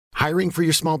Hiring for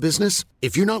your small business?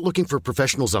 If you're not looking for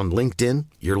professionals on LinkedIn,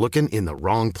 you're looking in the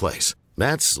wrong place.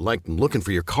 That's like looking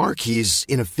for your car keys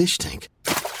in a fish tank.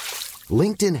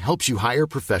 LinkedIn helps you hire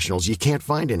professionals you can't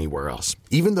find anywhere else,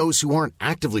 even those who aren't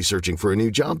actively searching for a new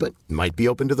job but might be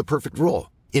open to the perfect role.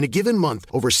 In a given month,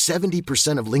 over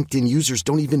 70% of LinkedIn users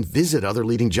don't even visit other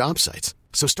leading job sites.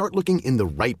 So start looking in the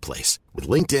right place. With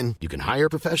LinkedIn, you can hire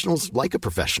professionals like a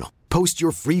professional. Post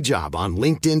your free job on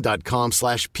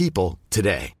linkedin.com/people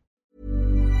today.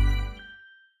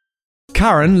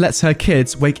 Karen lets her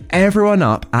kids wake everyone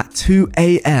up at 2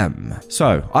 a.m.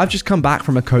 So, I've just come back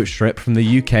from a coach trip from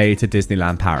the UK to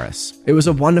Disneyland Paris. It was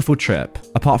a wonderful trip,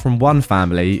 apart from one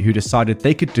family who decided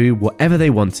they could do whatever they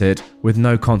wanted with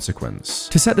no consequence.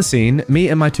 To set the scene, me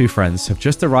and my two friends have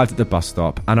just arrived at the bus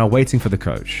stop and are waiting for the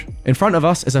coach. In front of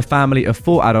us is a family of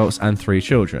 4 adults and 3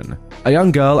 children. A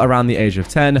young girl around the age of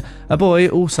 10, a boy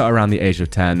also around the age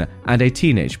of 10, and a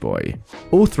teenage boy.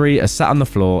 All 3 are sat on the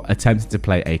floor attempting to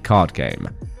play a card game.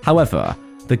 However,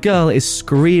 the girl is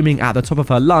screaming at the top of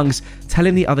her lungs,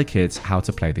 telling the other kids how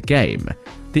to play the game.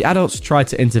 The adults tried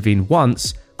to intervene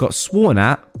once, got sworn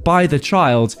at by the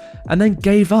child, and then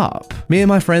gave up. Me and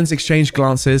my friends exchanged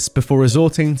glances before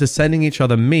resorting to sending each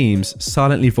other memes,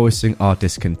 silently voicing our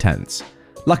discontent.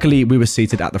 Luckily, we were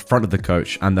seated at the front of the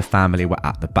coach and the family were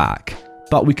at the back.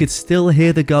 But we could still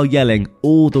hear the girl yelling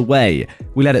all the way.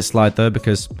 We let it slide though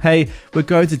because, hey, we're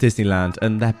going to Disneyland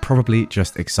and they're probably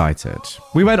just excited.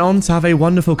 We went on to have a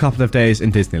wonderful couple of days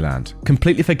in Disneyland,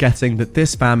 completely forgetting that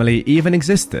this family even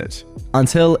existed,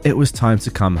 until it was time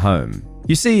to come home.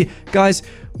 You see, guys,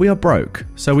 we are broke,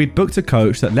 so we'd booked a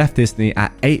coach that left Disney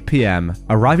at 8 p.m,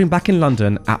 arriving back in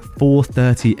London at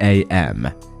 4:30 a.m.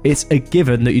 It's a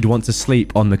given that you'd want to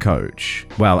sleep on the coach.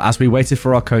 Well, as we waited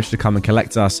for our coach to come and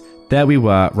collect us, there we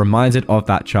were, reminded of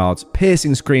that child's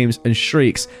piercing screams and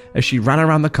shrieks as she ran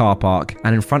around the car park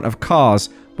and in front of cars,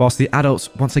 whilst the adults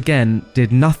once again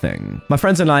did nothing. My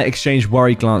friends and I exchanged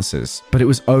worried glances, but it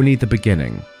was only the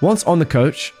beginning. Once on the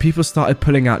coach, people started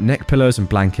pulling out neck pillows and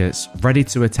blankets, ready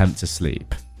to attempt to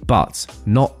sleep. But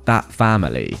not that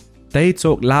family. They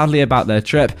talked loudly about their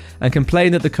trip and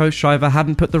complained that the coach driver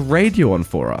hadn't put the radio on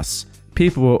for us.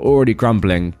 People were already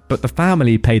grumbling, but the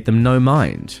family paid them no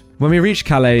mind. When we reached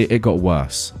Calais, it got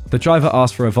worse. The driver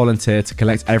asked for a volunteer to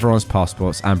collect everyone's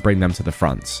passports and bring them to the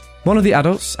front. One of the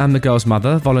adults and the girl's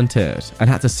mother volunteered and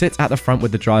had to sit at the front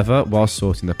with the driver while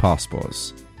sorting the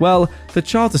passports. Well, the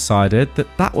child decided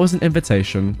that that was an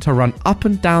invitation to run up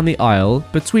and down the aisle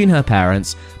between her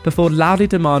parents before loudly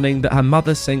demanding that her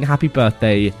mother sing happy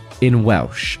birthday in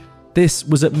Welsh. This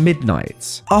was at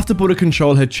midnight. After border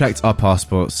control had checked our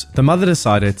passports, the mother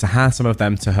decided to hand some of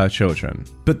them to her children.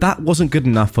 But that wasn't good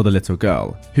enough for the little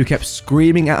girl, who kept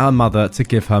screaming at her mother to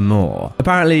give her more.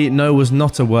 Apparently, no was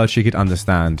not a word she could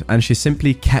understand, and she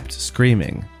simply kept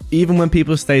screaming. Even when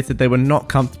people stated they were not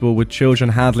comfortable with children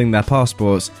handling their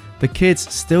passports, the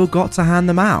kids still got to hand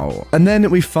them out. And then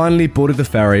we finally boarded the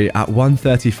ferry at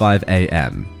 1:35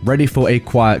 a.m, ready for a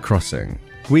quiet crossing.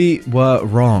 We were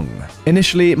wrong.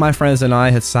 Initially, my friends and I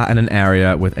had sat in an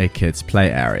area with a kids'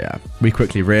 play area. We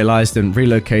quickly realized and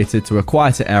relocated to a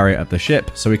quieter area of the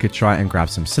ship so we could try and grab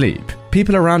some sleep.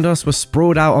 People around us were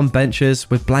sprawled out on benches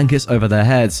with blankets over their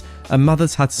heads, and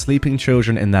mothers had sleeping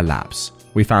children in their laps.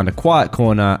 We found a quiet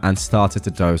corner and started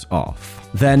to doze off.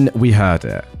 Then we heard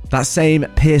it. That same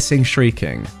piercing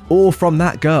shrieking, all from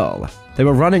that girl. They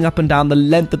were running up and down the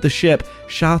length of the ship,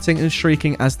 shouting and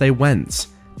shrieking as they went.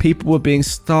 People were being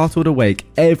startled awake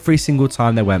every single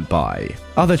time they went by.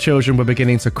 Other children were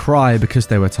beginning to cry because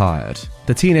they were tired.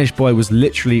 The teenage boy was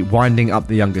literally winding up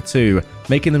the younger two,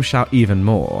 making them shout even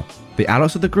more. The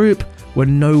adults of the group were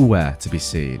nowhere to be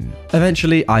seen.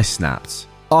 Eventually, I snapped.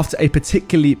 After a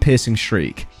particularly piercing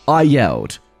shriek, I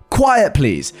yelled, "Quiet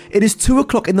please! It is 2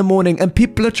 o'clock in the morning and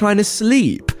people are trying to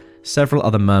sleep!" Several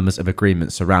other murmurs of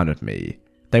agreement surrounded me.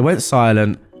 They went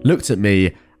silent, looked at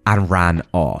me, and ran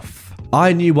off.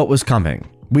 I knew what was coming.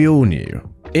 We all knew.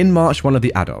 In marched one of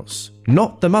the adults.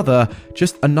 Not the mother,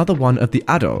 just another one of the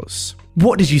adults.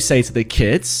 "What did you say to the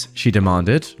kids?" she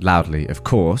demanded, loudly, of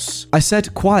course. I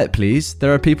said, "Quiet please,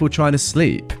 there are people trying to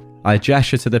sleep." I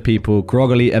gestured to the people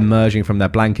groggily emerging from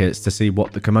their blankets to see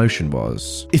what the commotion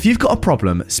was. "If you've got a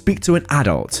problem, speak to an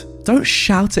adult. Don't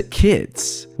shout at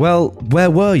kids." "Well,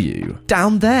 where were you?"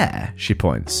 "Down there," she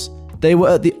points. "They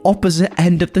were at the opposite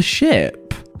end of the ship."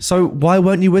 "So why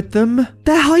weren't you with them?"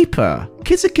 "They're hyper.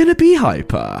 Kids are gonna be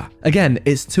hyper." Again,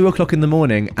 it's 2 o'clock in the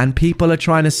morning and people are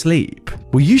trying to sleep.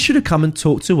 "Well, you should have come and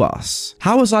talked to us."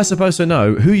 "How was I supposed to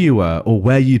know who you were or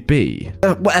where you'd be?"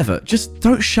 Whatever, just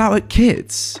don't shout at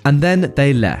kids." And then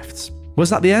they left.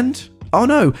 Was that the end? Oh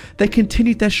no, they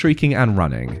continued their shrieking and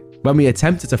running. When we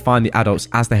attempted to find the adults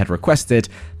as they had requested,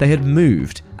 they had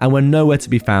moved and were nowhere to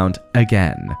be found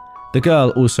again. The girl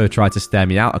also tried to stare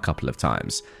me out a couple of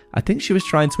times. I think she was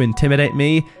trying to intimidate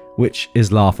me, which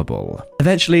is laughable.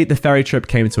 Eventually, the ferry trip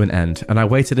came to an end, and I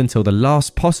waited until the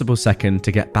last possible second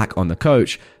to get back on the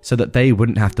coach so that they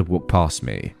wouldn't have to walk past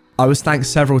me. I was thanked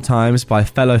several times by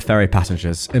fellow ferry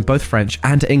passengers in both French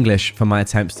and English for my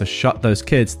attempts to shut those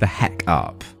kids the heck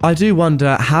up. I do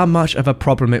wonder how much of a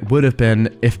problem it would have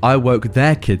been if I woke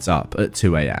their kids up at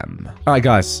 2 a.m. Alright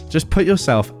guys, just put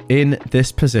yourself in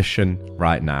this position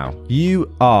right now.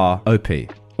 You are OP.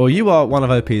 Or you are one of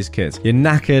OP's kids. You're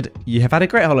knackered, you have had a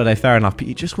great holiday, fair enough, but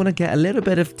you just want to get a little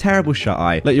bit of terrible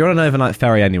shut-eye. Look, you're on an overnight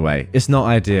ferry anyway. It's not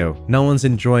ideal. No one's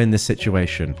enjoying this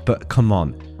situation. But come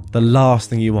on, the last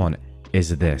thing you want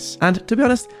is this. And to be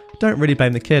honest, don't really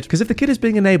blame the kid. Because if the kid is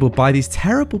being enabled by these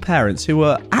terrible parents who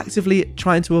are actively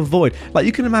trying to avoid, like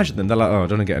you can imagine them, they're like, oh, I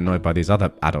don't want to get annoyed by these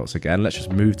other adults again. Let's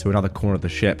just move to another corner of the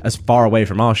ship as far away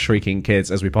from our shrieking kids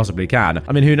as we possibly can.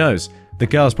 I mean, who knows? The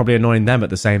girl's probably annoying them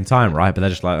at the same time, right? But they're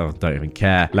just like, oh, don't even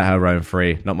care. Let her roam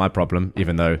free. Not my problem,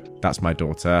 even though that's my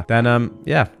daughter. Then,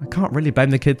 yeah, I can't really blame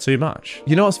the kid too much.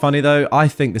 You know what's funny though? I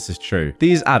think this is true.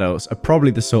 These adults are probably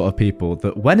the sort of people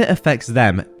that when it affects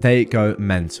them, they go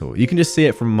mental. You can just see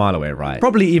it from a mile away, right?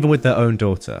 Probably even with their own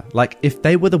daughter. Like, if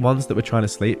they were the ones that were trying to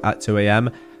sleep at 2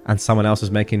 a.m. and someone else was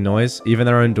making noise, even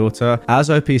their own daughter, as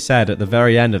OP said at the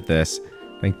very end of this,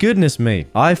 then goodness me,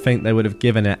 I think they would have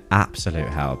given it absolute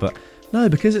hell. But no,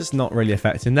 because it's not really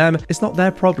affecting them, it's not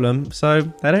their problem, so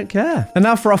they don't care. And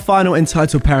now for our final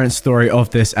entitled parent story of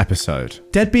this episode.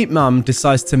 Deadbeat mum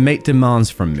decides to make demands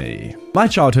from me. My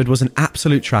childhood was an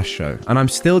absolute trash show, and I'm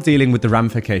still dealing with the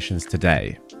ramifications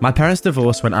today. My parents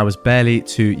divorced when I was barely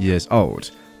 2 years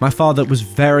old. My father was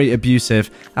very abusive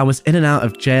and was in and out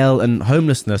of jail and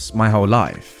homelessness my whole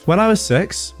life. When I was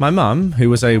 6, my mum,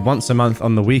 who was a once a month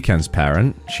on the weekends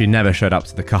parent, she never showed up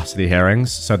to the custody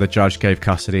hearings, so the judge gave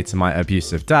custody to my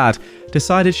abusive dad,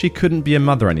 decided she couldn't be a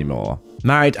mother anymore,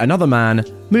 married another man,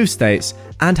 moved states,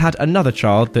 and had another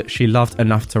child that she loved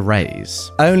enough to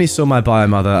raise. I only saw my bio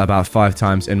mother about 5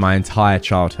 times in my entire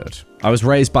childhood. I was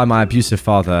raised by my abusive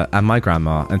father and my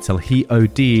grandma until he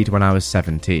OD'd when I was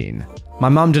 17. My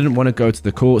mum didn't want to go to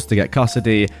the courts to get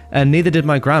custody, and neither did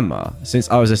my grandma, since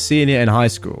I was a senior in high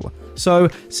school. So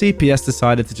CPS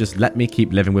decided to just let me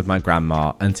keep living with my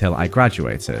grandma until I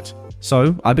graduated.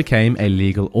 So I became a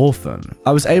legal orphan.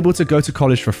 I was able to go to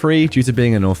college for free due to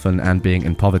being an orphan and being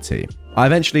in poverty. I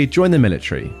eventually joined the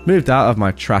military, moved out of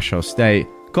my trash hole state,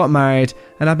 got married,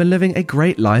 and I've been living a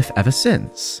great life ever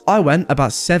since. I went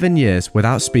about 7 years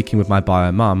without speaking with my bio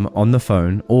mum on the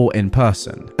phone or in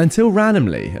person, until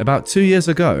randomly, about 2 years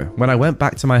ago, when I went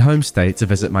back to my home state to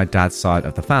visit my dad's side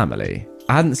of the family.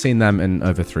 I hadn't seen them in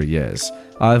over 3 years.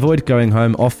 I avoid going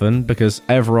home often because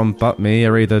everyone but me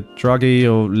are either druggy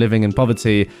or living in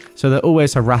poverty, so they're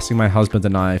always harassing my husband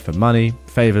and I for money,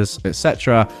 favours,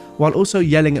 etc., while also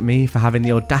yelling at me for having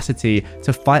the audacity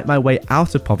to fight my way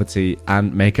out of poverty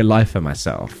and make a life for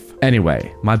myself.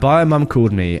 Anyway, my bio mum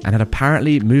called me and had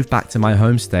apparently moved back to my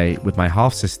home state with my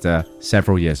half-sister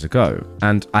several years ago,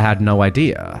 and I had no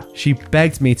idea. She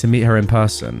begged me to meet her in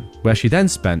person, where she then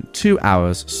spent 2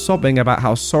 hours sobbing about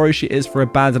how sorry she is for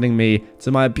abandoning me to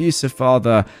my abusive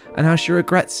father and how she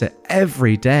regrets it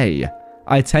every day.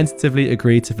 I tentatively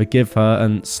agreed to forgive her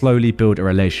and slowly build a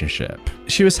relationship.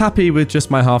 She was happy with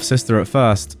just my half-sister at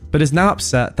first, but is now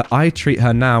upset that I treat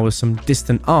her now as some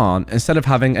distant aunt instead of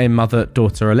having a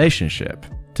mother-daughter relationship.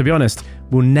 To be honest,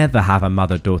 we'll never have a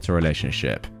mother-daughter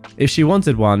relationship. If she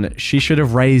wanted one, she should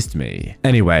have raised me.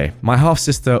 Anyway, my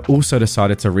half-sister also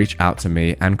decided to reach out to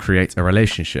me and create a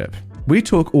relationship. We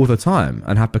talk all the time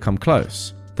and have become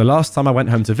close. The last time I went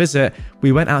home to visit,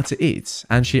 we went out to eat,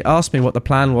 and she asked me what the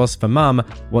plan was for mum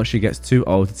once she gets too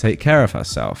old to take care of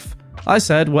herself. I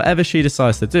said whatever she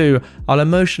decides to do, I'll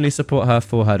emotionally support her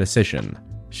for her decision.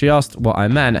 She asked what I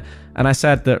meant, and I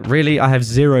said that really I have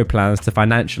zero plans to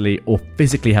financially or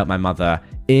physically help my mother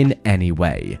in any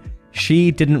way.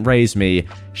 She didn't raise me,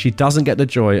 she doesn't get the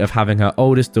joy of having her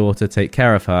oldest daughter take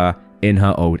care of her in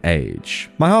her old age.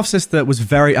 My half-sister was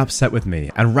very upset with me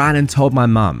and ran and told my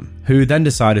mum, who then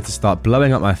decided to start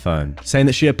blowing up my phone, saying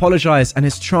that she apologized and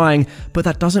is trying, but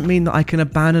that doesn't mean that I can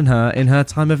abandon her in her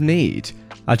time of need.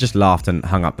 I just laughed and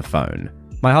hung up the phone.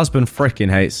 My husband fricking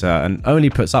hates her and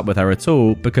only puts up with her at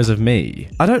all because of me.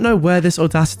 I don't know where this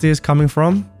audacity is coming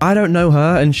from. I don't know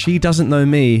her and she doesn't know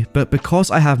me, but because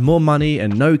I have more money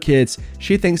and no kids,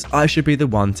 she thinks I should be the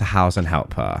one to house and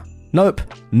help her. Nope,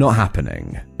 not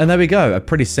happening. And there we go, a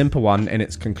pretty simple one in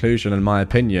its conclusion in my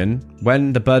opinion.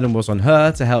 When the burden was on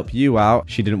her to help you out,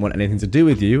 she didn't want anything to do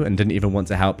with you and didn't even want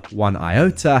to help one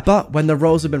iota. But when the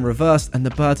roles have been reversed and the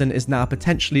burden is now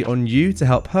potentially on you to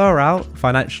help her out,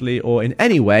 financially or in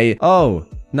any way, oh,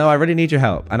 no, I really need your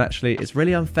help. And actually, it's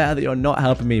really unfair that you're not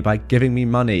helping me by giving me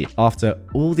money after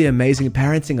all the amazing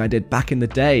parenting I did back in the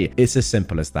day. It's as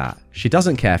simple as that. She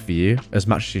doesn't care for you as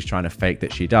much as she's trying to fake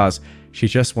that she does. She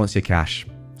just wants your cash.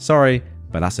 Sorry,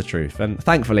 but that's the truth, and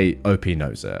thankfully, OP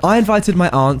knows it. I invited my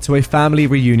aunt to a family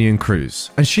reunion cruise,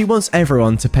 and she wants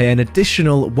everyone to pay an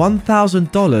additional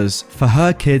 $1,000 for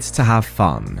her kids to have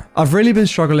fun. I've really been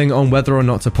struggling on whether or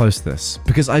not to post this,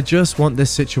 because I just want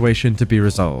this situation to be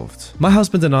resolved. My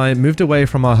husband and I moved away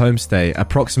from our homestay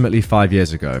approximately 5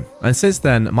 years ago, and since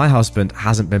then, my husband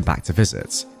hasn't been back to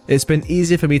visit. It's been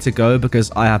easier for me to go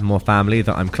because I have more family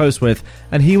that I'm close with,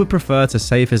 and he would prefer to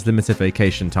save his limited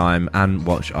vacation time and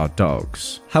watch our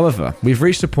dogs. However, we've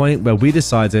reached a point where we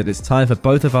decided it's time for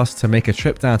both of us to make a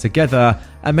trip down together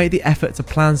and make the effort to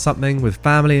plan something with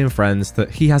family and friends that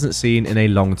he hasn't seen in a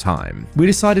long time. We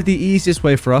decided the easiest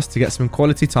way for us to get some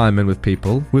quality time in with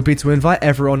people would be to invite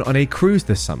everyone on a cruise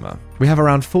this summer. We have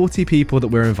around 40 people that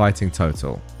we're inviting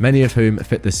total, many of whom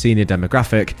fit the senior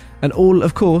demographic, and all,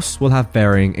 of course, will have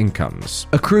varying incomes.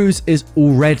 A cruise is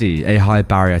already a high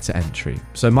barrier to entry,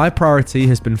 so my priority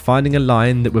has been finding a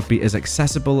line that would be as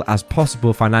accessible as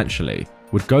possible financially,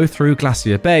 would go through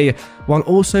Glacier Bay while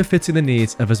also fitting the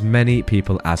needs of as many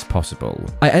people as possible.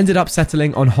 I ended up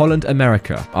settling on Holland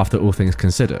America after all things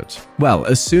considered. Well,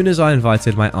 as soon as I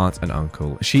invited my aunt and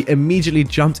uncle, she immediately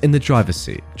jumped in the driver's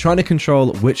seat, trying to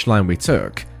control which line we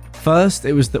took. First,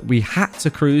 it was that we had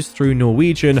to cruise through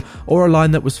Norwegian or a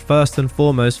line that was first and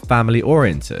foremost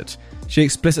family-oriented. She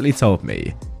explicitly told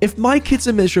me, "If my kids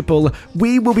are miserable,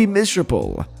 we will be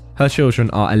miserable." Her children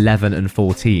are 11 and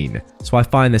 14, so I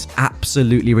find this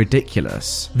absolutely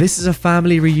ridiculous. This is a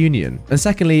family reunion, and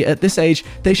secondly, at this age,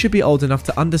 they should be old enough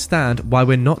to understand why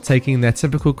we're not taking their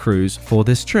typical cruise for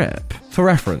this trip. For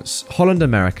reference, Holland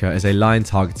America is a line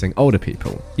targeting older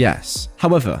people, yes.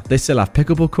 However, they still have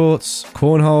pickleball courts,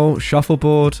 cornhole,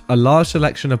 shuffleboard, a large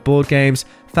selection of board games,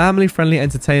 family-friendly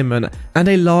entertainment, and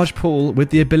a large pool with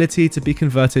the ability to be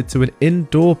converted to an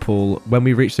indoor pool when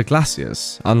we reach the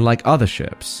glaciers, unlike other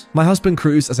ships. My husband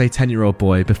cruised as a 10-year-old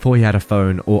boy before he had a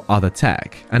phone or other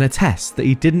tech, and attests that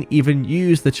he didn't even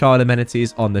use the child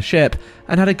amenities on the ship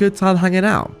and had a good time hanging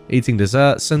out, eating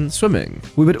desserts and swimming.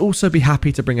 We would also be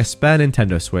happy to bring a spare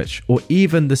Nintendo Switch or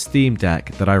even the Steam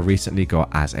Deck that I recently got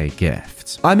as a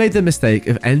gift. I made the mistake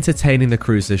of entertaining the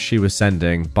cruises she was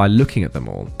sending by looking at them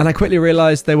all, and I quickly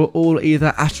realized they were all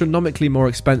either astronomically more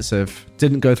expensive,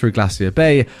 didn't go through Glacier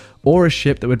Bay, or a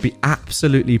ship that would be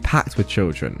absolutely packed with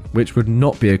children, which would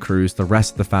not be a cruise the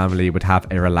rest of the family would have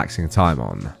a relaxing time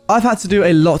on. I've had to do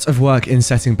a lot of work in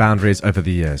setting boundaries over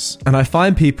the years, and I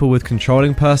find people with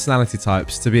controlling personality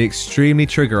types to be extremely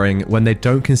triggering when they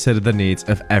don't consider the needs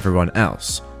of everyone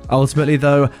else. Ultimately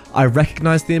though, I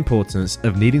recognize the importance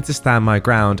of needing to stand my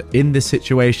ground in this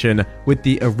situation with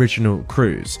the original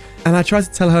cruise, and I try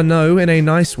to tell her no in a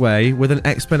nice way with an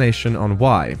explanation on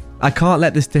why. I can't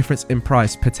let this difference in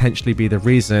price potentially be the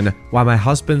reason why my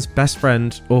husband's best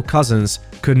friend or cousins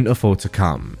couldn't afford to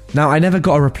come. Now, I never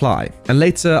got a reply, and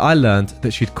later I learned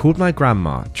that she'd called my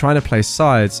grandma trying to play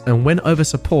sides and win over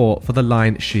support for the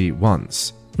line she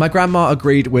wants. My grandma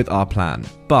agreed with our plan,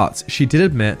 but she did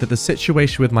admit that the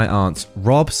situation with my aunt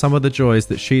robbed some of the joys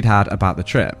that she'd had about the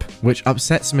trip, which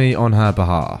upsets me on her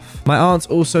behalf. My aunt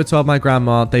also told my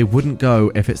grandma they wouldn't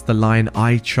go if it's the line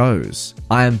I chose.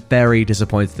 I am very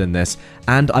disappointed in this,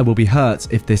 and I will be hurt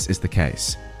if this is the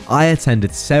case. I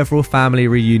attended several family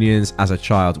reunions as a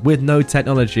child with no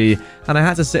technology, and I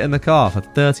had to sit in the car for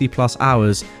 30 plus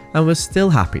hours and was still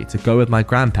happy to go with my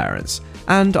grandparents.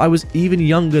 And I was even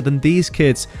younger than these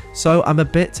kids, so I'm a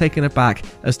bit taken aback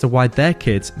as to why their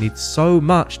kids need so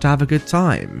much to have a good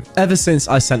time. Ever since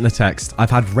I sent the text,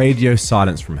 I've had radio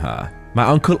silence from her. My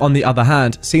uncle, on the other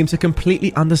hand, seemed to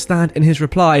completely understand in his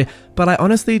reply, but I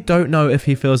honestly don't know if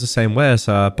he feels the same way as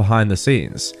her behind the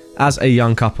scenes. As a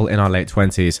young couple in our late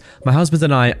 20s, my husband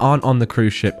and I aren't on the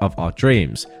cruise ship of our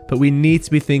dreams, but we need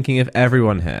to be thinking of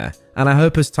everyone here. And I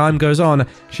hope as time goes on,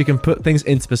 she can put things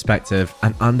into perspective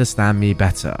and understand me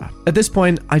better. At this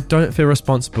point, I don't feel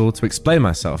responsible to explain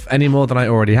myself any more than I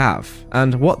already have,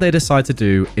 and what they decide to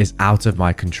do is out of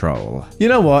my control. You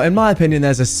know what, in my opinion,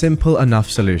 there's a simple enough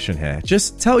solution here.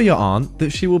 Just tell your aunt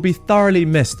that she will be thoroughly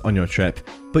missed on your trip,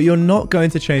 but you're not going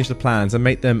to change the plans and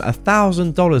make them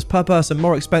 $1,000 per person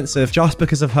more expensive just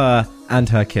because of her and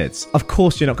her kids. Of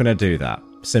course you're not going to do that.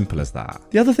 Simple as that.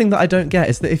 The other thing that I don't get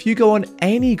is that if you go on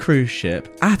any cruise ship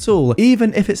at all,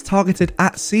 even if it's targeted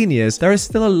at seniors, there is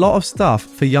still a lot of stuff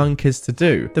for young kids to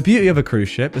do. The beauty of a cruise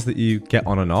ship is that you get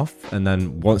on and off, and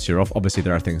then once you're off, obviously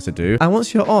there are things to do. And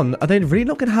once you're on, are they really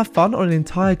not going to have fun on an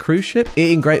entire cruise ship?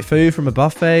 Eating great food from a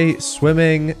buffet,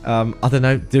 swimming, I don't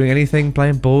know, doing anything,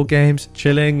 playing board games,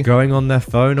 chilling, going on their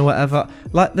phone or whatever.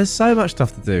 Like, there's so much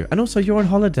stuff to do. And also, you're on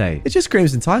holiday. It just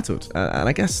screams entitled. And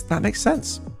I guess that makes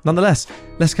sense. Nonetheless,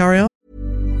 let's carry on.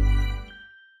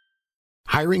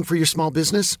 Hiring for your small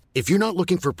business? If you're not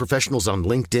looking for professionals on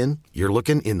LinkedIn, you're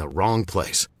looking in the wrong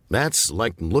place. That's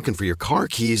like looking for your car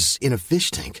keys in a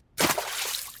fish tank.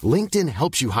 LinkedIn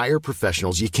helps you hire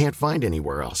professionals you can't find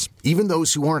anywhere else, even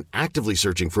those who aren't actively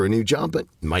searching for a new job but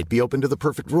might be open to the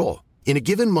perfect role. In a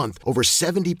given month, over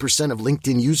 70% of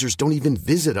LinkedIn users don't even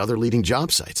visit other leading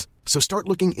job sites. So start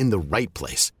looking in the right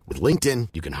place. With LinkedIn,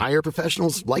 you can hire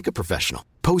professionals like a professional.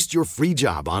 Post your free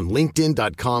job on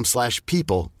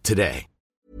linkedin.com/people today.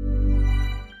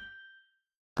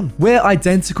 We're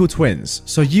identical twins,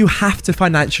 so you have to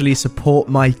financially support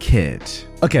my kid.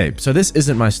 Okay, so this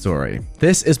isn't my story.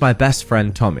 This is my best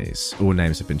friend Tommy's. All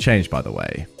names have been changed, by the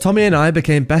way. Tommy and I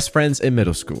became best friends in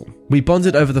middle school. We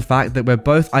bonded over the fact that we're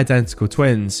both identical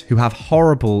twins who have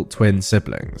horrible twin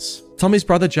siblings. Tommy's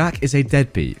brother Jack is a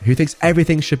deadbeat who thinks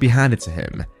everything should be handed to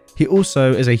him. He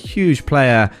also is a huge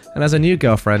player and has a new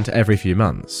girlfriend every few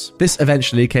months. This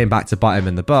eventually came back to bite him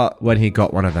in the butt when he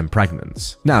got one of them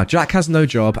pregnant. Now, Jack has no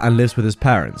job and lives with his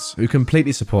parents, who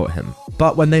completely support him.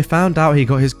 But when they found out he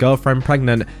got his girlfriend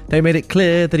pregnant, they made it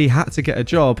clear that he had to get a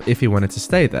job if he wanted to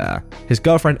stay there. His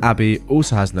girlfriend Abby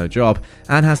also has no job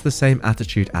and has the same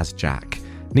attitude as Jack.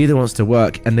 Neither wants to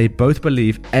work, and they both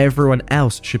believe everyone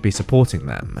else should be supporting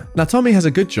them. Now, Tommy has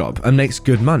a good job and makes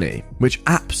good money, which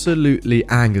absolutely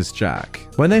angers Jack.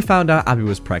 When they found out Abby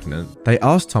was pregnant, they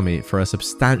asked Tommy for a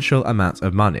substantial amount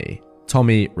of money.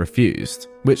 Tommy refused,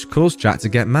 which caused Jack to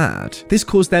get mad. This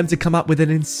caused them to come up with an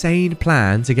insane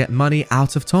plan to get money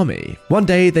out of Tommy. One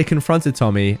day, they confronted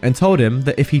Tommy and told him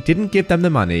that if he didn't give them the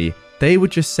money, they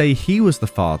would just say he was the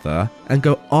father and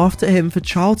go after him for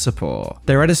child support.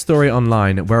 They read a story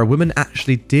online where a woman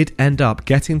actually did end up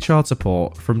getting child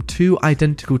support from two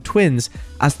identical twins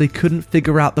as they couldn't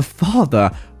figure out the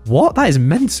father. What? That is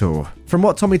mental. From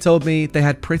what Tommy told me, they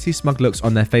had pretty smug looks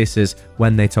on their faces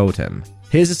when they told him.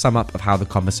 Here's a sum up of how the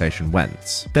conversation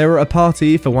went. They were at a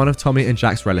party for one of Tommy and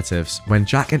Jack's relatives when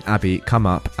Jack and Abby come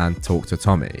up and talk to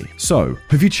Tommy. "So,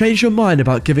 have you changed your mind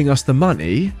about giving us the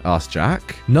money?" asked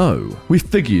Jack. "No, we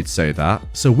figured you'd say that,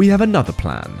 so we have another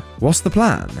plan." "What's the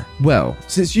plan?" "Well,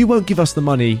 since you won't give us the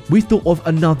money, we thought of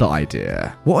another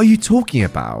idea." "What are you talking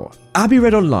about?" Abby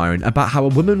read online about how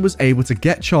a woman was able to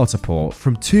get child support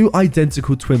from two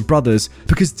identical twin brothers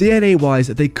because DNA-wise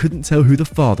they couldn't tell who the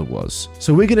father was.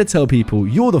 "So we're going to tell people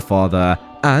you're the father,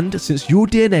 and since your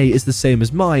DNA is the same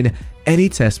as mine, any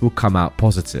test will come out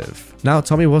positive." Now,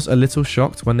 Tommy was a little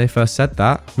shocked when they first said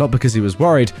that, not because he was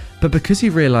worried, but because he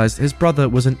realized his brother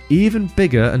was an even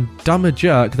bigger and dumber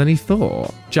jerk than he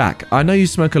thought. "Jack, I know you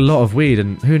smoke a lot of weed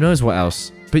and who knows what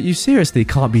else, but you seriously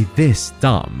can't be this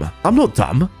dumb." "I'm not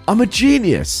dumb. I'm a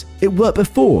genius. It worked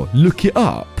before. Look it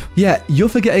up." "Yeah, you're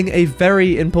forgetting a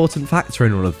very important factor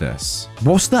in all of this."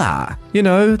 "What's that?" "You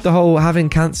know, the whole having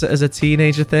cancer as a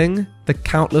teenager thing? The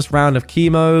countless round of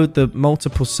chemo, the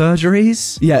multiple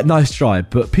surgeries?" "Yeah, nice try,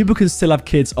 but people can still have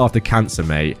kids after cancer,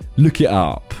 mate. Look it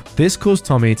up." This caused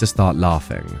Tommy to start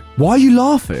laughing. "Why are you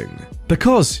laughing?"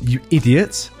 "Because, you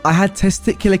idiot, I had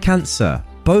testicular cancer.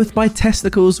 Both my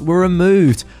testicles were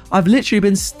removed. I've literally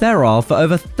been sterile for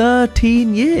over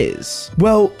 13 years.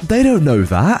 "Well, they don't know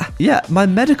that." "Yeah, my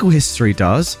medical history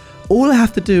does. All I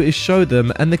have to do is show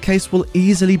them and the case will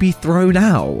easily be thrown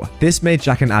out." This made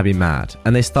Jack and Abby mad,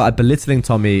 and they started belittling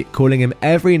Tommy, calling him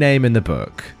every name in the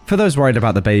book. For those worried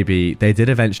about the baby, they did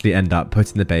eventually end up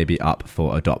putting the baby up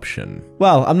for adoption.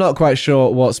 Well, I'm not quite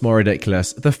sure what's more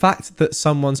ridiculous. The fact that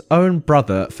someone's own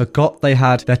brother forgot they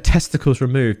had their testicles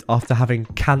removed after having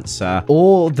cancer,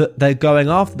 or that they're going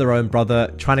after their own brother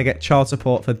trying to get child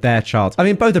support for their child. I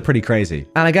mean, both are pretty crazy.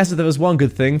 And I guess if there was one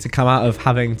good thing to come out of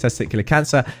having testicular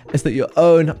cancer, is that your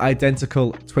own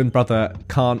identical twin brother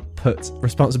can't put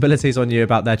responsibilities on you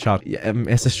about their child. Yeah,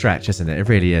 it's a stretch, isn't it? It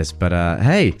really is. But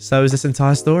hey, so is this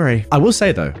entire story. I will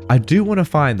say though, I do want to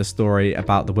find the story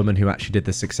about the woman who actually did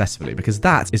this successfully, because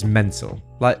that is mental.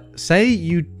 Like, say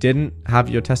you didn't have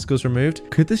your testicles removed.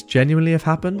 Could this genuinely have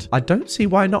happened? I don't see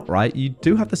why not, right? You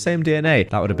do have the same DNA.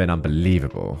 That would have been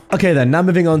unbelievable. Okay then, now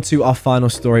moving on to our final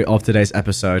story of today's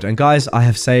episode. And guys, I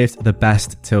have saved the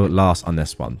best till last on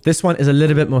this one. This one is a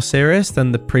little bit more serious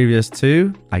than the previous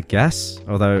two, I guess.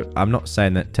 Although I'm not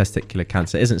saying that testicular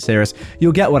cancer isn't serious.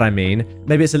 You'll get what I mean.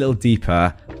 Maybe it's a little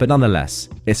deeper, but nonetheless,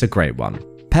 it's a great one.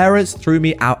 Parents threw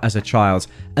me out as a child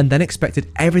and then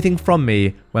expected everything from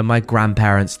me when my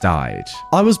grandparents died.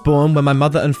 I was born when my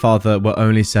mother and father were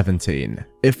only 17.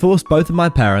 It forced both of my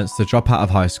parents to drop out of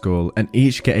high school and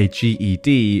each get a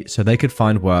GED so they could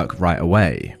find work right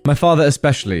away. My father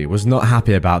especially was not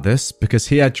happy about this because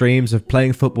he had dreams of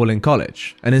playing football in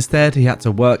college, and instead he had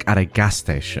to work at a gas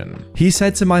station. He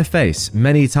said to my face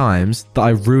many times that I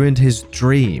ruined his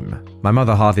dream. My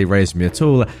mother hardly raised me at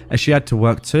all, as she had to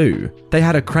work too. They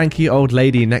had a cranky old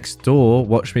lady next door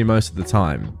watch me most of the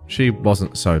time. She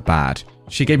wasn't so bad.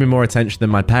 She gave me more attention than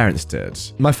my parents did.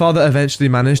 My father eventually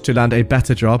managed to land a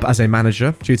better job as a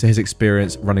manager due to his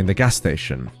experience running the gas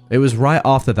station. It was right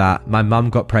after that my mum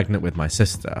got pregnant with my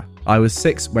sister. I was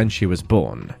 6 when she was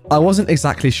born. I wasn't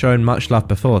exactly shown much love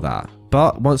before that,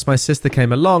 but once my sister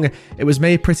came along, it was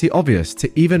made pretty obvious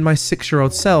to even my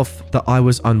 6-year-old self that I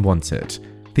was unwanted.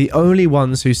 The only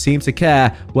ones who seemed to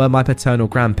care were my paternal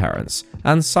grandparents,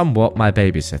 and somewhat my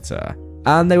babysitter.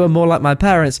 And they were more like my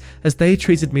parents, as they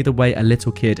treated me the way a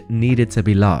little kid needed to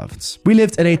be loved. We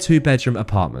lived in a 2-bedroom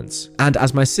apartment, and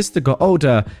as my sister got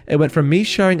older, it went from me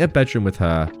sharing a bedroom with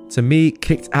her to me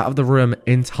kicked out of the room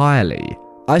entirely.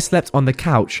 I slept on the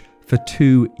couch for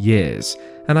 2 years,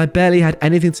 and I barely had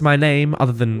anything to my name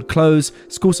other than clothes,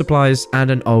 school supplies, and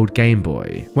an old Game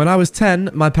Boy. When I was 10,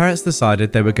 my parents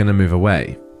decided they were going to move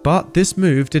away. But this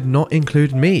move did not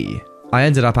include me. I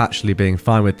ended up actually being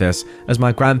fine with this, as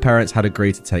my grandparents had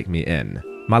agreed to take me in.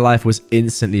 My life was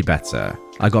instantly better.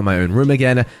 I got my own room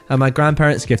again, and my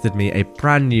grandparents gifted me a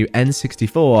brand new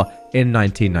N64 in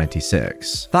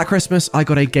 1996. That Christmas, I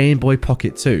got a Game Boy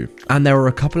Pocket too, and there were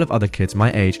a couple of other kids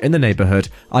my age in the neighborhood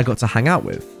I got to hang out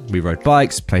with. We rode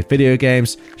bikes, played video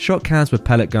games, shot cans with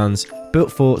pellet guns,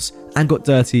 built forts, and got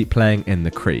dirty playing in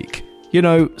the creek. You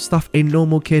know, stuff a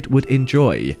normal kid would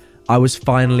enjoy. I was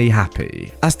finally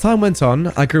happy. As time went on,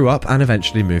 I grew up and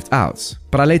eventually moved out,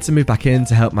 but I later moved back in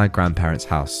to help my grandparents'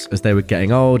 house as they were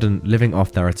getting old and living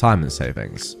off their retirement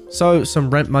savings. So some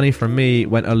rent money from me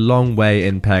went a long way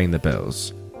in paying the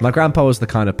bills. My grandpa was the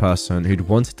kind of person who'd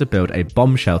wanted to build a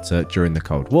bomb shelter during the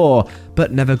Cold War,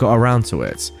 but never got around to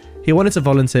it. He wanted to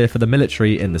volunteer for the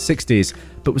military in the 60s,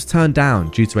 but was turned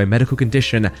down due to a medical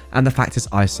condition and the fact his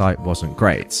eyesight wasn't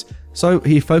great. So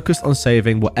he focused on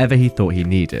saving whatever he thought he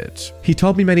needed. He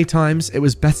told me many times it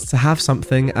was better to have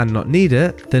something and not need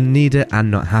it than need it and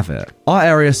not have it. Our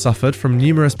area suffered from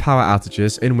numerous power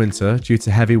outages in winter due to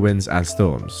heavy winds and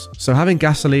storms, so having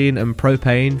gasoline and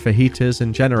propane for heaters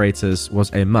and generators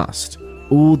was a must.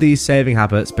 All these saving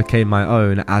habits became my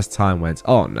own as time went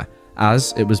on,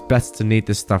 as it was better to need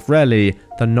this stuff rarely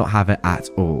than not have it at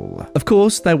all. Of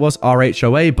course, there was our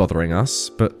HOA bothering us,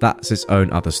 but that's its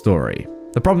own other story.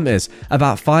 The problem is,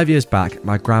 about 5 years back,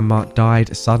 my grandma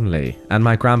died suddenly, and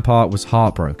my grandpa was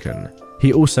heartbroken.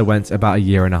 He also went about 1.5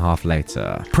 years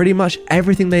later. Pretty much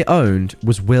everything they owned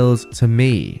was willed to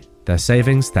me. Their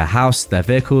savings, their house, their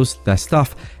vehicles, their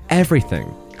stuff,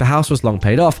 everything. The house was long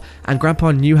paid off, and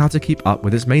Grandpa knew how to keep up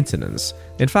with its maintenance.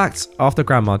 In fact, after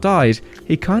Grandma died,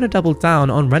 he kind of doubled down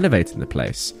on renovating the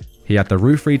place. He had the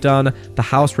roof redone, the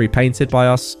house repainted by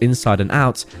us inside and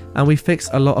out, and we fixed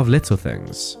a lot of little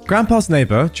things. Grandpa's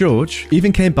neighbour, George,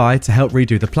 even came by to help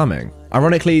redo the plumbing.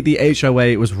 Ironically, the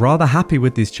HOA was rather happy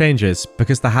with these changes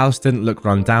because the house didn't look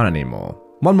run down anymore.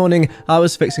 One morning, I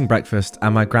was fixing breakfast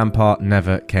and my grandpa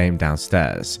never came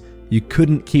downstairs. You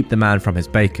couldn't keep the man from his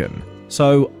bacon.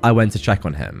 So I went to check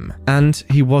on him, and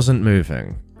he wasn't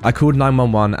moving. I called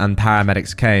 911 and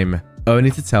paramedics came,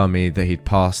 only to tell me that he'd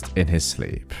passed in his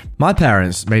sleep. My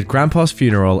parents made Grandpa's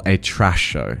funeral a trash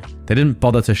show. They didn't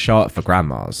bother to show up for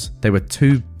Grandma's. They were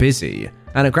too busy.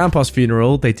 And at Grandpa's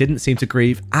funeral, they didn't seem to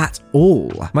grieve at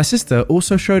all. My sister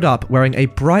also showed up wearing a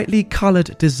brightly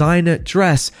coloured designer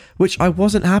dress, which I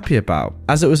wasn't happy about,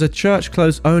 as it was a church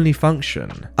clothes only function.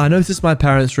 I noticed my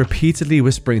parents repeatedly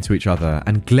whispering to each other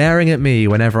and glaring at me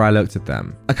whenever I looked at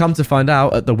them. I come to find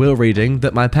out at the will reading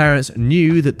that my parents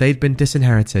knew that they'd been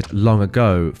disinherited long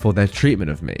ago for their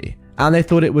treatment of me, and they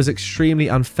thought it was extremely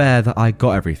unfair that I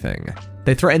got everything.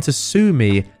 They threatened to sue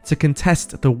me to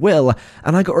contest the will,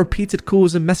 and I got repeated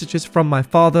calls and messages from my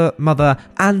father, mother,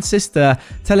 and sister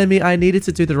telling me I needed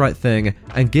to do the right thing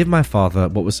and give my father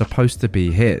what was supposed to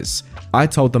be his. I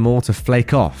told them all to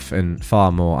flake off in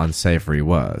far more unsavory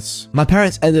words. My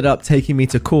parents ended up taking me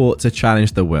to court to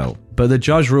challenge the will. But the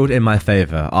judge ruled in my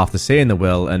favour after seeing the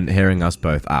will and hearing us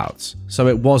both out. So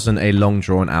it wasn't a long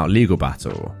drawn out legal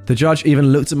battle. The judge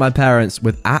even looked at my parents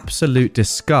with absolute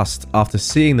disgust after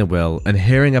seeing the will and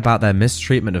hearing about their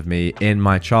mistreatment of me in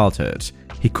my childhood.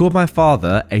 He called my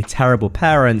father a terrible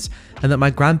parent and that my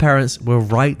grandparents were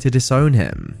right to disown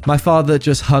him. My father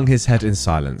just hung his head in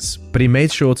silence, but he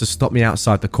made sure to stop me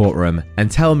outside the courtroom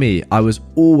and tell me I was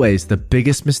always the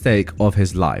biggest mistake of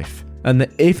his life, and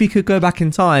that if he could go back in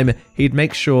time, he'd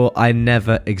make sure I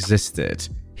never existed.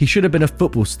 He should have been a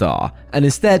football star, and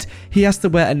instead, he has to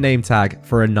wear a name tag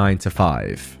for a 9 to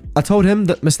 5. I told him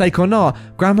that, mistake or not,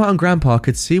 Grandma and Grandpa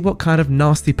could see what kind of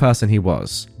nasty person he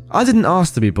was. I didn't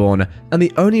ask to be born, and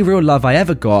the only real love I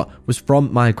ever got was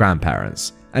from my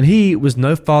grandparents, and he was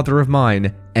no father of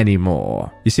mine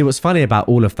anymore. You see, what's funny about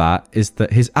all of that is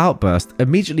that his outburst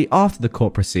immediately after the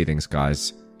court proceedings,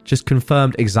 guys, just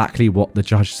confirmed exactly what the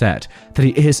judge said, that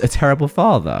he is a terrible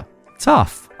father.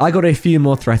 Tough. I got a few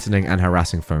more threatening and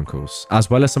harassing phone calls, as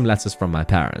well as some letters from my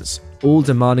parents, all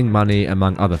demanding money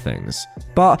among other things.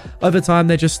 But over time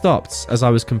they just stopped, as I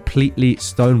was completely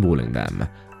stonewalling them.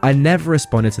 I never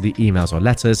responded to the emails or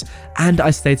letters, and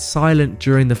I stayed silent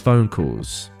during the phone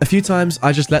calls. A few times,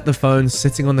 I just let the phone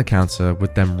sitting on the counter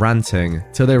with them ranting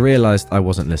till they realized I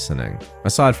wasn't listening.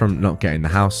 Aside from not getting the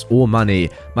house or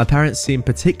money, my parents seemed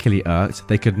particularly irked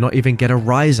they could not even get a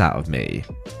rise out of me.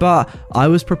 But I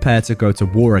was prepared to go to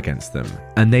war against them,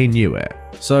 and they knew it.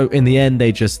 So in the end,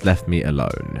 they just left me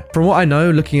alone. From what I know,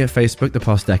 looking at Facebook the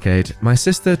past decade, my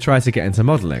sister tried to get into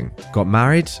modeling, got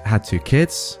married, had 2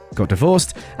 kids, got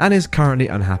divorced, and is currently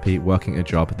unhappy working a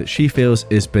job that she feels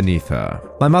is beneath her.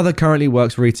 My mother currently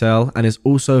works retail and is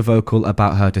also vocal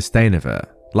about her disdain of it.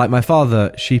 Like my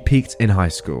father, she peaked in high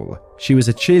school. She was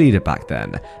a cheerleader back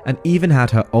then and even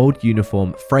had her old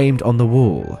uniform framed on the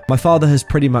wall. My father has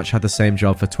pretty much had the same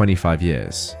job for 25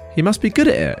 years. He must be good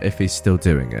at it if he's still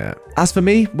doing it. As for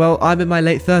me, well, I'm in my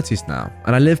late 30s now,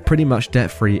 and I live pretty much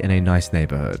debt-free in a nice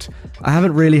neighborhood. I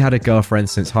haven't really had a girlfriend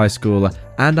since high school,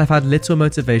 and I've had little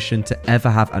motivation to ever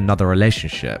have another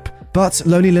relationship. But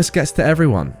loneliness gets to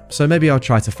everyone, so maybe I'll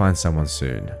try to find someone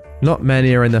soon. Not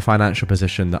many are in the financial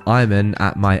position that I'm in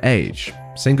at my age.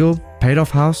 Single, paid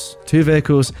off house, 2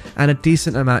 vehicles, and a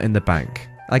decent amount in the bank.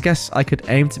 I guess I could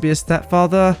aim to be a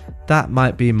stepfather. That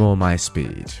might be more my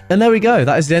speed. And there we go.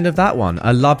 That is the end of that one.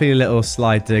 A lovely little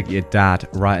slide dig at your dad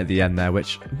right at the end there,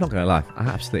 which I'm not going to lie, I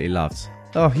absolutely loved.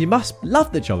 Oh, you must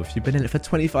love the job if you've been in it for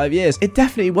 25 years. It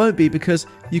definitely won't be because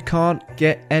you can't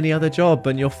get any other job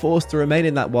and you're forced to remain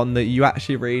in that one that you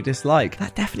actually really dislike.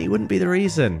 That definitely wouldn't be the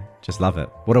reason. Just love it.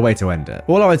 What a way to end it.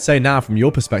 All I would say now from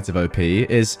your perspective, OP,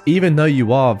 is even though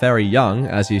you are very young,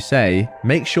 as you say,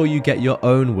 make sure you get your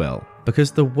own will.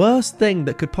 Because the worst thing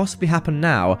that could possibly happen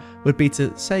now would be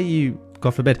to say you,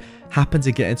 God forbid, happen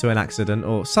to get into an accident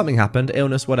or something happened,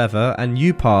 illness, whatever, and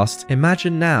you passed.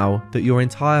 Imagine now that your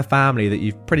entire family that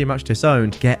you've pretty much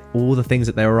disowned get all the things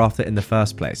that they were after in the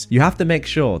first place. You have to make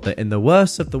sure that in the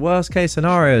worst of the worst case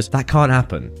scenarios, that can't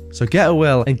happen. So get a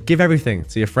will and give everything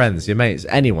to your friends, your mates,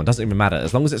 anyone, doesn't even matter.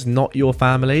 As long as it's not your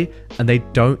family and they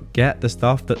don't get the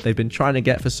stuff that they've been trying to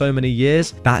get for so many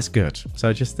years, that's good.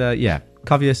 So just,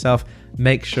 cover yourself,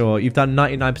 make sure you've done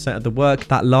 99% of the work.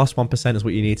 That last 1% is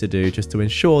what you need to do just to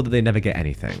ensure that they never get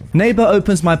anything. Neighbor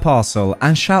opens my parcel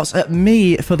and shouts at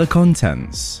me for the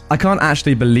contents. I can't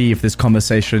actually believe this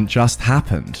conversation just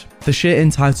happened. The sheer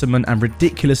entitlement and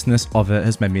ridiculousness of it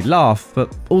has made me laugh,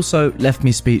 but also left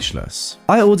me speechless.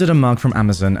 I ordered a mug from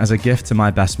Amazon as a gift to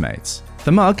my best mate.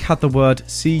 The mug had the word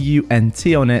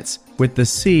CUNT on it with the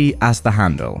C as the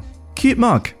handle. Cute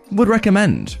mug. Would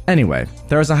recommend. Anyway,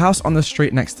 there is a house on the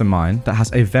street next to mine that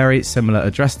has a very similar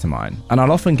address to mine, and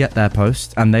I'll often get their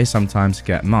post and they sometimes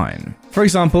get mine. For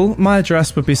example, my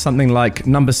address would be something like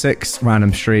number 6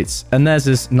 random streets and theirs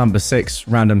is number 6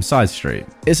 random side street.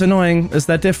 It's annoying as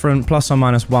they're different plus or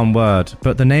minus 1 word,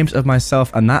 but the names of myself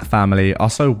and that family are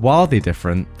so wildly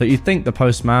different that you'd think the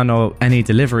postman or any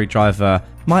delivery driver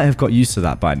might have got used to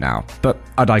that by now, but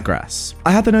I digress.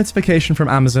 I had the notification from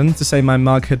Amazon to say my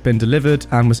mug had been delivered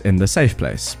and was in the safe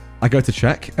place. I go to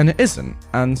check and it isn't,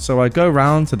 and so I go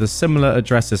round to the similar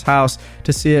address's house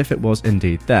to see if it was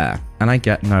indeed there, and I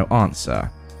get no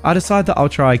answer. I decide that I'll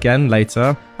try again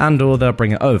later and or they'll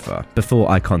bring it over before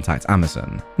I contact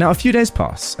Amazon. Now a few days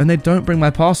pass and they don't bring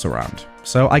my parcel around,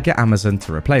 so I get Amazon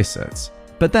to replace it.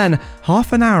 But then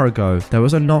half an hour ago there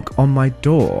was a knock on my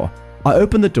door. I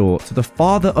open the door to the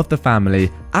father of the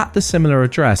family at the similar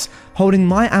address, holding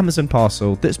my Amazon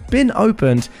parcel that's been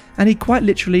opened, and he quite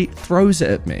literally throws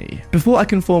it at me. Before I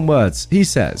can form words, he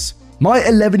says, "My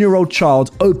 11-year-old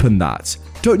child opened that.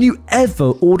 Don't you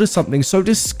ever order something so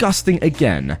disgusting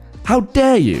again. How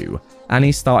dare you? And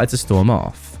he started to storm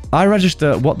off. I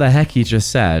register what the heck he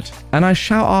just said, and I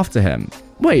shout after him,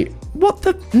 wait, what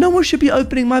the? No one should be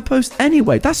opening my post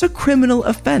anyway. That's a criminal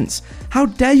offense. How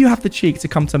dare you have the cheek to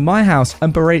come to my house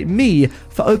and berate me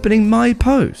for opening my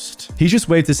post? He just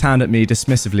waved his hand at me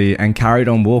dismissively and carried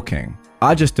on walking.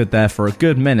 I just stood there for a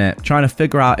good minute trying to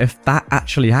figure out if that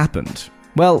actually happened.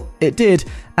 Well, it did,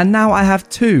 and now I have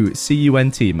 2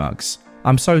 CUNT mugs.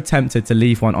 I'm so tempted to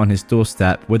leave one on his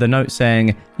doorstep with a note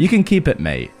saying, "You can keep it,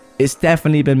 mate. It's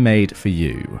definitely been made for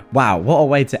you." Wow, what a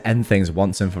way to end things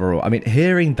once and for all. I mean,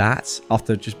 hearing that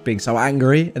after just being so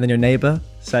angry and then your neighbor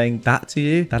saying that to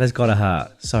you, that has gotta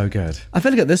hurt. So good. I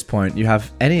feel like at this point, you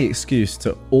have any excuse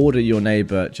to order your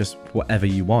neighbor just whatever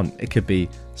you want. It could be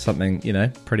something,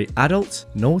 pretty adult,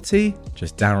 naughty,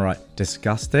 just downright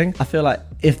disgusting. I feel like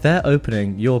if they're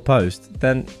opening your post,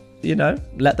 then,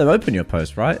 let them open your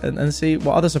post, right? And see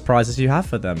what other surprises you have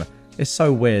for them. It's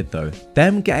so weird though.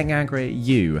 Them getting angry at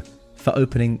you for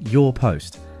opening your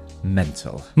post.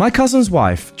 Mental. My cousin's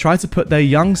wife tried to put their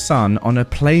young son on a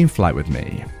plane flight with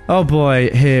me. Oh boy,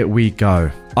 here we go.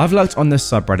 I've lurked on this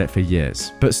subreddit for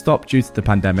years, but stopped due to the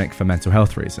pandemic for mental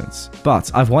health reasons.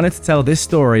 But I've wanted to tell this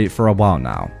story for a while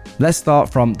now. Let's start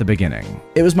from the beginning.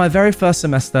 It was my very first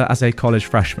semester as a college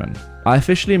freshman. I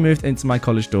officially moved into my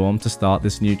college dorm to start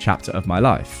this new chapter of my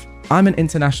life. I'm an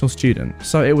international student,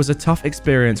 so it was a tough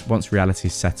experience once reality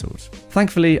settled.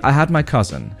 Thankfully, I had my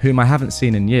cousin, whom I haven't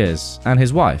seen in years, and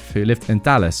his wife, who lived in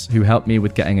Dallas, who helped me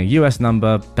with getting a US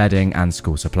number, bedding, and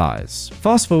school supplies.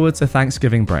 Fast forward to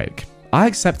Thanksgiving break. I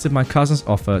accepted my cousin's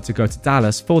offer to go to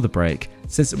Dallas for the break,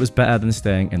 since it was better than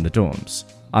staying in the dorms.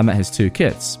 I met his 2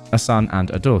 kids, a son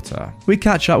and a daughter. We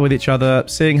catch up with each other,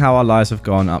 seeing how our lives have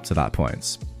gone up to that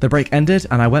point. The break ended,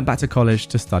 and I went back to college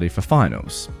to study for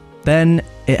finals. Then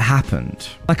it happened.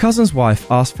 My cousin's wife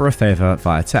asked for a favor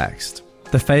via text.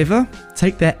 The favor?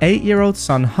 Take their 8-year-old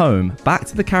son home back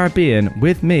to the Caribbean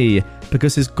with me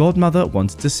because his godmother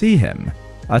wanted to see him.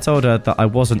 I told her that I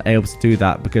wasn't able to do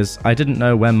that because I didn't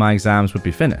know when my exams would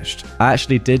be finished. I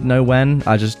actually did know when,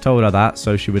 I just told her that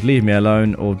so she would leave me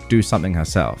alone or do something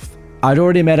herself. I'd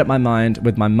already made up my mind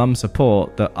with my mum's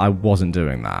support that I wasn't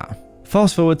doing that.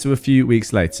 Fast forward to a few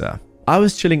weeks later. I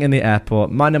was chilling in the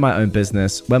airport, minding my own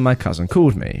business, when my cousin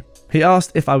called me. He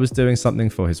asked if I was doing something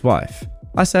for his wife.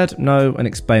 I said no and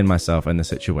explained myself in the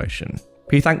situation.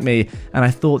 He thanked me, and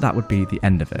I thought that would be the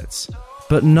end of it.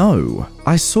 But no,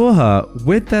 I saw her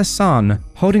with their son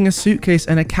holding a suitcase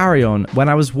and a carry-on when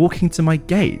I was walking to my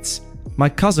gate. My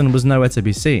cousin was nowhere to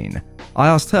be seen. I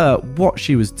asked her what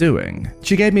she was doing.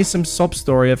 She gave me some sob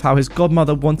story of how his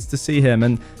godmother wanted to see him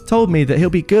and told me that he'll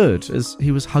be good as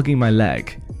he was hugging my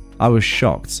leg. I was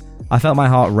shocked. I felt my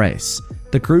heart race.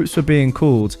 The groups were being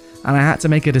called, and I had to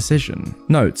make a decision.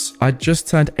 Note, I'd just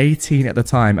turned 18 at the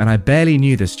time, and I barely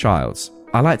knew this child.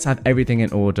 I like to have everything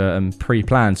in order and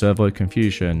pre-planned to avoid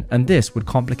confusion, and this would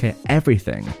complicate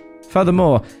everything.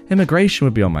 Furthermore, immigration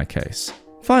would be on my case.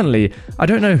 Finally, I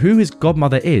don't know who his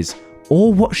godmother is,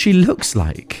 or what she looks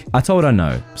like. I told her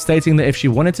no, stating that if she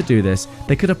wanted to do this,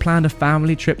 they could have planned a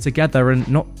family trip together and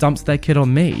not dumped their kid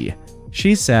on me.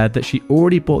 She said that she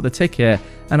already bought the ticket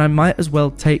and I might as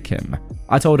well take him.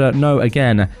 I told her no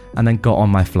again and then got on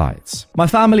my flight. My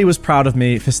family was proud of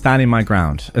me for standing my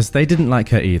ground, as they didn't like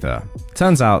her either.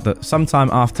 Turns out that sometime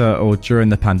after or during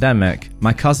the pandemic,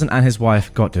 my cousin and his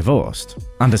wife got divorced.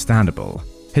 Understandable.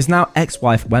 His now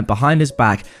ex-wife went behind his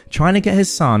back trying to get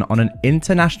his son on an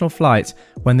international flight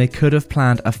when they could have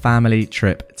planned a family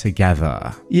trip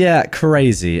together. Yeah,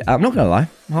 crazy. I'm not gonna lie,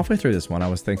 halfway through this one I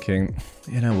was thinking,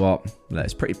 you know what,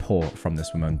 it's pretty poor from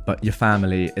this woman, but your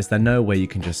family, is there no way you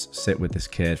can just sit with this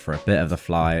kid for a bit of the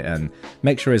flight and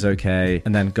make sure he's okay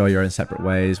and then go your own separate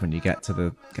ways when you get to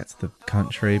the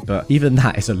country? But even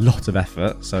that is a lot of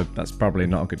effort, so that's probably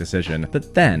not a good decision.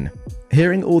 But then,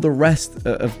 hearing all the rest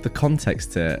of the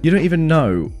context here, you don't even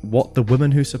know what the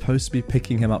woman who's supposed to be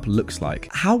picking him up looks like.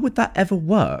 How would that ever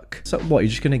work? So what, you're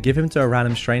just going to give him to a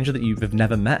random stranger that you've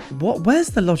never met? Where's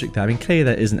the logic there? I mean, clearly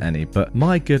there isn't any, but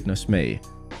my goodness me.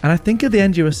 And I think at the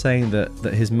end you were saying that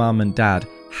his mum and dad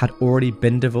had already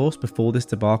been divorced before this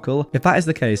debacle. If that is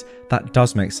the case, that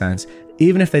does make sense.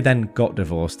 Even if they then got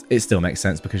divorced, it still makes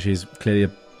sense because she's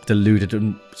clearly deluded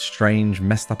and strange,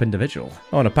 messed up individual.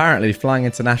 Oh, and apparently flying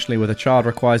internationally with a child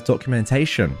requires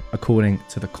documentation, according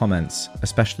to the comments,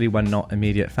 especially when not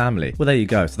immediate family. Well, there you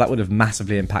go. So that would have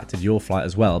massively impacted your flight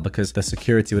as well, because the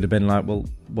security would have been like, well,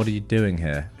 what are you doing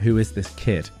here? Who is this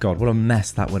kid? God, what a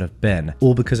mess that would have been.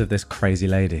 All because of this crazy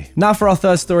lady. Now for our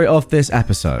third story of this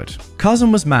episode.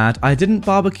 Cousin was mad I didn't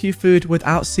barbecue food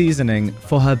without seasoning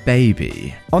for her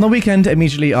baby. On the weekend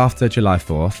immediately after July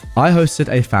 4th, I hosted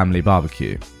a family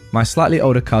barbecue. My slightly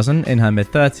older cousin, in her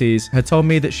mid-30s, had told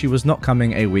me that she was not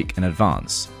coming a week in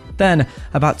advance. Then,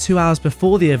 about 2 hours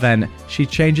before the event, she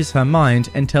changes her mind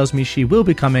and tells me she will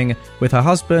be coming with her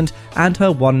husband and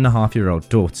her 1.5-year-old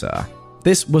daughter.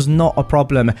 This was not a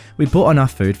problem. We bought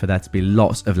enough food for there to be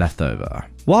lots of leftover.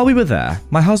 While we were there,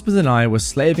 my husband and I were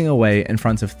slaving away in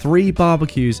front of 3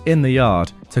 barbecues in the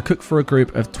yard to cook for a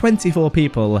group of 24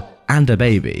 people and a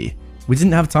baby. We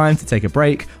didn't have time to take a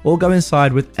break or go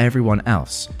inside with everyone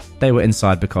else. They were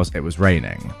inside because it was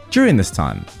raining. During this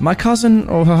time, my cousin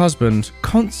or her husband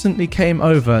constantly came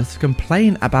over to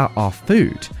complain about our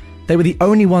food. They were the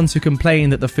only ones who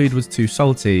complained that the food was too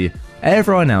salty.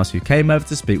 Everyone else who came over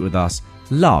to speak with us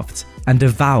loved and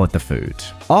devoured the food.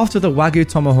 After the Wagyu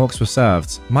tomahawks were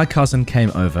served, my cousin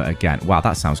came over again. Wow,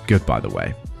 that sounds good, by the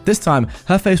way. This time,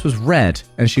 her face was red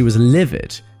and she was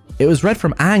livid. It was red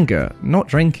from anger, not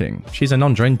drinking. She's a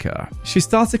non-drinker. She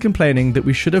started complaining that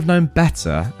we should have known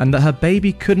better and that her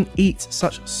baby couldn't eat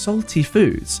such salty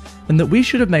foods and that we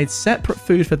should have made separate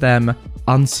food for them,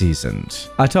 unseasoned.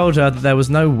 I told her that there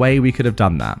was no way we could have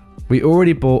done that. We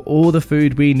already bought all the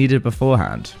food we needed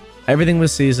beforehand. Everything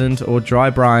was seasoned or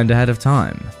dry brined ahead of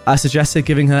time. I suggested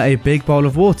giving her a big bowl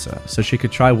of water so she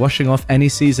could try washing off any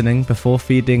seasoning before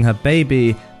feeding her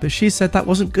baby, but she said that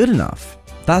wasn't good enough.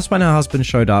 That's when her husband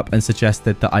showed up and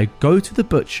suggested that I go to the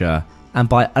butcher and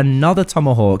buy another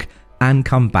tomahawk and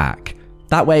come back.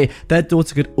 That way, their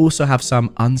daughter could also have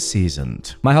some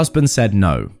unseasoned. My husband said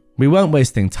no. We weren't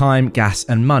wasting time, gas,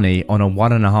 and money on a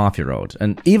 1.5-year-old,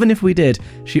 and even if we did,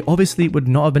 she obviously would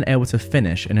not have been able to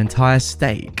finish an entire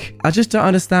steak. I just don't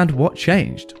understand what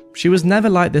changed. She was never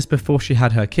like this before she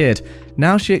had her kid.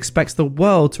 Now she expects the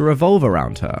world to revolve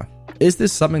around her. Is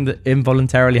this something that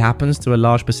involuntarily happens to a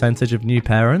large percentage of new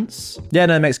parents? Yeah,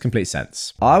 no, it makes complete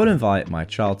sense. I would invite my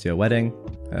child to your wedding.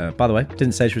 By the way,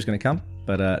 didn't say she was going to come,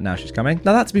 but now she's coming.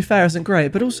 Now that, to be fair, isn't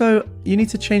great, but also you need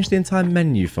to change the entire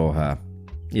menu for her.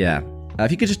 Yeah.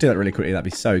 If you could just do that really quickly, that'd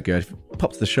be so good.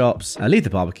 Pop to the shops, leave the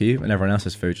barbecue and everyone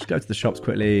else's food. Just go to the shops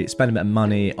quickly, spend a bit of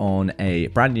money on a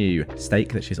brand new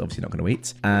steak that she's obviously not going to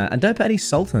eat. And don't put any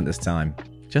salt in it this time.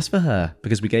 Just for her,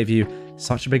 because we gave you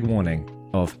such a big warning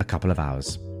of a couple of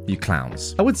hours. You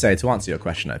clowns. I would say, to answer your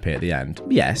question up here at the end,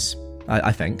 yes,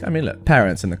 I think. I mean, look,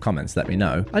 parents in the comments, let me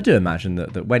know. I do imagine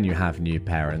that when you have new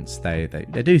parents, they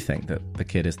do think that the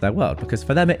kid is their world, because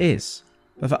for them it is.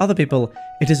 But for other people,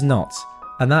 it is not.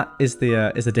 And that is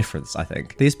the difference, I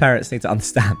think. These parents need to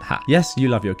understand that. Yes, you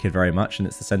love your kid very much and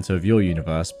it's the center of your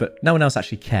universe, but no one else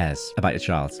actually cares about your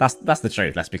child. That's the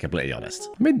truth, let's be completely honest.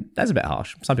 I mean, that's a bit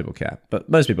harsh. Some people care, but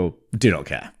most people do not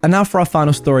care. And now for our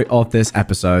final story of this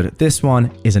episode. This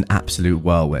one is an absolute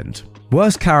whirlwind.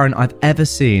 Worst Karen I've ever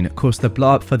seen caused the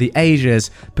blow up for the ages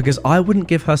because I wouldn't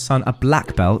give her son a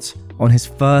black belt on his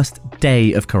first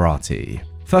day of karate.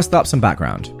 First up, some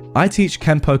background. I teach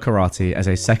Kenpo Karate as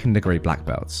a second-degree black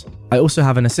belt. I also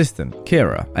have an assistant,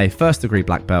 Kira, a first-degree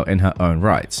black belt in her own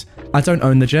right. I don't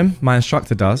own the gym, my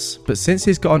instructor does, but since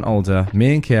he's gotten older,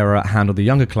 me and Kira handle the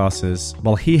younger classes,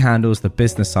 while he handles the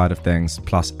business side of things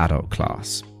plus adult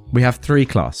class. We have 3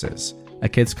 classes, a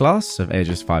kids class of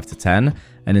ages 5 to 10,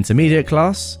 an intermediate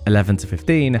class, 11 to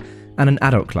 15, and an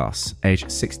adult class, age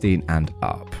 16 and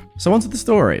up. So onto the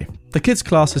story. The kids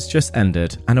class has just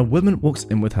ended, and a woman walks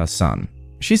in with her son.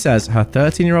 She says her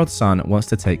 13-year-old son wants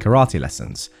to take karate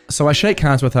lessons. So I shake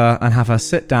hands with her and have her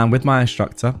sit down with my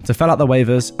instructor to fill out the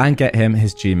waivers and get him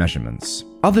his G measurements.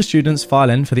 Other students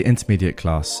file in for the intermediate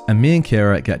class and me and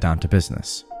Kira get down to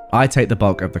business. I take the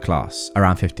bulk of the class,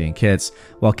 around 15 kids,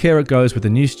 while Kira goes with the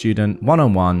new student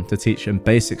one-on-one to teach him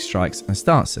basic strikes and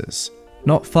stances.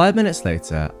 Not 5 minutes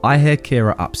later, I hear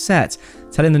Kira upset,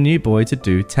 telling the new boy to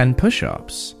do 10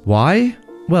 push-ups. Why?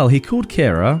 Well, he called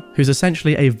Kira, who's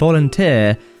essentially a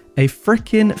volunteer, a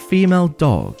frickin' female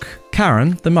dog.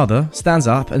 Karen, the mother, stands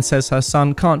up and says her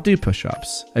son can't do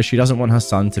push-ups, as she doesn't want her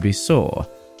son to be sore.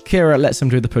 Kira lets him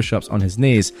do the push-ups on his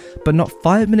knees, but not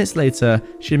 5 minutes later,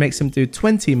 she makes him do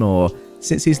 20 more,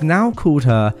 since he's now called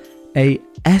her a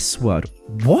S-word.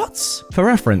 What? For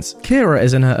reference, Kira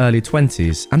is in her early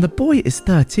 20s and the boy is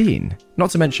 13.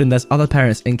 Not to mention there's other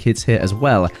parents and kids here as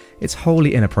well. It's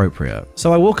wholly inappropriate.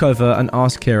 So I walk over and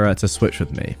ask Kira to switch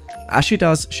with me. As she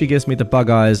does, she gives me the bug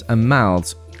eyes and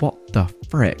mouths, "What the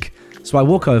frick?" So I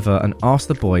walk over and ask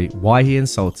the boy why he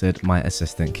insulted my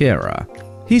assistant Kira.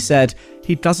 He said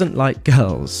he doesn't like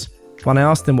girls. When I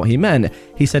asked him what he meant,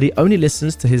 he said he only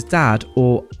listens to his dad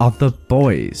or other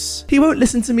boys. He won't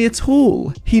listen to me at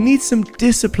all. He needs some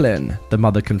discipline, the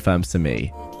mother confirms to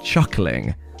me,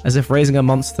 chuckling, as if raising a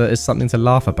monster is something to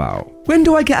laugh about. "When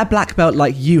do I get a black belt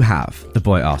like you have?" the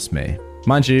boy asked me.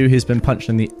 Mind you, he's been punched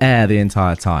in the air the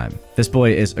entire time. This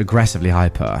boy is aggressively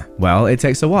hyper. Well, it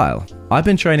takes a while. I've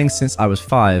been training since I was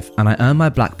 5 and I earned my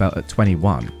black belt at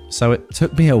 21. So it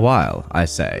took me a while, I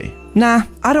say. "Nah,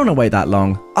 I don't want to wait that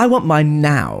long. I want mine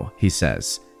now," he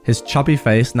says, his chubby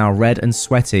face now red and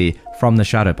sweaty from the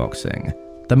shadowboxing.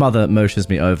 The mother motions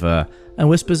me over and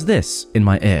whispers this in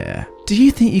my ear. "Do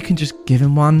you think you can just give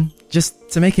him one? Just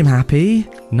to make him happy?"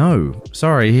 "No,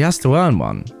 sorry, he has to earn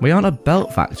one. We aren't a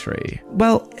belt factory."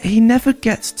 "Well, he never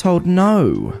gets told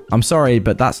no." "I'm sorry,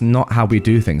 but that's not how we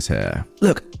do things here."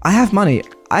 "Look, I have money.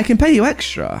 I can pay you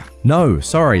extra." "No,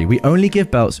 sorry, we only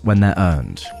give belts when they're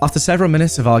earned." After several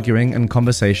minutes of arguing and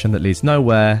conversation that leads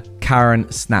nowhere, Karen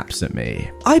snaps at me.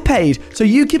 "I paid, so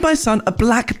you give my son a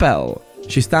black belt."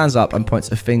 She stands up and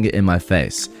points a finger in my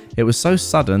face. It was so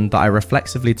sudden that I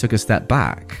reflexively took a step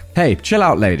back. "Hey, chill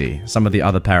out, lady," some of the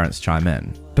other parents chime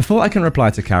in. Before I can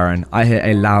reply to Karen, I hear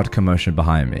a loud commotion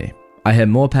behind me. I hear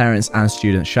more parents and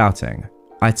students shouting.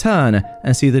 I turn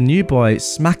and see the new boy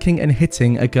smacking and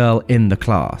hitting a girl in the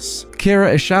class.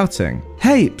 Kira is shouting,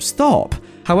 "Hey, stop!"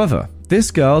 However,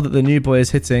 this girl that the new boy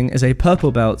is hitting is a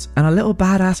purple belt and a little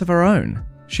badass of her own.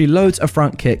 She loads a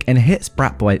front kick and hits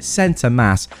brat boy center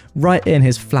mass right in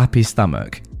his flappy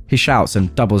stomach. He shouts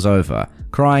and doubles over,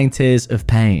 crying tears of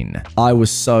pain. I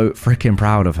was so freaking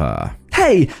proud of her.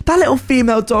 "Hey, that little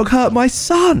female dog hurt my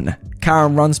son!"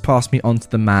 Karen runs past me onto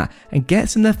the mat and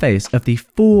gets in the face of the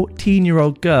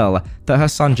 14-year-old girl that her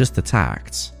son just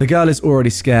attacked. The girl is already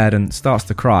scared and starts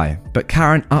to cry, but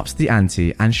Karen ups the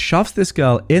ante and shoves this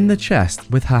girl in the chest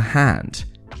with her hand.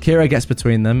 Kira gets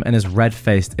between them and is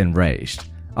red-faced enraged.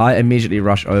 I immediately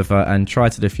rush over and try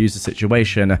to defuse the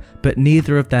situation, but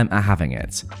neither of them are having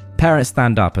it. Parents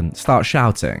stand up and start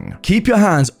shouting, "Keep your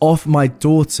hands off my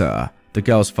daughter!" The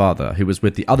girl's father, who was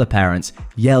with the other parents,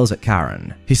 yells at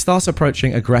Karen. He starts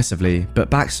approaching aggressively, but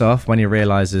backs off when he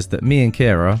realizes that me and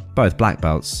Kira, both black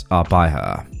belts, are by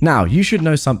her. Now, you should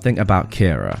know something about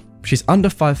Kira. She's under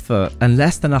 5 foot and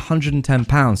less than 110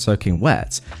 pounds soaking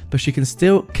wet, but she can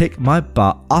still kick my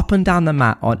butt up and down the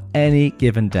mat on any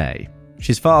given day.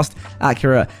 She's fast,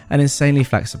 accurate, and insanely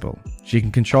flexible. She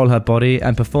can control her body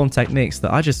and perform techniques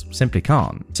that I just simply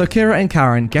can't. So Kira and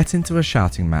Karen get into a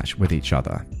shouting match with each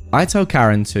other. I tell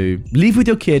Karen to leave with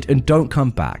your kid and don't come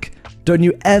back. Don't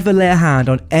you ever lay a hand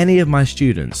on any of my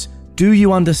students. Do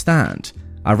you understand?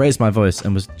 I raised my voice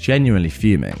and was genuinely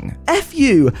fuming. "F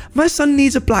you! My son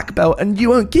needs a black belt and you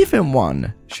won't give him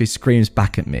one!" She screams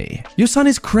back at me. "Your son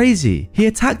is crazy. He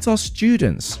attacked our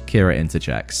students," Kira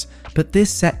interjects. But this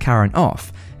set Karen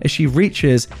off as she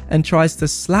reaches and tries to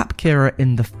slap Kira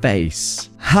in the face.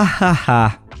 Ha ha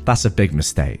ha. That's a big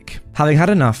mistake. Having had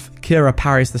enough, Kira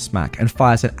parries the smack and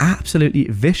fires an absolutely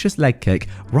vicious leg kick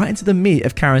right into the meat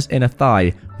of Karen's inner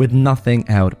thigh with nothing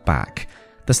held back.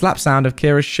 The slap sound of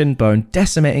Kira's shin bone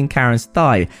decimating Karen's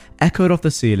thigh echoed off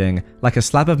the ceiling like a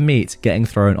slab of meat getting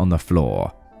thrown on the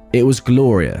floor. It was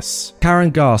glorious.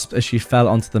 Karen gasped as she fell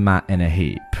onto the mat in a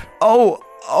heap.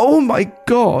 Oh my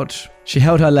god. She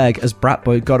held her leg as Brat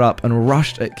Boy got up and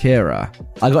rushed at Kira.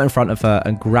 I got in front of her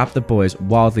and grabbed the boy's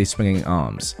wildly swinging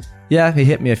arms. Yeah, he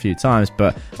hit me a few times,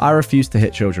 but I refused to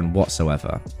hit children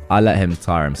whatsoever. I let him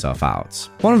tire himself out.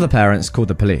 One of the parents called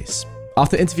the police.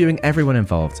 After interviewing everyone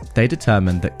involved, they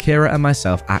determined that Kira and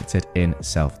myself acted in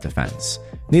self-defense.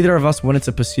 Neither of us wanted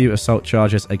to pursue assault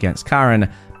charges against Karen,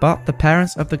 but the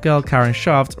parents of the girl Karen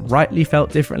shoved rightly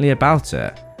felt differently about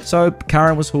it. So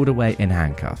Karen was hauled away in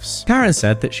handcuffs. Karen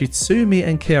said that she'd sue me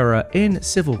and Kira in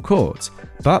civil court,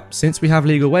 but since we have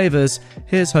legal waivers,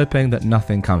 here's hoping that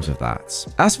nothing comes of that.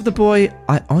 As for the boy,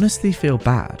 I honestly feel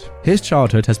bad. His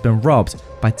childhood has been robbed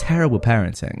by terrible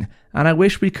parenting, and I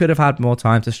wish we could have had more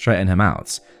time to straighten him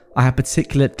out. I have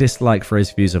particular dislike for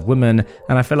his views of women,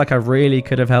 and I feel like I really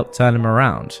could have helped turn him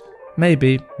around.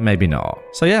 Maybe, maybe not.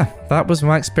 So yeah, that was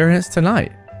my experience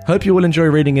tonight. Hope you will enjoy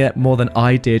reading it more than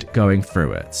I did going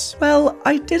through it. Well,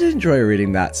 I did enjoy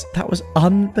reading that. That was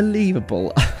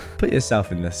unbelievable. put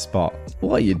yourself in this spot.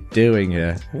 What are you doing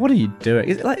here? What are you doing?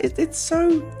 It's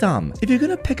so dumb. If you're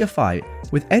going to pick a fight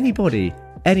with anybody,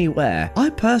 anywhere, I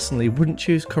personally wouldn't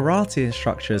choose karate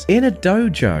instructors in a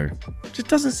dojo. It just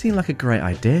doesn't seem like a great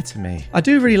idea to me. I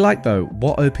do really like, though,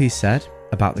 what OP said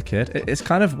about the kid. It's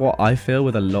kind of what I feel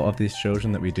with a lot of these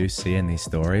children that we do see in these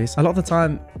stories. A lot of the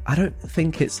time, I don't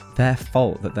think it's their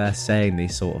fault that they're saying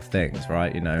these sort of things,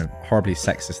 right? You know, horribly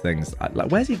sexist things. Like,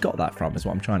 where's he got that from is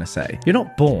what I'm trying to say. You're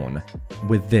not born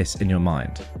with this in your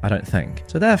mind, I don't think.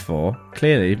 So therefore,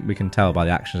 clearly, we can tell by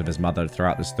the actions of his mother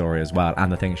throughout the story as well,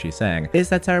 and the things she's saying, is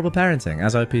their terrible parenting.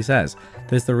 As OP says,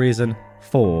 there's the reason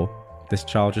for this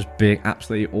child just being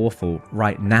absolutely awful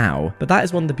right now. But that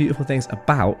is one of the beautiful things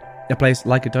about a place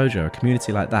like a dojo, a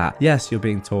community like that. Yes, you're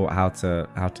being taught how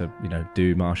to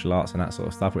do martial arts and that sort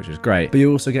of stuff, which is great, but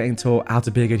you're also getting taught how to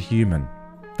be a good human.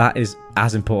 That is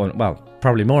as important, well,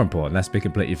 probably more important, let's be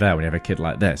completely fair, when you have a kid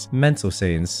like this. Mental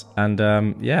scenes, and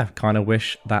kind of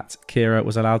wish that Kira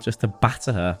was allowed just to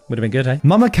batter her. Would have been good, eh?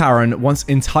 Mama Karen wants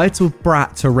entitled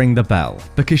brat to ring the bell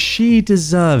because she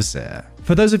deserves it.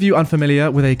 For those of you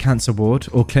unfamiliar with a cancer ward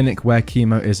or clinic where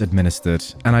chemo is administered,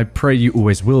 and I pray you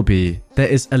always will be, there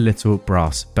is a little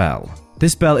brass bell.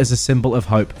 This bell is a symbol of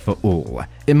hope for all.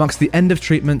 It marks the end of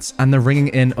treatments and the ringing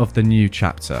in of the new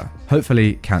chapter,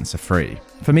 hopefully cancer-free.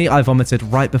 For me, I vomited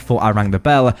right before I rang the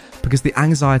bell because the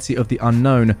anxiety of the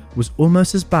unknown was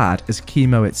almost as bad as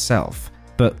chemo itself.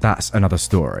 But that's another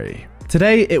story.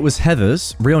 Today, it was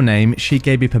Heather's real name. She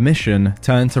gave me permission,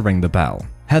 turn to ring the bell.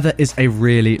 Heather is a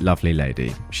really lovely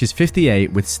lady. She's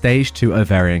 58 with stage 2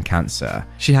 ovarian cancer.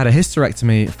 She had a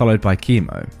hysterectomy followed by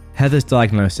chemo. Heather's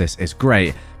diagnosis is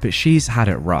great, but she's had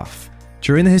it rough.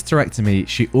 During the hysterectomy,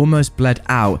 she almost bled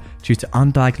out due to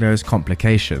undiagnosed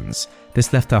complications.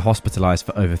 This left her hospitalized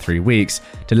for over 3 weeks,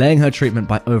 delaying her treatment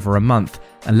by over a month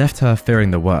and left her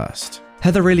fearing the worst.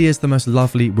 Heather really is the most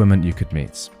lovely woman you could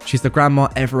meet. She's the grandma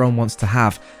everyone wants to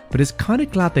have, but is kind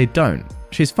of glad they don't.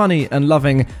 She's funny and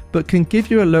loving, but can give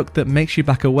you a look that makes you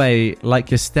back away like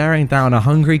you're staring down a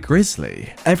hungry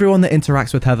grizzly. Everyone that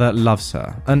interacts with Heather loves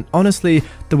her, and honestly,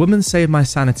 the woman saved my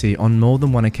sanity on more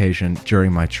than one occasion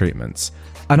during my treatments.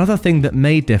 Another thing that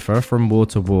may differ from ward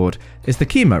to ward is the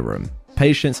chemo room.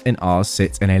 Patients in ours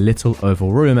sit in a little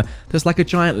oval room that's like a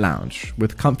giant lounge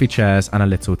with comfy chairs and a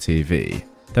little TV.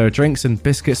 There are drinks and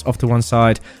biscuits off to one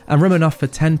side and room enough for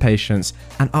 10 patients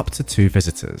and up to 2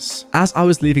 visitors. As I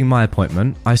was leaving my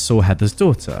appointment, I saw Heather's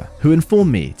daughter, who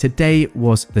informed me today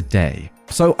was the day.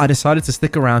 So I decided to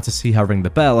stick around to see her ring the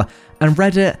bell, and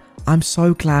read it, I'm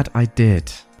so glad I did.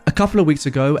 A couple of weeks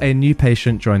ago, a new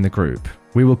patient joined the group.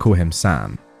 We will call him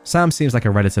Sam. Sam seems like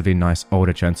a relatively nice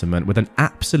older gentleman with an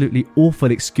absolutely awful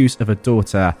excuse of a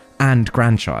daughter and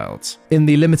grandchild. In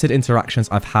the limited interactions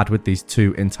I've had with these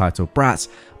 2 entitled brats,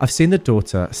 I've seen the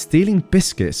daughter stealing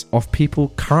biscuits off people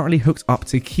currently hooked up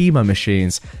to chemo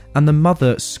machines, and the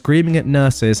mother screaming at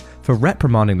nurses for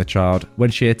reprimanding the child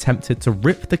when she attempted to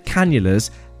rip the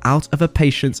cannulas out of a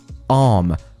patient's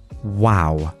arm.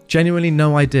 Wow. Genuinely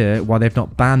no idea why they've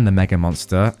not banned the Mega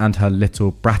Monster and her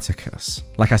little Braticus.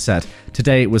 Like I said,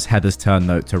 today it was Heather's turn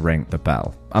though to ring the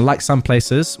bell. Unlike some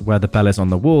places where the bell is on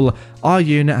the wall, our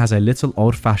unit has a little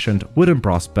old-fashioned wooden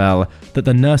brass bell that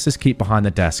the nurses keep behind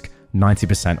the desk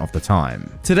 90% of the time.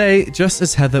 Today, just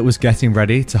as Heather was getting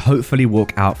ready to hopefully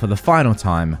walk out for the final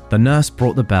time, the nurse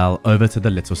brought the bell over to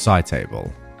the little side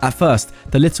table. At first,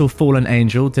 the little fallen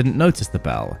angel didn't notice the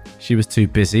bell. She was too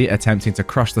busy attempting to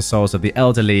crush the souls of the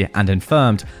elderly and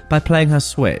infirmed by playing her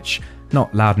Switch.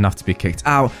 Not loud enough to be kicked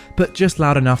out, but just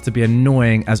loud enough to be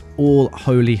annoying as all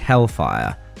holy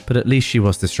hellfire. But at least she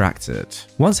was distracted.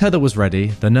 Once Heather was ready,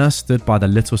 the nurse stood by the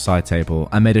little side table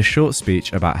and made a short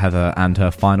speech about Heather and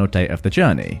her final day of the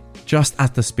journey. Just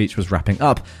as the speech was wrapping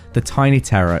up, the tiny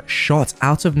terror shot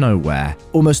out of nowhere,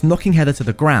 almost knocking Heather to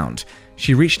the ground.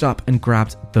 She reached up and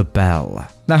grabbed the bell.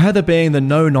 Now Heather, being the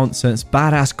no-nonsense,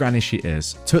 badass granny she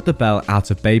is, took the bell out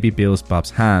of baby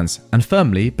Beelzebub's hands and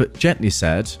firmly but gently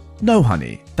said, "No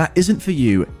honey, that isn't for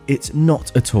you, it's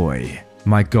not a toy."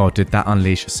 My god, did that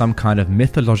unleash some kind of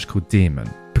mythological demon,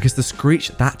 because the screech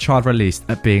that child released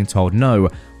at being told no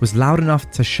was loud enough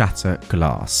to shatter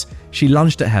glass. She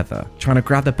lunged at Heather, trying to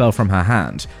grab the bell from her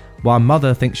hand, while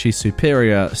Mother thinks she's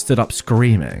superior, stood up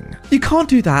screaming. "You can't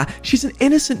do that, she's an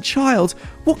innocent child.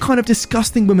 What kind of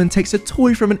disgusting woman takes a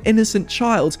toy from an innocent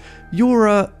child? You're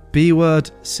a B-word,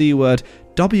 C-word,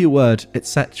 W-word,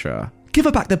 etc. Give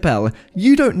her back the bell,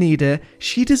 you don't need it,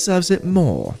 she deserves it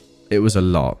more." It was a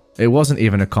lot. It wasn't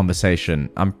even a conversation.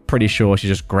 I'm pretty sure she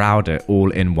just growled it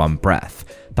all in one breath.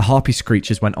 The harpy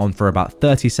screeches went on for about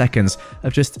 30 seconds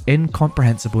of just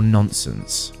incomprehensible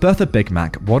nonsense. Bertha Big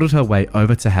Mac waddled her way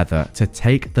over to Heather to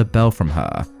take the bell from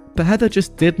her, but Heather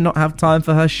just did not have time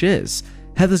for her shiz.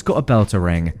 Heather's got a bell to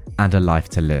ring and a life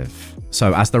to live.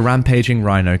 So as the rampaging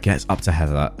rhino gets up to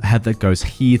Heather, Heather goes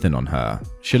heathen on her.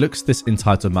 She looks this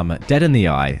entitled mama dead in the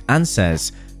eye and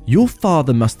says, "Your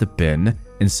father must have been,"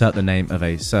 insert the name of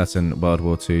a certain World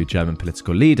War II German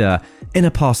political leader, "in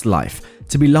a past life,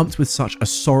 to be lumped with such a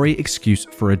sorry excuse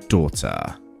for a daughter."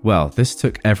 Well, this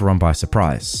took everyone by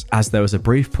surprise, as there was a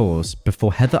brief pause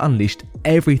before Heather unleashed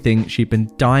everything she'd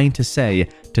been dying to say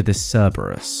to this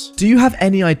Cerberus. Do you have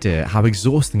any idea how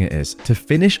exhausting it is to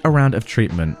finish a round of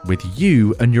treatment with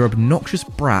you and your obnoxious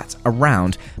brat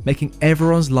around, making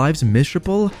everyone's lives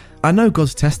miserable? I know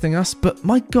God's testing us, but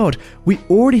my God, we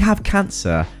already have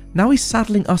cancer. Now he's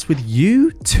saddling us with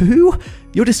you too?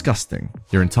 You're disgusting.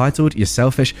 You're entitled, you're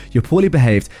selfish, you're poorly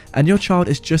behaved, and your child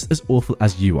is just as awful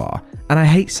as you are. And I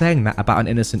hate saying that about an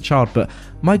innocent child, but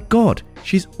my God,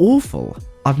 she's awful.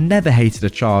 I've never hated a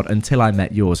child until I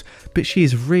met yours, but she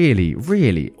is really,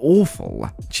 really awful.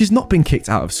 She's not been kicked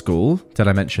out of school. Did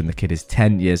I mention the kid is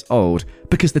 10 years old?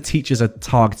 Because the teachers are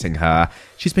targeting her.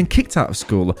 She's been kicked out of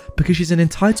school because she's an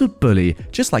entitled bully,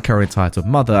 just like her entitled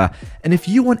mother. And if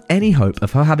you want any hope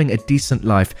of her having a decent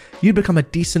life, you'd become a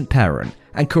decent parent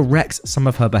and correct some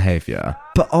of her behaviour.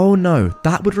 But oh no,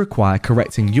 that would require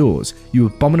correcting yours, you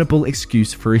abominable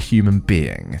excuse for a human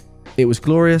being. It was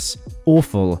glorious,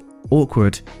 awful,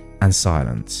 awkward, and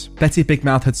silent. Betty Big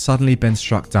Mouth had suddenly been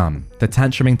struck dumb. The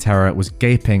tantruming terror was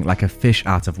gaping like a fish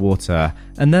out of water.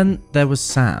 And then there was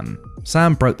Sam.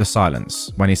 Sam broke the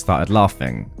silence when he started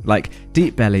laughing, like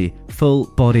deep belly,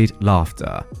 full-bodied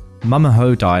laughter. Mama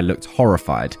Hodai looked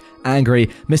horrified, angry,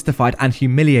 mystified, and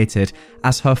humiliated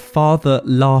as her father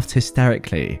laughed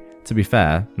hysterically. To be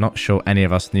fair, not sure any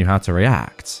of us knew how to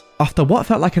react. After what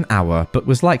felt like an hour, but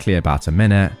was likely about a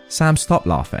minute, Sam stopped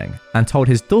laughing and told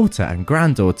his daughter and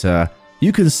granddaughter,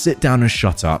 "You can sit down and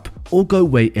shut up, or go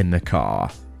wait in the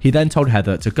car." He then told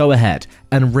Heather to go ahead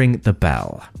and ring the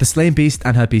bell. The slain beast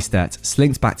and her beastette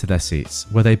slinked back to their seats,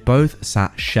 where they both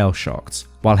sat shell-shocked,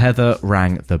 while Heather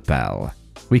rang the bell.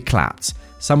 We clapped.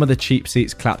 Some of the cheap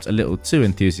seats clapped a little too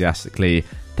enthusiastically.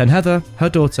 Then Heather, her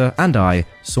daughter, and I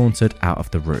sauntered out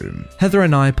of the room. Heather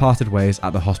and I parted ways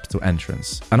at the hospital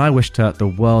entrance, and I wished her the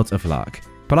world of luck.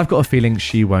 But I've got a feeling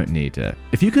she won't need it.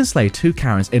 If you can slay two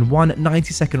Karens in one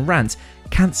 90-second rant,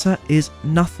 cancer is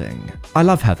nothing. I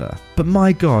love Heather, but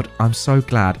my God, I'm so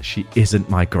glad she isn't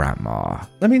my grandma.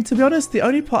 I mean, to be honest, the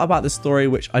only part about the story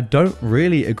which I don't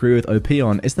really agree with OP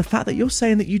on is the fact that you're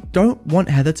saying that you don't want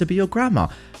Heather to be your grandma.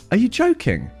 Are you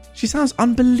joking? She sounds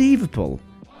unbelievable.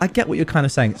 I get what you're kind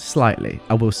of saying slightly,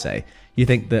 I will say. You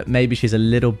think that maybe she's a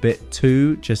little bit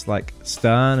too just like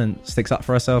stern and sticks up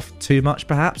for herself too much,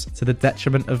 perhaps, to the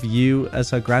detriment of you as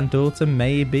her granddaughter,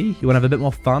 maybe? You want to have a bit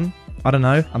more fun? I don't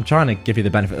know. I'm trying to give you the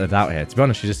benefit of the doubt here. To be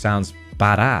honest, she just sounds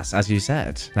badass, as you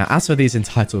said. Now, as for these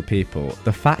entitled people,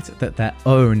 the fact that their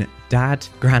own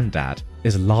granddad,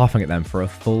 is laughing at them for a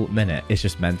full minute is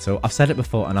just mental. I've said it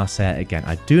before and I'll say it again.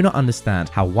 I do not understand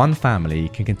how one family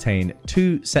can contain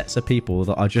two sets of people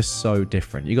that are just so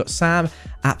different. You got Sam,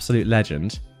 absolute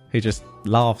legend, who just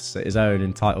laughs at his own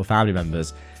entitled family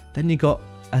members. Then you got,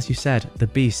 as you said, the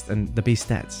beast and the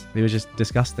beastettes. They were just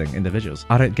disgusting individuals.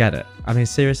 I don't get it. I mean,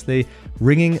 seriously,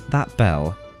 ringing that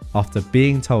bell after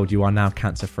being told you are now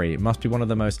cancer-free must be one of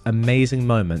the most amazing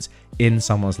moments in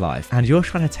someone's life. And you're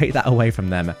trying to take that away from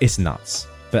them. It's nuts.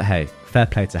 But hey, fair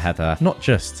play to Heather, not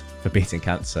just for beating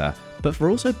cancer, but for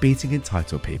also beating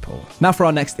entitled people. Now for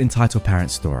our next entitled parent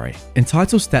story.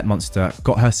 Entitled stepmonster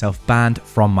got herself banned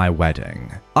from my wedding.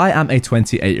 I am a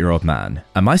 28-year-old man,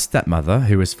 and my stepmother,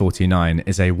 who is 49,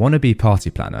 is a wannabe party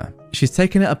planner. She's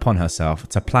taken it upon herself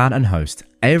to plan and host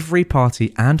every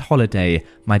party and holiday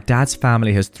my dad's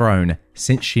family has thrown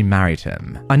since she married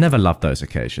him. I never loved those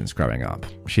occasions growing up.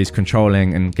 She's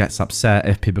controlling and gets upset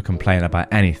if people complain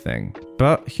about anything,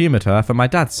 but humoured her for my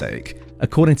dad's sake.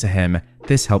 According to him,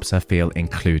 this helps her feel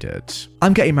included.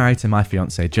 I'm getting married to my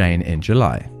fiancée Jane in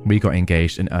July. We got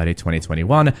engaged in early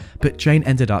 2021, but Jane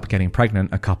ended up getting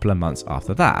pregnant a couple of months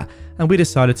after that, and we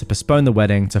decided to postpone the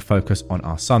wedding to focus on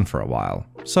our son for a while.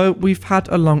 So we've had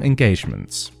a long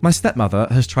engagement. My stepmother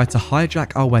has tried to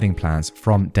hijack our wedding plans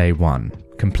from day one,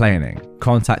 complaining,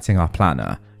 contacting our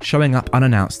planner, showing up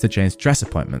unannounced to Jane's dress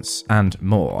appointments, and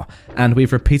more, and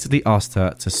we've repeatedly asked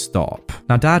her to stop.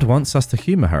 Now Dad wants us to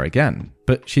humour her again,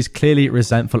 but she's clearly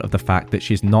resentful of the fact that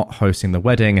she's not hosting the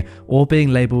wedding or being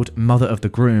labelled mother of the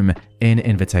groom in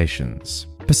invitations.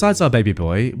 Besides our baby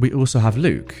boy, we also have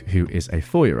Luke, who is a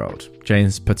 4-year-old,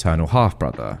 Jane's paternal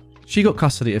half-brother. She got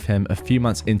custody of him a few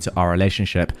months into our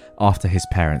relationship after his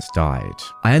parents died.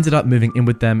 I ended up moving in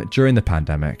with them during the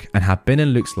pandemic and have been in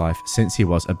Luke's life since he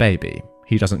was a baby.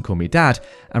 He doesn't call me dad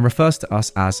and refers to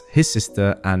us as his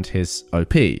sister and his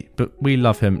OP, but we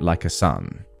love him like a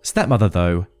son. Stepmother,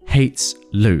 though, hates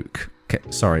Luke. Okay,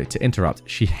 sorry to interrupt,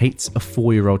 she hates a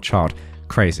 4-year-old child.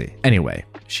 Crazy. Anyway,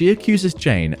 she accuses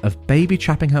Jane of baby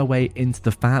trapping her way into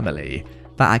the family.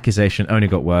 That accusation only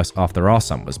got worse after our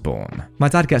son was born. My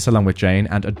dad gets along with Jane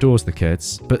and adores the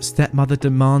kids, but stepmother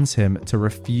demands him to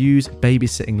refuse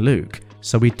babysitting Luke,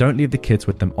 so we don't leave the kids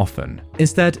with them often.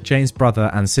 Instead, Jane's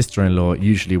brother and sister-in-law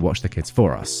usually watch the kids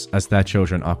for us, as their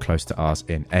children are close to ours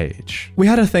in age. We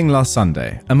had a thing last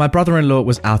Sunday, and my brother-in-law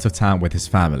was out of town with his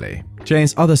family.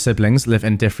 Jane's other siblings live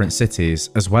in different cities,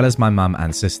 as well as my mum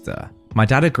and sister. My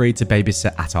dad agreed to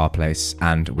babysit at our place,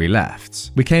 and we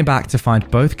left. We came back to find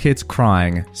both kids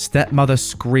crying, stepmother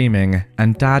screaming,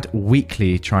 and dad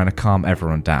weakly trying to calm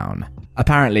everyone down.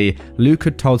 Apparently, Luke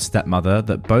had told stepmother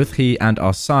that both he and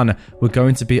our son were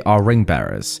going to be our ring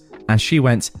bearers, and she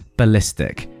went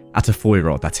ballistic. At a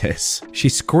 4-year-old, that is. She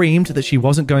screamed that she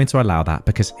wasn't going to allow that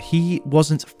because he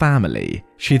wasn't family.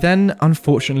 She then,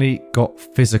 unfortunately, got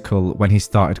physical when he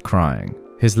started crying.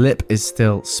 His lip is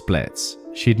still split.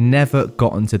 She'd never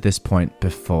gotten to this point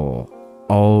before.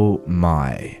 Oh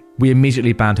my. We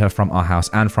immediately banned her from our house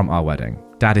and from our wedding.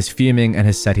 Dad is fuming and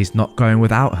has said he's not going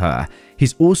without her.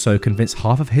 He's also convinced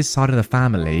half of his side of the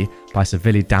family, by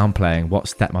severely downplaying what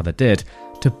stepmother did,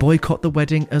 to boycott the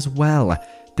wedding as well.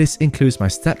 This includes my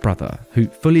stepbrother, who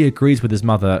fully agrees with his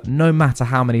mother no matter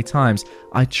how many times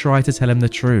I try to tell him the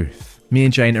truth. Me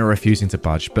and Jane are refusing to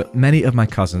budge, but many of my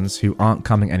cousins who aren't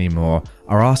coming anymore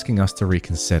are asking us to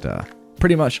reconsider.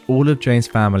 Pretty much all of Jane's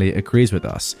family agrees with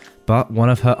us, but one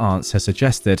of her aunts has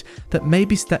suggested that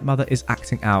maybe stepmother is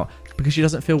acting out because she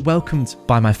doesn't feel welcomed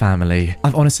by my family.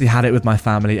 I've honestly had it with my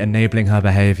family enabling her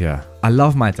behaviour. I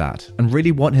love my dad and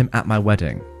really want him at my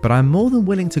wedding, but I'm more than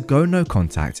willing to go no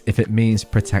contact if it means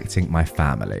protecting my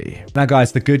family. Now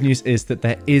guys, the good news is that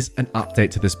there is an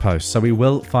update to this post, so we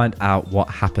will find out what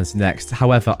happens next.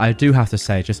 However, I do have to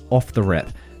say, just off the rip,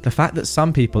 the fact that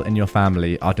some people in your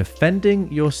family are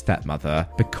defending your stepmother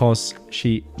because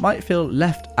she might feel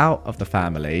left out of the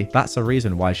family, that's a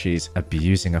reason why she's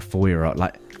abusing a 4-year-old.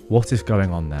 Like, what is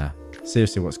going on there?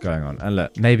 Seriously, what's going on? And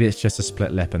look, maybe it's just a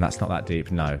split lip and that's not that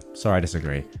deep. No, sorry, I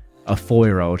disagree. A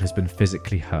 4-year-old has been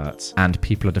physically hurt and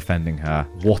people are defending her.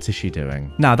 What is she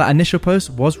doing? Now, that initial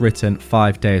post was written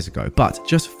 5 days ago, but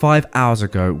just 5 hours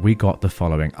ago, we got the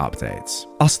following updates.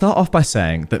 I'll start off by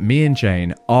saying that me and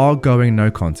Jane are going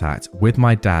no contact with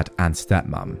my dad and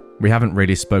stepmom. We haven't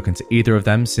really spoken to either of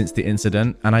them since the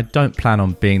incident, and I don't plan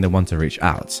on being the one to reach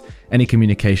out. Any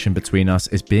communication between us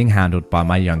is being handled by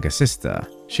my younger sister.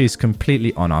 She's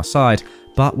completely on our side,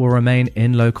 but will remain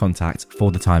in low contact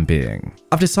for the time being.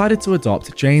 I've decided to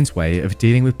adopt Jane's way of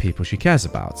dealing with people she cares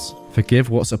about. Forgive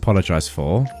what's apologized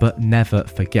for, but never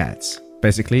forget.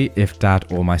 Basically, if dad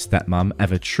or my stepmom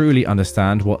ever truly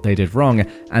understand what they did wrong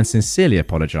and sincerely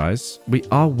apologize, we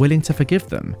are willing to forgive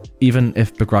them, even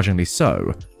if begrudgingly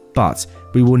so. But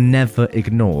we will never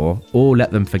ignore or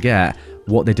let them forget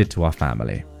what they did to our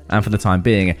family. And for the time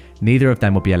being, neither of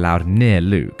them will be allowed near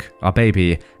Luke, our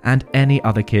baby, and any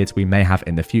other kids we may have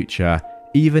in the future,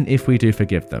 even if we do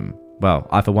forgive them. Well,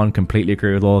 I for one completely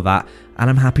agree with all of that, and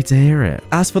I'm happy to hear it.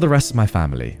 As for the rest of my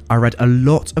family, I read a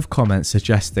lot of comments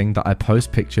suggesting that I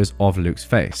post pictures of Luke's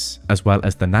face, as well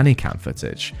as the nanny cam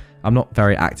footage. I'm not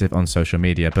very active on social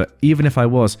media, but even if I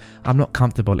was, I'm not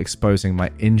comfortable exposing my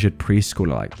injured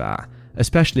preschooler like that,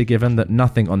 especially given that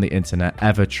nothing on the internet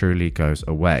ever truly goes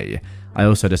away. I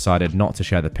also decided not to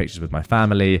share the pictures with my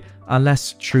family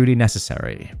unless truly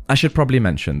necessary. I should probably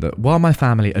mention that while my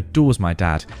family adores my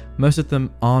dad, most of them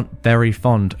aren't very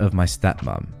fond of my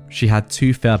stepmom. She had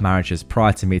 2 failed marriages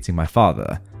prior to meeting my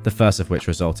father, the first of which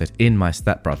resulted in my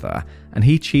stepbrother, and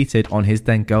he cheated on his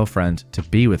then girlfriend to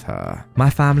be with her. My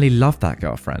family loved that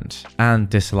girlfriend and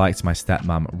disliked my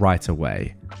stepmom right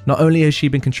away. Not only has she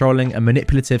been controlling and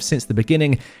manipulative since the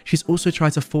beginning, she's also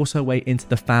tried to force her way into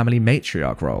the family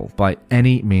matriarch role by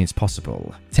any means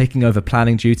possible. Taking over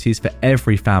planning duties for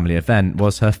every family event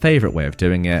was her favourite way of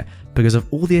doing it because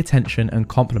of all the attention and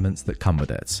compliments that come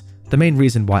with it. The main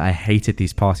reason why I hated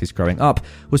these parties growing up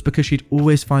was because she'd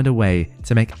always find a way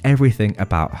to make everything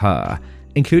about her,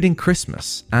 including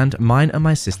Christmas and mine and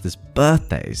my sister's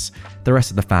birthdays. The rest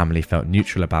of the family felt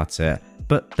neutral about it,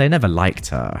 but they never liked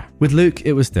her. With Luke,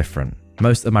 it was different.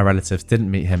 Most of my relatives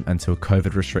didn't meet him until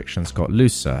COVID restrictions got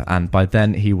looser, and by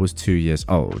then he was 2 years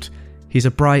old. He's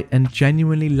a bright and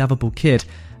genuinely lovable kid,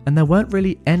 and there weren't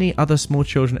really any other small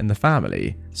children in the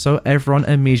family, so everyone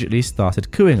immediately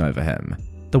started cooing over him.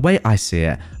 The way I see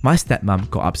it, my stepmom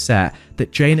got upset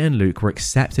that Jane and Luke were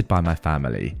accepted by my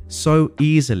family so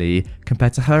easily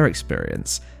compared to her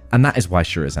experience, and that is why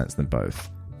she resents them both.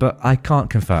 But I can't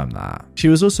confirm that. She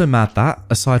was also mad that,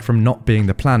 aside from not being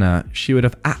the planner, she would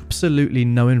have absolutely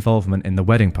no involvement in the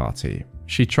wedding party.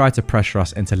 She tried to pressure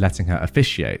us into letting her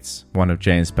officiate. One of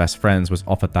Jane's best friends was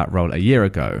offered that role a year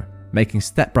ago, making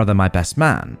stepbrother my best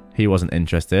man. He wasn't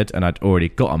interested, and I'd already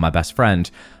got on my best friend,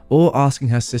 or asking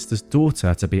her sister's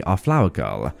daughter to be our flower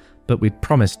girl, but we'd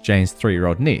promised Jane's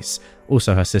 3-year-old niece.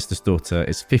 Also, her sister's daughter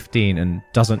is 15 and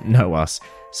doesn't know us.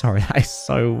 Sorry, that is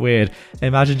so weird.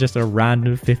 Imagine just a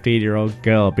random 15-year-old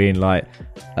girl being like,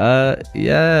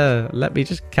 yeah, let me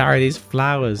just carry these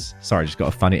flowers. Sorry, just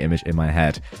got a funny image in my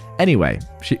head. Anyway,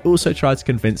 she also tried to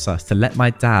convince us to let my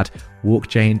dad walk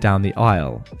Jane down the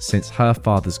aisle since her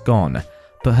father's gone.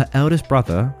 But her eldest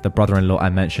brother, the brother-in-law I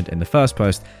mentioned in the first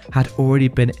post, had already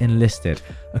been enlisted.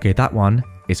 Okay, that one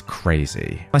is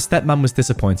crazy. My stepmom was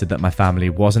disappointed that my family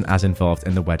wasn't as involved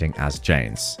in the wedding as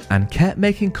Jane's, and kept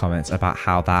making comments about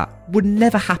how that would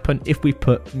never happen if we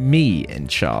put me in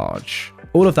charge.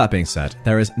 All of that being said,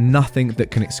 there is nothing that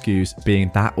can excuse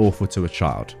being that awful to a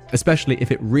child, especially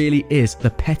if it really is the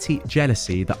petty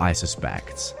jealousy that I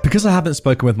suspect. Because I haven't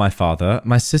spoken with my father,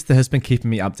 my sister has been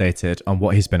keeping me updated on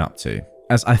what he's been up to.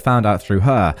 As I found out through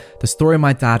her, the story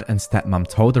my dad and stepmom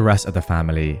told the rest of the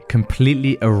family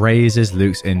completely erases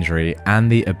Luke's injury and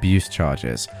the abuse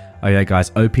charges. Oh yeah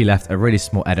guys, OP left a really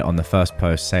small edit on the first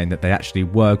post saying that they actually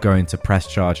were going to press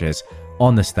charges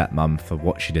on the stepmom for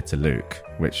what she did to Luke,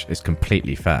 which is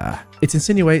completely fair. It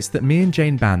insinuates that me and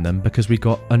Jane banned them because we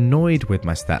got annoyed with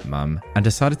my stepmom and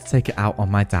decided to take it out on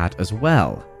my dad as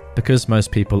well. Because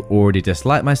most people already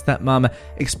dislike my stepmom,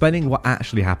 explaining what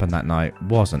actually happened that night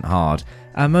wasn't hard,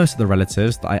 and most of the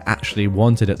relatives that I actually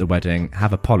wanted at the wedding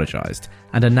have apologised,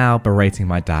 and are now berating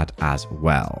my dad as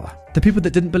well. The people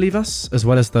that didn't believe us, as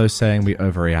well as those saying we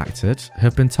overreacted,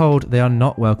 have been told they are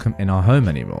not welcome in our home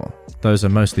anymore. Those are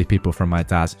mostly people from my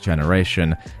dad's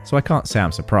generation, so I can't say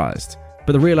I'm surprised.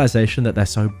 But the realisation that they're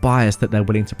so biased that they're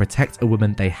willing to protect a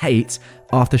woman they hate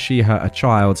after she hurt a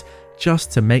child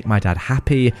just to make my dad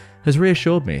happy has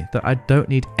reassured me that I don't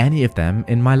need any of them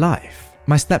in my life.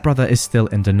 My stepbrother is still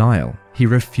in denial. He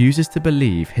refuses to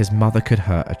believe his mother could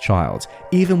hurt a child,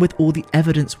 even with all the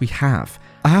evidence we have.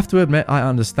 I have to admit I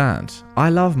understand. I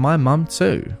love my mum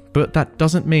too, but that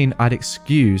doesn't mean I'd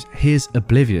excuse his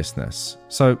obliviousness.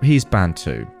 So he's banned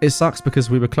too. It sucks because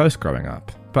we were close growing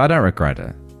up, but I don't regret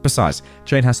it. Besides,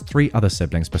 Jane has 3 other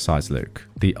siblings besides Luke,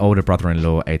 the older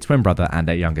brother-in-law, a twin brother, and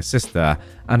a younger sister,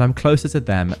 and I'm closer to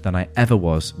them than I ever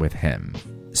was with him.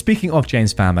 Speaking of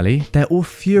Jane's family, they're all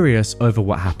furious over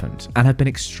what happened and have been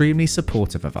extremely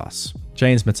supportive of us.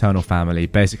 Jane's maternal family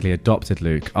basically adopted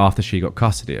Luke after she got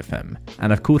custody of him, and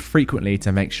have called frequently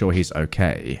to make sure he's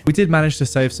okay. We did manage to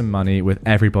save some money with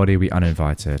everybody we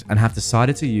uninvited, and have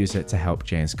decided to use it to help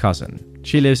Jane's cousin.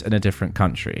 She lives in a different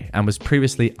country and was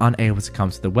previously unable to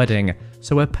come to the wedding,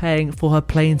 so we're paying for her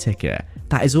plane ticket.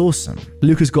 That is awesome.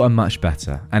 Luke has gotten much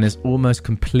better and is almost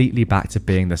completely back to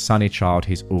being the sunny child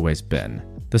he's always been.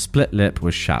 The split lip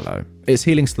was shallow. It's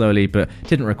healing slowly but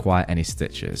didn't require any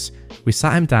stitches. We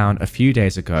sat him down a few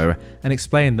days ago and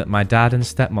explained that my dad and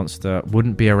stepmonster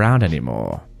wouldn't be around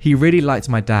anymore. He really liked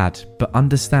my dad but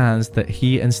understands that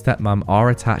he and stepmom are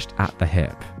attached at the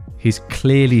hip. He's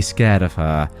clearly scared of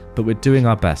her, but we're doing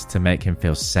our best to make him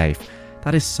feel safe.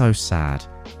 That is so sad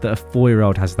that a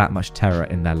 4-year-old has that much terror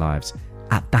in their lives.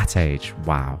 At that age,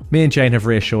 wow. Me and Jane have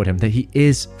reassured him that he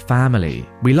is family.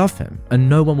 We love him, and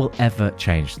no one will ever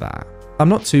change that. I'm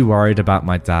not too worried about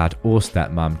my dad or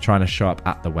stepmom trying to show up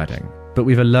at the wedding, but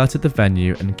we've alerted the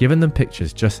venue and given them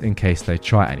pictures just in case they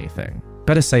try anything.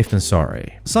 Better safe than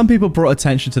sorry. Some people brought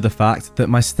attention to the fact that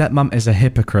my stepmom is a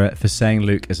hypocrite for saying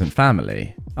Luke isn't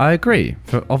family. I agree,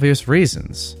 for obvious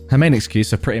reasons. Her main excuse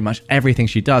for pretty much everything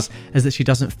she does is that she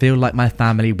doesn't feel like my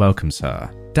family welcomes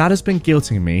her. Dad has been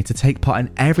guilting me to take part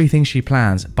in everything she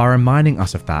plans by reminding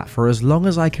us of that for as long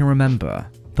as I can remember.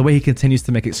 The way he continues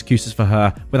to make excuses for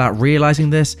her without realising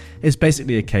this is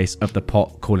basically a case of the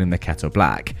pot calling the kettle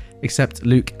black, except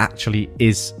Luke actually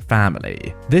is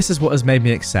family. This is what has made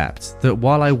me accept that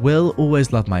while I will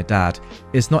always love my dad,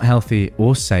 it's not healthy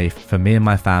or safe for me and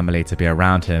my family to be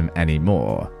around him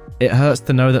anymore. It hurts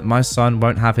to know that my son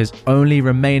won't have his only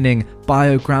remaining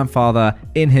bio-grandfather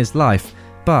in his life,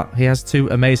 but he has 2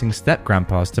 amazing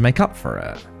step-grandpas to make up for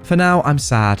it. For now, I'm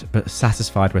sad but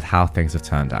satisfied with how things have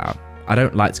turned out. I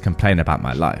don't like to complain about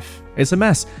my life. It's a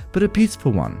mess, but a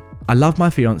beautiful one. I love my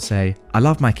fiance, I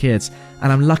love my kids,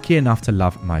 and I'm lucky enough to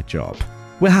love my job.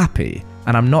 We're happy,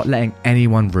 and I'm not letting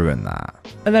anyone ruin that.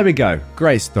 And there we go.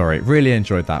 Great story. Really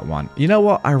enjoyed that one. You know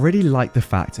what? I really like the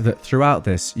fact that throughout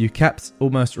this, you kept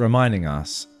almost reminding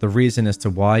us the reason as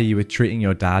to why you were treating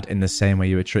your dad in the same way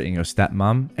you were treating your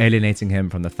stepmom, alienating him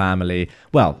from the family.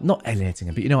 Well, not alienating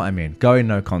him, but you know what I mean. Going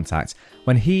no contact.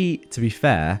 When he, to be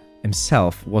fair,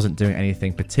 himself wasn't doing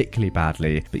anything particularly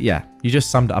badly. But yeah, you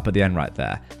just summed it up at the end right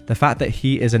there. The fact that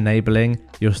he is enabling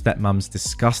your stepmom's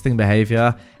disgusting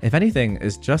behavior, if anything,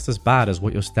 is just as bad as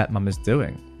what your stepmom is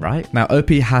doing, right? Now, OP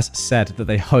has said that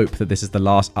they hope that this is the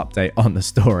last update on the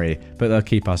story, but they'll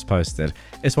keep us posted.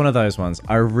 It's one of those ones.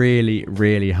 I really,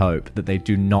 really hope that they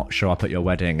do not show up at your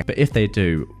wedding. But if they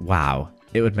do, wow.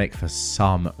 It would make for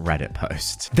some Reddit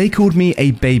post. They called me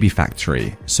a baby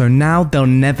factory, so now they'll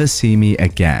never see me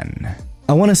again.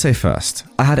 I want to say first,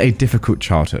 I had a difficult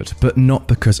childhood, but not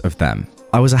because of them.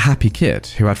 I was a happy kid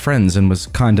who had friends and was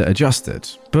kinda adjusted,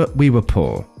 but we were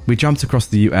poor. We jumped across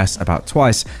the US about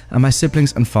twice, and my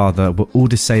siblings and father were all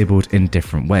disabled in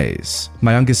different ways.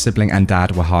 My youngest sibling and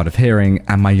dad were hard of hearing,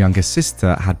 and my youngest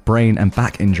sister had brain and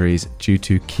back injuries due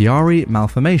to Chiari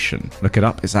malformation. Look it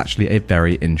up, it's actually a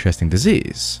very interesting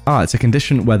disease. It's a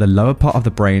condition where the lower part of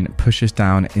the brain pushes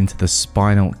down into the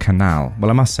spinal canal. Well,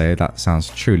 I must say, that sounds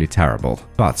truly terrible.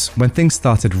 But when things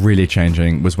started really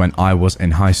changing was when I was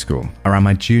in high school, around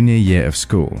my junior year of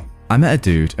school. I met a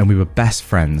dude and we were best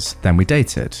friends, then we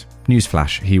dated.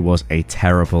 Newsflash, he was a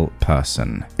terrible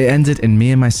person. It ended in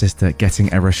me and my sister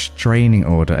getting a restraining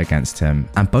order against him,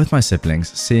 and both my siblings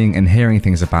seeing and hearing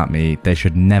things about me they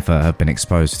should never have been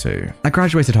exposed to. I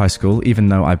graduated high school, even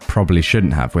though I probably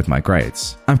shouldn't have with my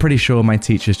grades. I'm pretty sure my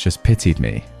teachers just pitied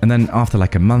me. And then after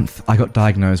like a month, I got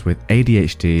diagnosed with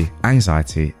ADHD,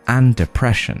 anxiety, and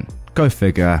depression. Go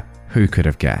figure, who could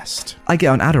have guessed? I get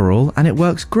on Adderall and it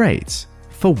works great.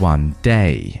 For one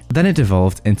day. Then it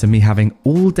devolved into me having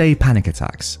all-day panic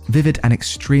attacks, vivid and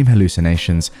extreme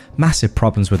hallucinations, massive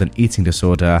problems with an eating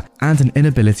disorder, and an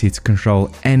inability to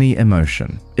control any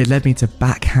emotion. It led me to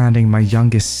backhanding my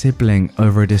youngest sibling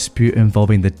over a dispute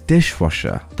involving the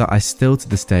dishwasher that I still to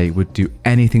this day would do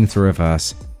anything to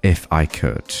reverse if I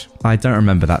could. I don't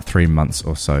remember that 3 months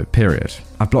or so period.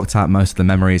 I blocked out most of the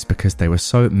memories because they were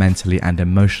so mentally and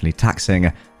emotionally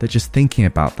taxing that just thinking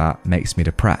about that makes me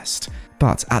depressed.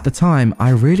 But at the time, I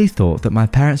really thought that my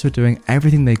parents were doing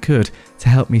everything they could to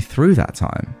help me through that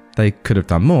time. They could have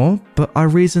done more, but I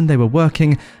reasoned they were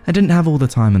working and didn't have all the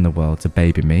time in the world to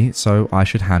baby me, so I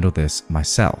should handle this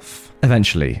myself.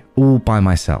 Eventually, all by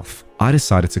myself, I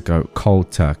decided to go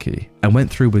cold turkey and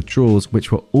went through withdrawals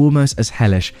which were almost as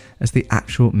hellish as the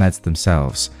actual meds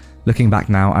themselves. Looking back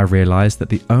now, I realized that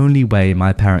the only way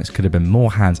my parents could have been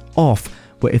more hands off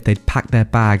were if they'd packed their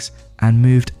bags and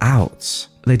moved out.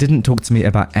 They didn't talk to me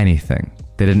about anything.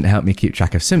 They didn't help me keep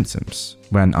track of symptoms.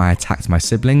 When I attacked my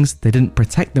siblings, they didn't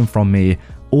protect them from me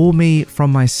or me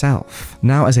from myself.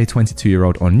 Now as a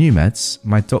 22-year-old on new meds,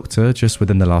 my doctor just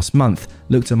within the last month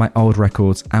looked at my old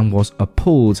records and was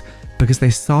appalled because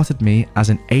they started me as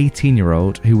an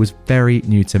 18-year-old who was very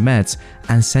new to meds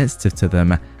and sensitive to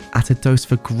them at a dose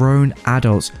for grown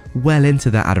adults well into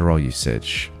their Adderall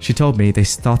usage. She told me they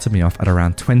started me off at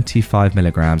around 25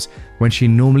 milligrams when she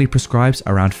normally prescribes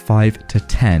around 5 to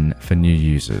 10 for new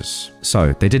users.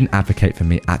 So they didn't advocate for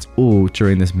me at all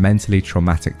during this mentally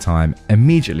traumatic time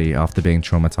immediately after being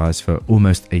traumatized for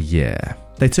almost a year.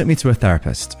 They took me to a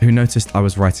therapist who noticed I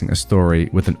was writing a story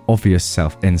with an obvious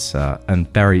self-insert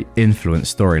and very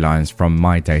influenced storylines from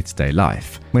my day-to-day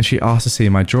life. When she asked to see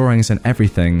my drawings and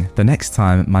everything, the next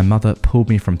time my mother pulled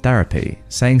me from therapy,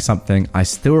 saying something I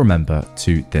still remember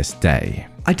to this day.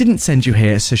 I didn't send you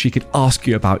here so she could ask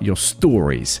you about your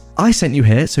stories. I sent you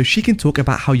here so she can talk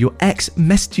about how your ex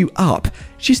messed you up.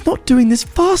 She's not doing this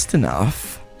fast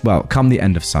enough. Well, come the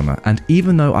end of summer, and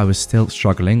even though I was still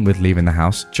struggling with leaving the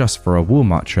house just for a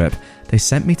Walmart trip, they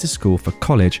sent me to school for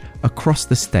college across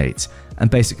the state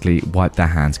and basically wiped their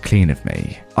hands clean of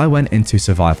me. I went into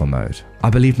survival mode. I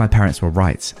believed my parents were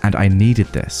right and I needed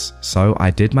this, so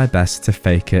I did my best to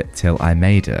fake it till I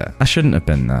made it. I shouldn't have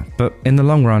been there, but in the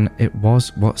long run, it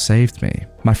was what saved me.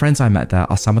 My friends I met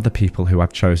there are some of the people who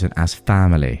I've chosen as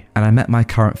family, and I met my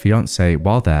current fiance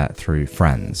while there through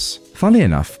friends. Funnily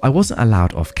enough, I wasn't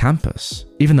allowed off campus.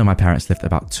 Even though my parents lived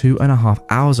about 2.5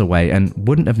 hours away and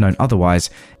wouldn't have known otherwise,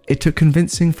 it took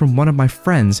convincing from one of my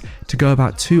friends to go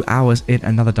about 2 hours in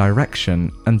another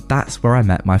direction, and that's where I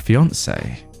met my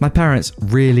fiance. My parents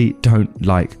really don't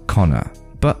like Connor.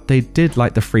 but they did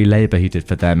like the free labour he did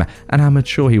for them and how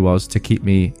mature he was to keep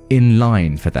me in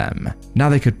line for them. Now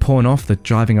they could pawn off the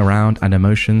driving around and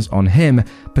emotions on him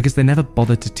because they never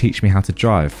bothered to teach me how to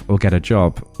drive or get a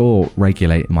job or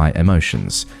regulate my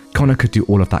emotions. Connor could do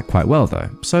all of that quite well though,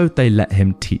 so they let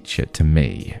him teach it to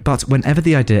me. But whenever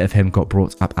the idea of him got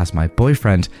brought up as my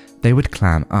boyfriend, they would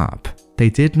clam up. They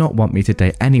did not want me to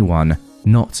date anyone,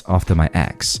 not after my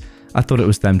ex. I thought it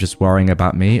was them just worrying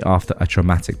about me after a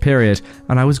traumatic period,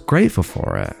 and I was grateful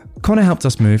for it. Connor helped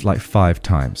us move like 5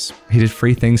 times. He did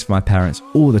free things for my parents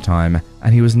all the time,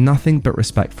 and he was nothing but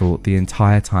respectful the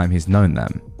entire time he's known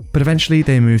them. But eventually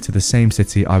they moved to the same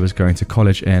city I was going to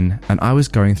college in, and I was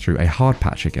going through a hard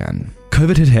patch again.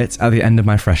 COVID had hit at the end of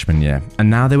my freshman year, and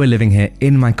now they were living here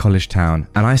in my college town,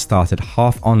 and I started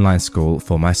half online school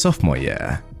for my sophomore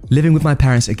year. Living with my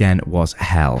parents again was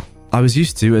hell. I was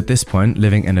used to, at this point,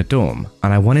 living in a dorm,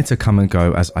 and I wanted to come and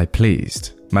go as I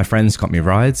pleased. My friends got me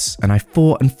rides, and I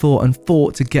fought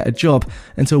to get a job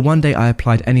until one day I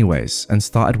applied anyways and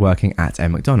started working at a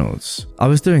McDonald's. I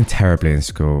was doing terribly in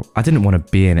school. I didn't want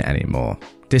to be in it anymore.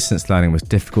 Distance learning was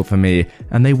difficult for me,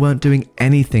 and they weren't doing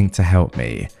anything to help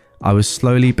me. I was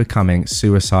slowly becoming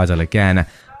suicidal again,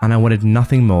 and I wanted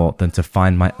nothing more than to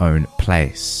find my own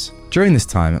place. During this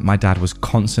time, my dad was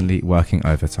constantly working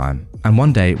overtime, and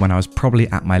one day when I was probably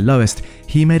at my lowest,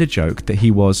 he made a joke that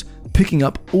he was picking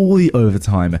up all the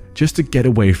overtime just to get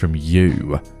away from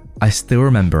you. I still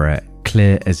remember it,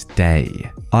 clear as day.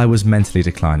 I was mentally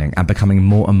declining and becoming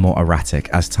more and more erratic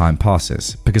as time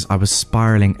passes because I was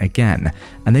spiraling again,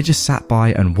 and they just sat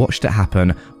by and watched it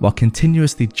happen while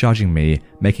continuously judging me,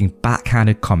 making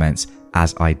backhanded comments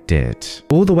as I did.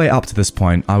 All the way up to this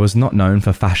point, I was not known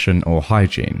for fashion or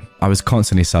hygiene. I was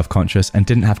constantly self-conscious and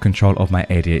didn't have control of my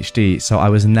ADHD, so I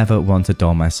was never one to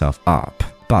doll myself up.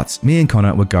 But me and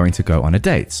Connor were going to go on a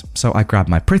date, so I grabbed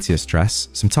my prettiest dress,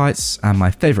 some tights, and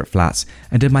my favourite flats,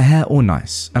 and did my hair all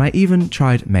nice, and I even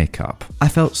tried makeup. I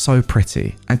felt so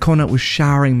pretty, and Connor was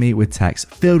showering me with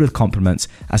texts filled with compliments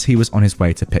as he was on his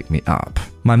way to pick me up.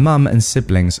 My mum and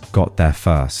siblings got there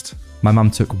first. My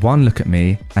mum took one look at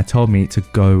me and told me to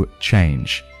go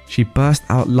change. She burst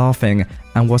out laughing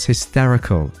and was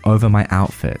hysterical over my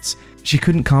outfits. She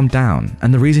couldn't calm down,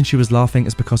 and the reason she was laughing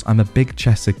is because I'm a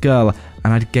big-chested girl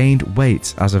and I'd gained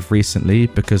weight as of recently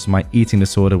because my eating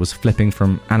disorder was flipping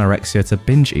from anorexia to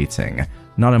binge eating.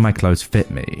 None of my clothes fit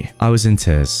me. I was in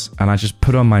tears, and I just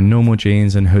put on my normal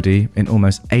jeans and hoodie in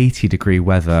almost 80-degree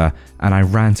weather, and I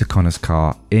ran to Connor's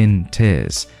car in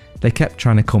tears. They kept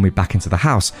trying to call me back into the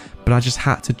house, but I just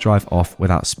had to drive off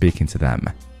without speaking to them.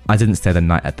 I didn't stay the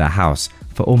night at their house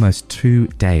for almost 2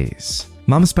 days.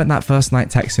 Mum spent that first night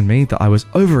texting me that I was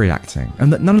overreacting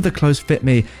and that none of the clothes fit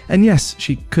me, and yes,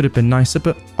 she could have been nicer,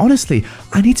 but honestly,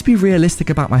 I need to be realistic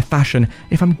about my fashion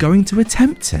if I'm going to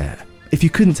attempt it. If you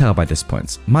couldn't tell by this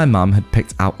point, my mum had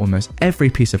picked out almost every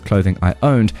piece of clothing I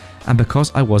owned, and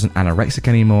because I wasn't anorexic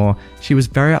anymore, she was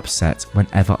very upset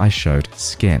whenever I showed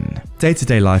skin.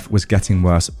 Day-to-day life was getting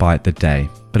worse by the day,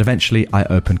 but eventually I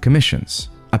opened commissions.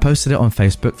 I posted it on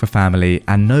Facebook for family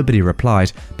and nobody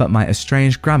replied but my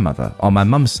estranged grandmother on my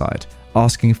mum's side,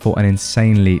 asking for an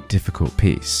insanely difficult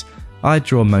piece. I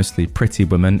draw mostly pretty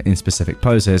women in specific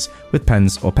poses with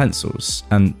pens or pencils,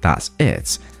 and that's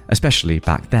it, especially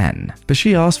back then. But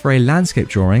she asked for a landscape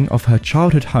drawing of her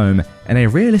childhood home and a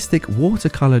realistic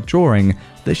watercolor drawing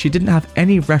that she didn't have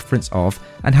any reference of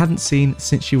and hadn't seen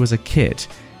since she was a kid.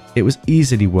 It was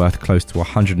easily worth close to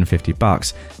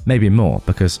 $150, maybe more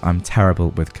because I'm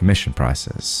terrible with commission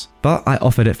prices. But I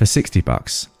offered it for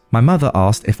 $60. My mother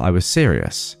asked if I was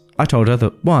serious. I told her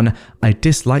that 1, I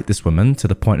disliked this woman to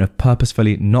the point of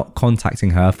purposefully not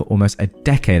contacting her for almost a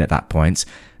decade at that point,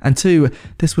 and 2,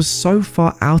 this was so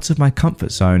far out of my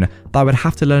comfort zone that I would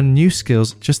have to learn new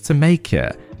skills just to make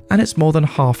it, and it's more than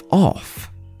half off.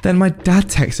 Then my dad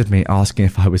texted me asking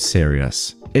if I was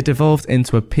serious. It devolved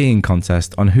into a peeing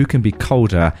contest on who can be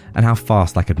colder and how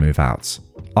fast I could move out.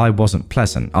 I wasn't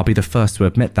pleasant, I'll be the first to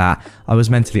admit that. I was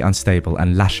mentally unstable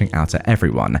and lashing out at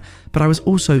everyone, but I was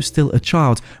also still a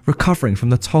child recovering from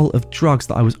the toll of drugs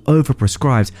that I was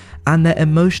overprescribed and their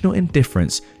emotional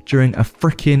indifference during a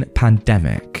freaking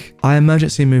pandemic. I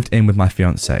emergency moved in with my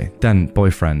fiance, then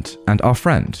boyfriend, and our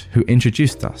friend who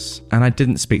introduced us, and I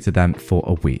didn't speak to them for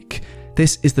a week.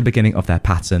 This is the beginning of their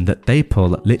pattern that they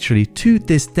pull literally to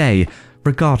this day,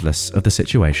 regardless of the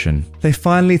situation. They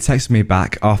finally texted me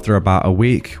back after about a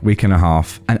week and a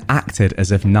half, and acted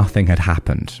as if nothing had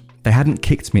happened. They hadn't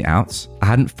kicked me out, I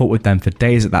hadn't fought with them for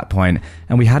days at that point,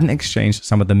 and we hadn't exchanged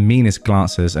some of the meanest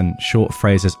glances and short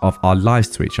phrases of our lives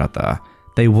to each other.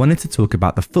 They wanted to talk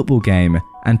about the football game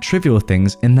and trivial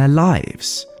things in their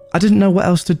lives. I didn't know what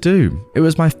else to do. It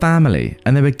was my family,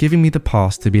 and they were giving me the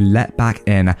pass to be let back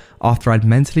in after I'd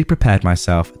mentally prepared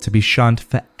myself to be shunned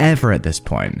forever at this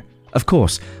point. Of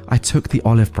course, I took the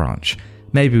olive branch.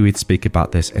 Maybe we'd speak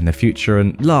about this in the future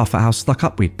and laugh at how stuck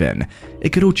up we'd been. It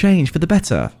could all change for the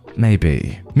better.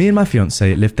 Maybe. Me and my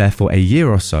fiance lived there for a year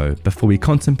or so before we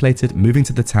contemplated moving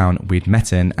to the town we'd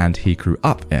met in and he grew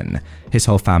up in. His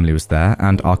whole family was there,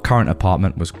 and our current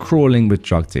apartment was crawling with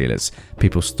drug dealers,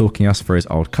 people stalking us for his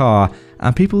old car,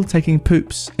 and people taking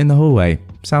poops in the hallway.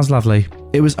 Sounds lovely.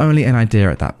 It was only an idea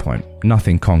at that point,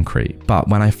 nothing concrete, but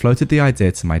when I floated the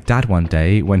idea to my dad one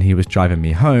day when he was driving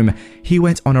me home, he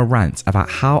went on a rant about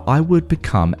how I would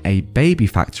become a baby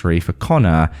factory for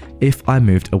Connor if I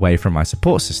moved away from my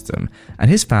support system,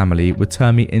 and his family would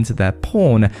turn me into their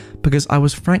pawn because I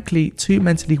was frankly too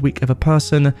mentally weak of a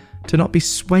person to not be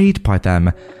swayed by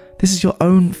them. This is your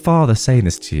own father saying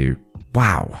this to you.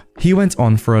 Wow. He went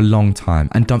on for a long time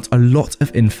and dumped a lot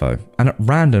of info, and at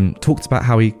random talked about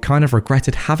how he kind of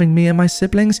regretted having me and my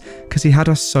siblings because he had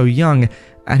us so young,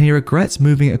 and he regrets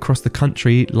moving across the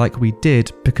country like we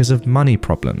did because of money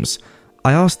problems.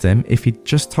 I asked him if he'd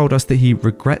just told us that he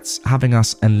regrets having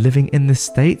us and living in this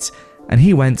state, and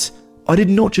he went, "I did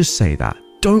not just say that.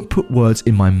 Don't put words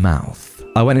in my mouth."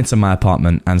 I went into my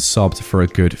apartment and sobbed for a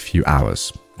good few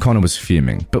hours. Connor was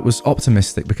fuming, but was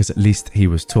optimistic because at least he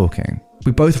was talking.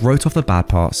 We both wrote off the bad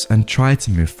parts and tried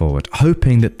to move forward,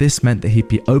 hoping that this meant that he'd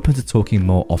be open to talking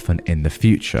more often in the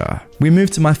future. We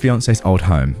moved to my fiance's old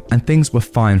home, and things were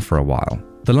fine for a while.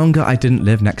 The longer I didn't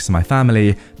live next to my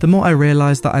family, the more I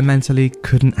realized that I mentally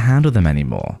couldn't handle them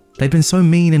anymore. They'd been so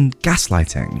mean and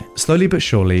gaslighting. Slowly but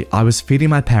surely, I was feeding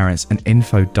my parents an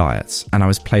info diet, and I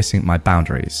was placing my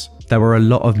boundaries. There were a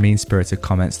lot of mean-spirited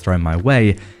comments thrown my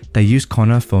way. They used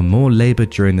Connor for more labour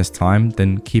during this time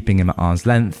than keeping him at arm's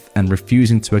length and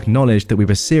refusing to acknowledge that we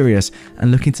were serious and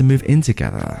looking to move in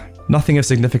together. Nothing of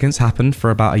significance happened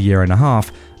for about a year and a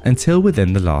half until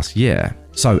within the last year.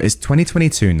 So it's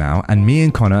 2022 now, and me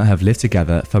and Connor have lived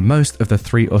together for most of the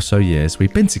 3 or so years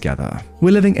we've been together.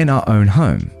 We're living in our own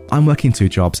home. I'm working 2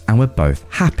 jobs and we're both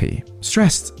happy.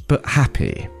 Stressed, but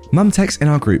happy. Mum texts in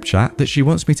our group chat that she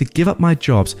wants me to give up my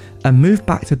jobs and move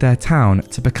back to their town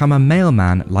to become a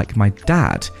mailman like my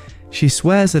dad. She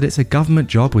swears that it's a government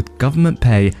job with government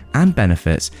pay and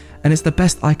benefits, and it's the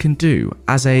best I can do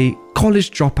as a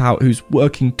college dropout who's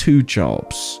working 2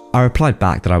 jobs. I replied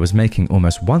back that I was making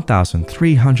almost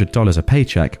 $1,300 a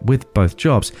paycheck with both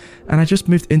jobs, and I just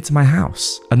moved into my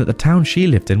house, and that the town she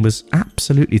lived in was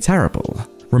absolutely terrible.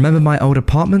 Remember my old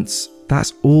apartments?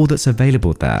 That's all that's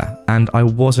available there, and I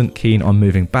wasn't keen on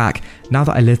moving back now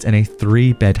that I lived in a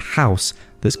 3-bed house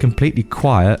that's completely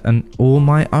quiet and all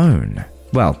my own.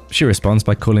 Well, she responds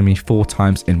by calling me 4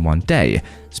 times in one day,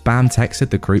 spam texted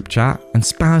the group chat, and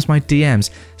spams my DMs,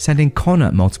 sending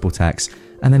Connor multiple texts,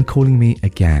 and then calling me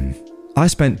again. I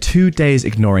spent 2 days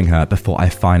ignoring her before I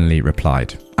finally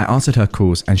replied. I answered her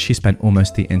calls, and she spent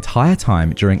almost the entire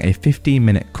time during a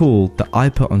 15-minute call that I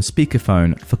put on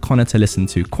speakerphone for Connor to listen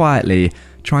to quietly,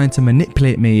 trying to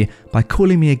manipulate me by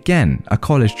calling me again a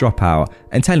college dropout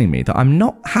and telling me that I'm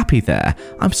not happy there,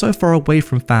 I'm so far away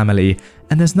from family,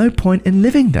 and there's no point in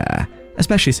living there,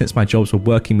 especially since my jobs were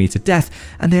working me to death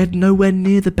and they had nowhere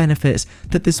near the benefits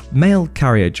that this mail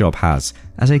carrier job has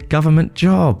as a government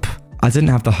job. I didn't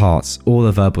have the heart or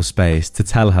the verbal space to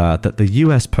tell her that the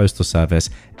US Postal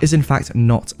Service is in fact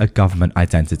not a government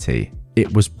identity.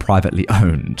 It was privately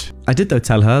owned. I did though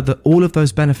tell her that all of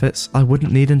those benefits I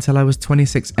wouldn't need until I was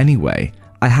 26 anyway.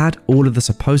 I had all of the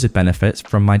supposed benefits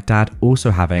from my dad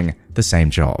also having the same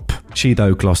job. She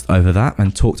though glossed over that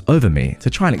and talked over me to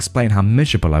try and explain how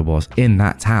miserable I was in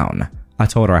that town. I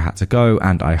told her I had to go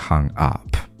and I hung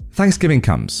up. Thanksgiving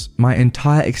comes. My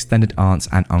entire extended aunts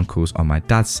and uncles on my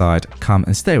dad's side come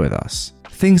and stay with us.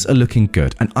 Things are looking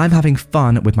good and I'm having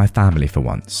fun with my family for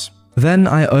once. Then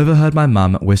I overheard my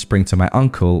mum whispering to my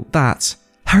uncle that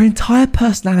her entire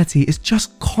personality is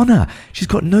just Connor. She's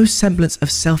got no semblance of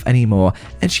self anymore,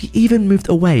 and she even moved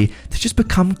away to just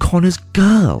become Connor's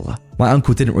girl. My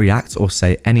uncle didn't react or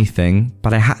say anything,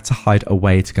 but I had to hide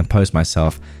away to compose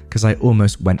myself because I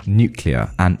almost went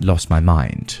nuclear and lost my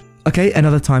mind. Okay,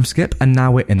 another time skip, and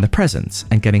now we're in the present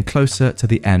and getting closer to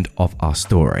the end of our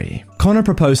story. Connor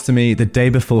proposed to me the day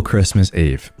before Christmas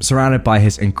Eve, surrounded by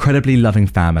his incredibly loving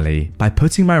family, by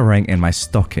putting my ring in my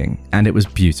stocking, and it was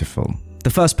beautiful. The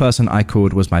first person I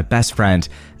called was my best friend,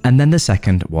 and then the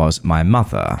second was my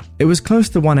mother. It was close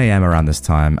to 1 a.m. around this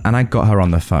time, and I got her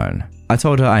on the phone. I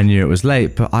told her I knew it was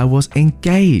late, but I was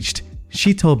engaged.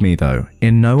 She told me though,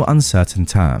 in no uncertain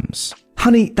terms,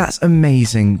 "Honey, that's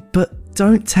amazing, but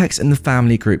don't text in the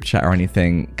family group chat or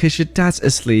anything, because your dad's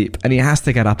asleep and he has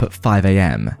to get up at 5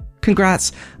 a.m.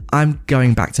 Congrats, I'm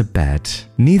going back to bed.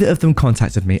 Neither of them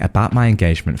contacted me about my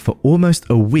engagement for almost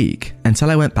a week until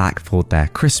I went back for their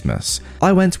Christmas.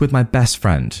 I went with my best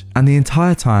friend, and the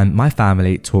entire time my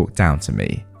family talked down to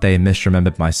me. They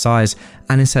misremembered my size,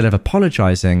 and instead of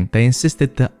apologizing, they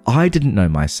insisted that I didn't know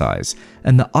my size,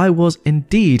 and that I was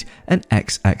indeed an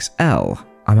XXL.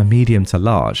 I'm a medium to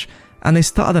large, and they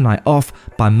started the night off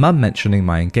by mum mentioning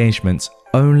my engagement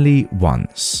only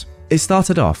once. It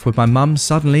started off with my mum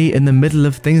suddenly in the middle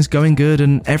of things going good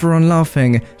and everyone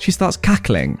laughing. She starts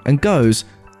cackling and goes,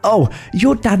 "Oh,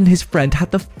 your dad and his friend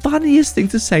had the funniest thing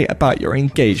to say about your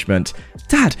engagement.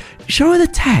 Dad, show her the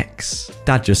text."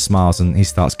 Dad just smiles and he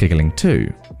starts giggling too.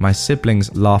 My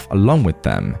siblings laugh along with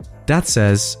them. Dad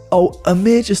says, "Oh,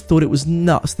 Amir just thought it was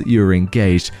nuts that you were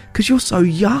engaged because you're so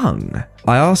young."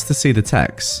 I asked to see the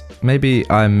text. Maybe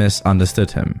I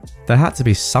misunderstood him. There had to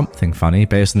be something funny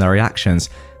based on their reactions,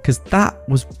 because that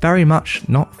was very much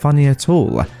not funny at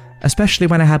all, especially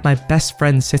when I had my best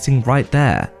friend sitting right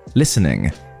there,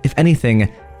 listening. If anything,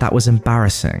 that was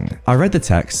embarrassing. I read the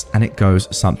text and it goes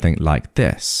something like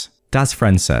this. Dad's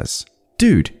friend says,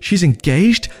 "Dude, she's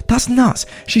engaged? That's nuts.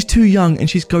 She's too young and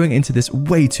she's going into this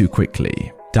way too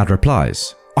quickly." Dad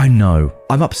replies, "I know.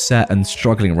 I'm upset and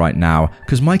struggling right now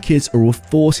because my kids are all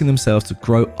forcing themselves to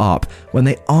grow up when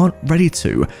they aren't ready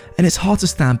to, and it's hard to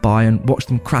stand by and watch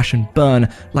them crash and burn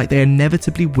like they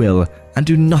inevitably will and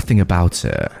do nothing about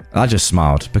it." I just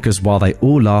smiled because while they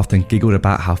all laughed and giggled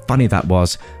about how funny that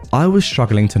was, I was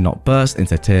struggling to not burst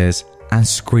into tears and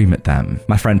scream at them.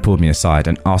 My friend pulled me aside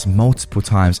and asked multiple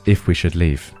times if we should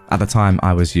leave. At the time,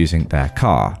 I was using their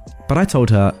car. But I told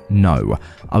her no.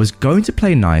 I was going to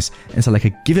play nice until I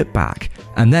could give it back,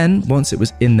 and then once it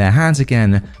was in their hands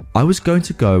again, I was going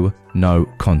to go no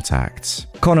contact.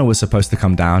 Connor was supposed to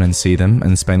come down and see them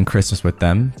and spend Christmas with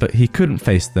them, but he couldn't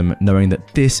face them knowing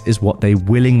that this is what they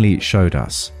willingly showed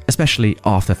us, especially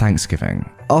after Thanksgiving.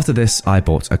 After this, I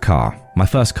bought a car, my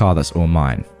first car that's all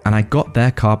mine, and I got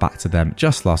their car back to them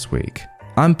just last week.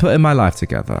 I'm putting my life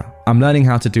together. I'm learning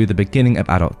how to do the beginning of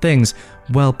adult things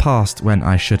well past when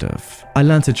I should have. I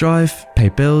learned to drive, pay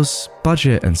bills,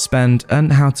 budget and spend,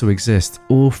 and how to exist,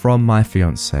 all from my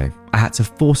fiancé. I had to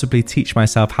forcibly teach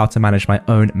myself how to manage my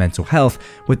own mental health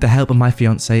with the help of my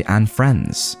fiancé and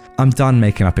friends. I'm done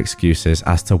making up excuses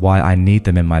as to why I need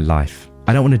them in my life.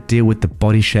 I don't want to deal with the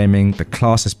body shaming, the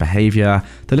classist behaviour,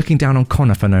 the looking down on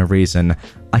Connor for no reason.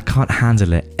 I can't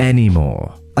handle it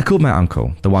anymore. I called my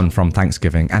uncle, the one from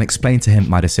Thanksgiving, and explained to him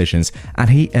my decisions, and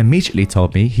he immediately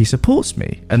told me he supports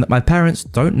me and that my parents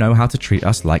don't know how to treat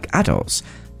us like adults,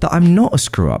 that I'm not a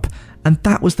screw-up, and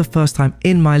that was the first time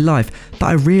in my life that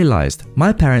I realised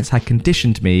my parents had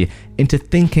conditioned me into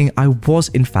thinking I was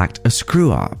in fact a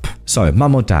screw-up. So,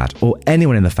 mum or dad, or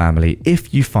anyone in the family,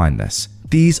 if you find this,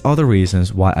 these are the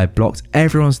reasons why I blocked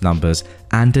everyone's numbers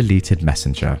and deleted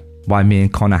Messenger. Why me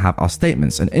and Connor have our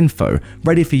statements and info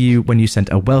ready for you when you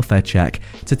send a welfare check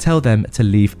to tell them to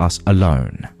leave us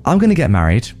alone. I'm going to get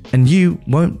married and you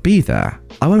won't be there.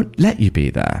 I won't let you be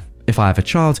there. If I have a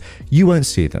child, you won't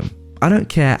see them. I don't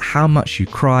care how much you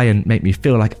cry and make me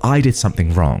feel like I did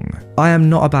something wrong. I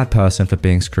am not a bad person for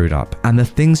being screwed up, and the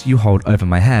things you hold over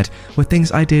my head were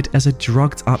things I did as a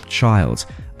drugged up child.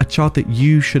 A child that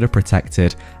you should have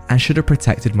protected and should have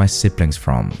protected my siblings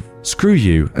from. Screw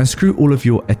you and screw all of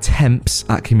your attempts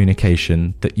at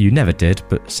communication that you never did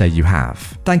but say you have.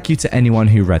 Thank you to anyone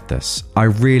who read this. I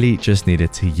really just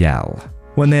needed to yell.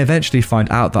 When they eventually find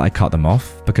out that I cut them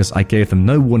off because I gave them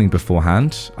no warning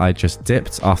beforehand, I just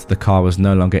dipped after the car was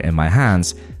no longer in my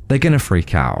hands, they're gonna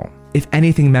freak out. If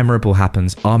anything memorable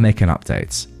happens, I'll make an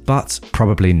update. But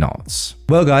probably not.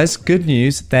 Well guys, good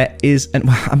news, there is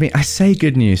I say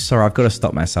good news, sorry, I've got to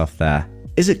stop myself there.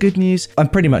 Is it good news? I'm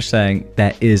pretty much saying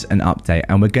there is an update,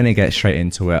 and we're going to get straight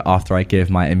into it after I give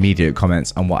my immediate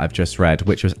comments on what I've just read,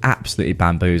 which was absolutely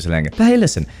bamboozling. But hey,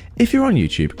 listen, if you're on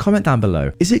YouTube, comment down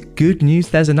below. Is it good news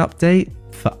there's an update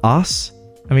for us?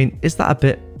 I mean, is that a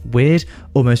bit weird?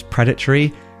 Almost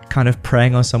predatory? Kind of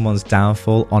preying on someone's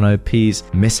downfall, on OP's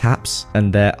mishaps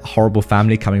and their horrible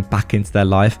family coming back into their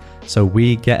life, so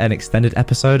we get an extended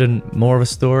episode and more of a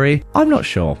story? I'm not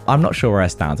sure where I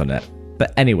stand on it.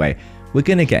 But anyway, we're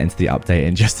going to get into the update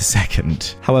in just a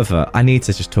second. However, I need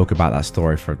to just talk about that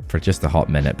story for just a hot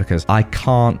minute because I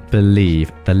can't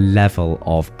believe the level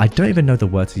of, I don't even know the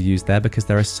word to use there because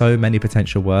there are so many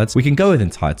potential words. We can go with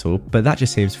entitled, but that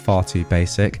just seems far too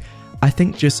basic. I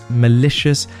think just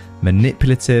malicious,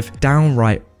 manipulative,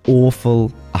 downright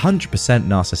awful, 100%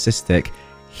 narcissistic,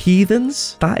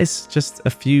 Heathens? That is just a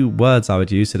few words I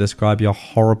would use to describe your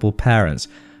horrible parents.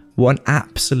 What an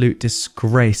absolute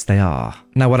disgrace they are.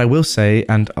 Now, what I will say,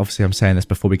 and obviously I'm saying this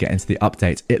before we get into the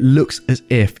update, it looks as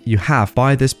if you have,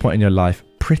 by this point in your life,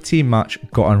 pretty much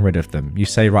gotten rid of them. You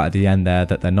say right at the end there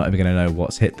that they're not even going to know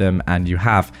what's hit them, and you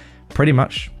have pretty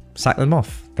much sacked them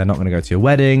off. They're not going to go to your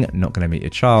wedding, not going to meet your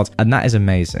child, and that is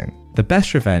amazing. The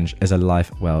best revenge is a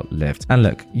life well lived. And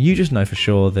look, you just know for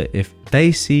sure that if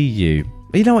they see you,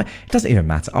 you know what, it doesn't even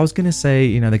matter. I was going to say,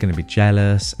 you know, they're going to be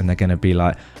jealous and they're going to be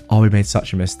like, oh, we made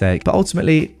such a mistake. But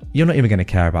ultimately, you're not even going to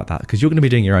care about that because you're going to be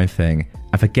doing your own thing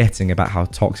and forgetting about how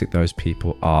toxic those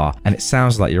people are. And it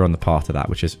sounds like you're on the path to that,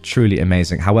 which is truly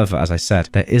amazing. However, as I said,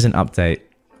 there is an update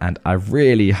and I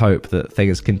really hope that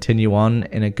things continue on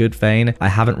in a good vein. I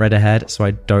haven't read ahead, so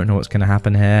I don't know what's going to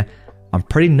happen here. I'm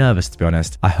pretty nervous, to be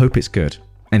honest. I hope it's good.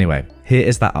 Anyway, here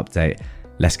is that update.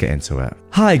 Let's get into it.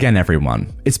 Hi again,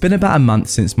 everyone. It's been about a month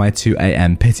since my 2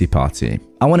 a.m. pity party.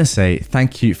 I want to say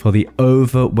thank you for the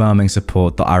overwhelming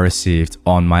support that I received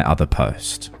on my other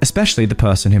post. Especially the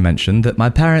person who mentioned that my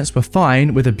parents were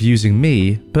fine with abusing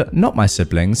me, but not my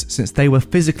siblings since they were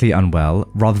physically unwell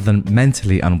rather than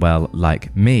mentally unwell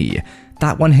like me.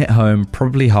 That one hit home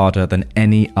probably harder than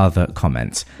any other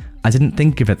comment. I didn't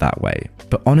think of it that way,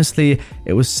 but honestly,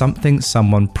 it was something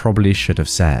someone probably should have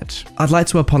said. I'd like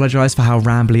to apologize for how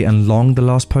rambly and long the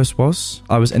last post was.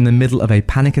 I was in the middle of a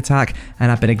panic attack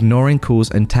and I've been ignoring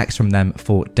calls and texts from them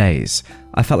for days.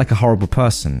 I felt like a horrible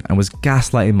person and was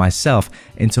gaslighting myself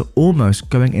into almost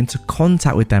going into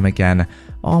contact with them again.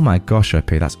 Oh my gosh, OP,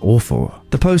 that's awful.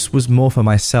 The post was more for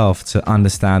myself to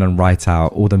understand and write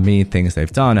out all the mean things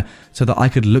they've done so that I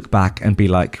could look back and be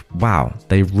like, wow,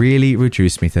 they really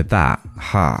reduced me to that.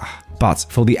 Ha. But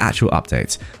for the actual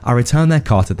update, I returned their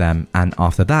car to them and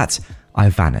after that, I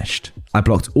vanished. I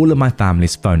blocked all of my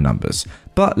family's phone numbers,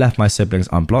 but left my siblings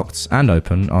unblocked and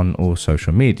open on all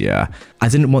social media. I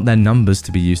didn't want their numbers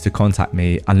to be used to contact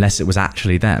me unless it was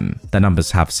actually them. Their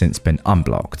numbers have since been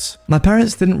unblocked. My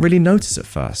parents didn't really notice at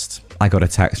first. I got a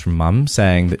text from mum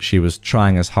saying that she was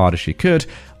trying as hard as she could.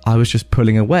 I was just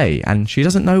pulling away and she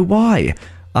doesn't know why.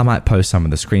 I might post some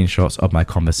of the screenshots of my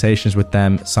conversations with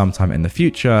them sometime in the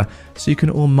future so you can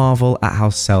all marvel at how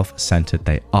self-centered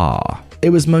they are. It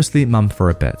was mostly mum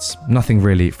for a bit, nothing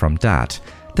really from dad.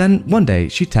 Then one day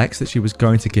she texted that she was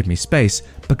going to give me space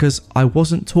because I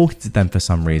wasn't talking to them for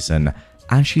some reason,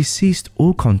 and she ceased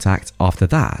all contact after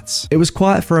that. It was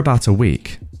quiet for about a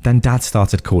week. Then dad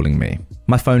started calling me.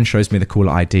 My phone shows me the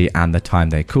caller ID and the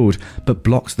time they called, but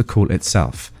blocks the call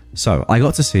itself. So I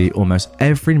got to see almost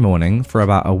every morning for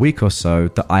about a week or so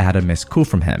that I had a missed call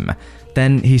from him.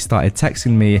 Then he started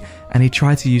texting me and he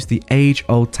tried to use the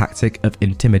age-old tactic of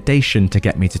intimidation to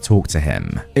get me to talk to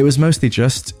him. It was mostly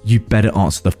just, you better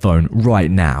answer the phone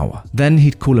right now. Then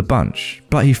he'd call a bunch,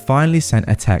 but he finally sent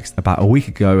a text about a week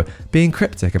ago being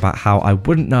cryptic about how I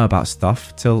wouldn't know about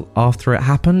stuff till after it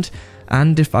happened,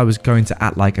 and if I was going to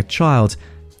act like a child,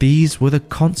 these were the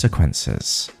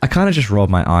consequences. I kind of just rolled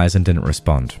my eyes and didn't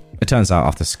respond. It turns out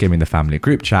after skimming the family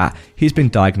group chat, he's been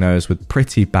diagnosed with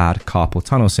pretty bad carpal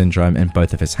tunnel syndrome in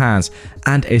both of his hands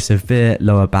and a severe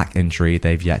lower back injury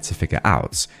they've yet to figure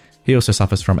out. He also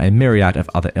suffers from a myriad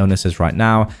of other illnesses right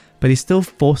now, but he still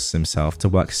forces himself to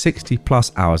work 60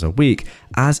 plus hours a week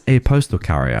as a postal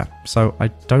carrier, so I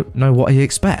don't know what he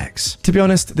expects. To be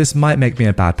honest, this might make me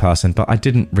a bad person, but I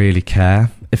didn't really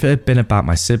care. If it had been about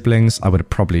my siblings, I would have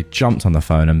probably jumped on the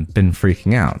phone and been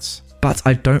freaking out. But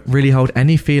I don't really hold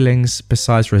any feelings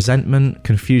besides resentment,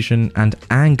 confusion, and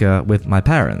anger with my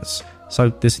parents. So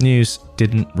this news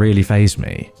didn't really faze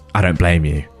me. I don't blame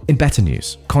you. In better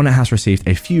news, Connor has received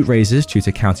a few raises due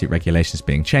to county regulations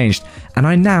being changed, and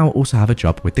I now also have a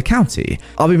job with the county.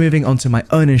 I'll be moving on to my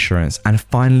own insurance and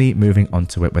finally moving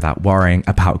onto it without worrying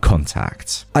about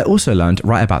contact. I also learned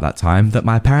right about that time that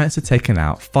my parents had taken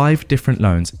out 5 different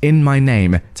loans in my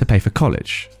name to pay for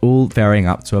college, all varying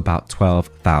up to about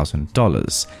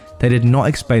 $12,000. They did not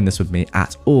explain this with me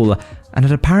at all and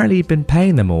had apparently been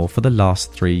paying them all for the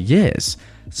last 3 years.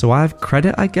 So I have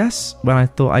credit, I guess, when I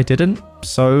thought I didn't.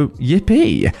 So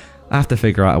yippee! I have to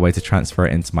figure out a way to transfer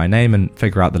it into my name and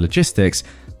figure out the logistics.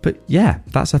 But yeah,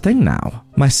 that's a thing now.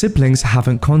 My siblings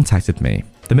haven't contacted me.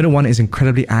 The middle one is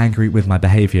incredibly angry with my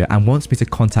behavior and wants me to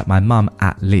contact my mum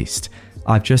at least.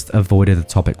 I've just avoided the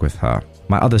topic with her.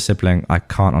 My other sibling, I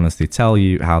can't honestly tell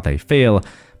you how they feel,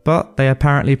 but they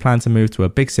apparently plan to move to a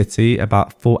big city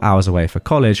about 4 hours away for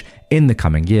college in the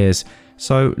coming years.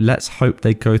 So let's hope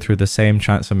they go through the same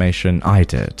transformation I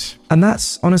did. And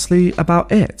that's honestly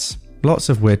about it. Lots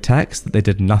of weird texts that they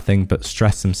did nothing but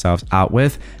stress themselves out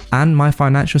with, and my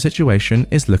financial situation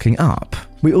is looking up.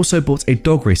 We also bought a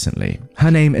dog recently.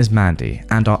 Her name is Mandy,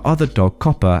 and our other dog,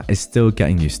 Copper, is still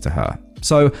getting used to her.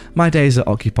 So my days are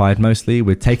occupied mostly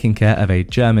with taking care of a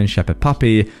German Shepherd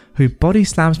puppy who body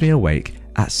slams me awake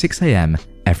at 6 a.m.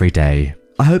 every day.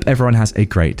 I hope everyone has a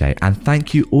great day, and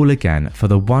thank you all again for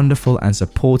the wonderful and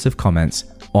supportive comments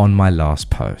on my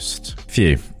last post.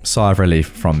 Phew, sigh of relief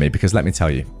from me, because let me tell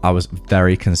you, I was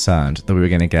very concerned that we were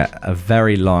going to get a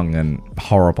very long and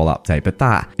horrible update, but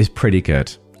that is pretty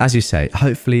good. As you say,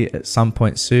 hopefully at some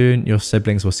point soon, your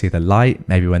siblings will see the light,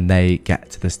 maybe when they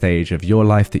get to the stage of your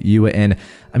life that you were in.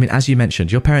 I mean, as you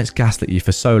mentioned, your parents gaslit you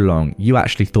for so long, you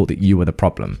actually thought that you were the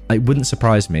problem. It wouldn't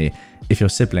surprise me if your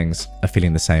siblings are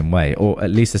feeling the same way, or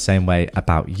at least the same way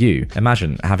about you.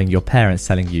 Imagine having your parents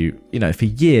telling you, for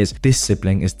years, this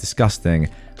sibling is disgusting,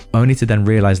 only to then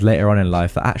realize later on in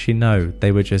life that actually no,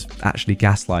 they were just actually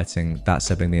gaslighting that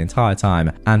sibling the entire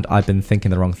time, and I've been thinking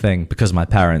the wrong thing because of my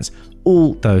parents.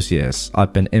 All those years,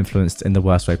 I've been influenced in the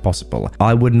worst way possible.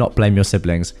 I would not blame your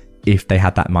siblings if they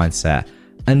had that mindset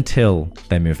until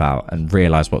they move out and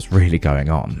realize what's really going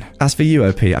on. As for you,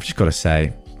 OP, I've just got to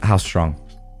say, how strong.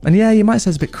 And yeah, you might say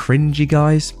it's a bit cringy,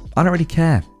 guys. I don't really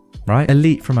care, right?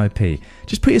 Elite from OP.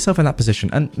 Just put yourself in that position,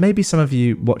 and maybe some of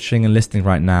you watching and listening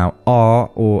right now are,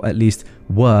 or at least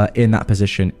were, in that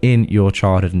position in your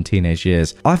childhood and teenage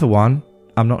years. I, for one,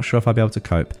 I'm not sure if I'll be able to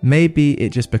cope. Maybe it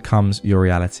just becomes your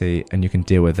reality and you can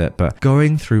deal with it, but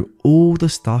going through all the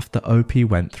stuff that OP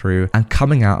went through and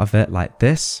coming out of it like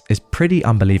this is pretty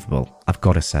unbelievable, I've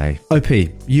got to say. OP,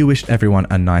 you wished everyone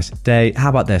a nice day. How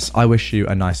about this? I wish you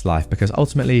a nice life, because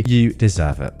ultimately you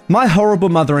deserve it. My horrible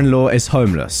mother-in-law is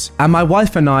homeless, and my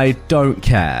wife and I don't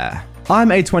care.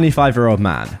 I'm a 25-year-old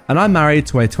man, and I'm married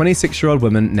to a 26-year-old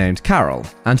woman named Carol,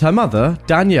 and her mother,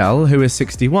 Danielle, who is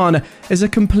 61, is a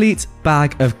complete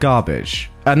bag of garbage.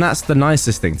 And that's the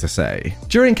nicest thing to say.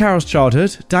 During Carol's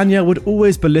childhood, Danielle would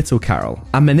always belittle Carol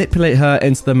and manipulate her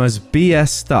into the most BS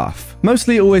stuff,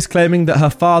 mostly always claiming that her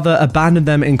father abandoned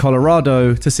them in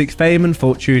Colorado to seek fame and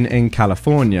fortune in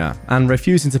California, and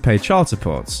refusing to pay child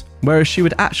support, whereas she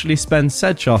would actually spend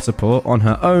said child support on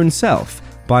her own self,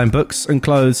 buying books and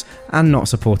clothes and not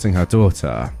supporting her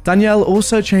daughter. Danielle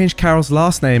also changed Carol's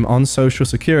last name on Social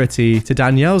Security to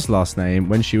Danielle's last name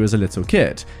when she was a little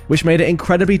kid, which made it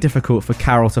incredibly difficult for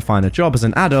Carol to find a job as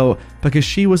an adult because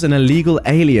she was an illegal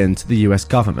alien to the US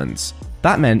government.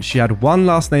 That meant she had one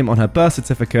last name on her birth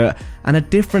certificate and a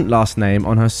different last name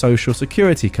on her Social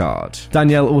Security card.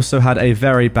 Danielle also had a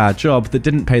very bad job that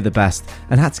didn't pay the best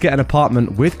and had to get an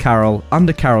apartment with Carol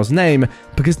under Carol's name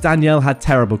because Danielle had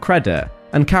terrible credit.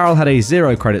 And Carol had a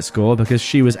 0 credit score because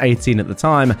she was 18 at the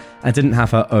time and didn't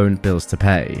have her own bills to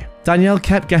pay. Danielle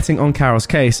kept getting on Carol's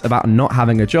case about not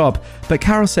having a job, but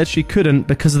Carol said she couldn't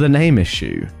because of the name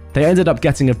issue. They ended up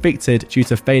getting evicted due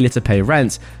to failure to pay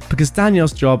rent because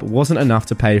Danielle's job wasn't enough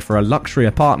to pay for a luxury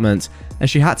apartment, and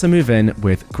she had to move in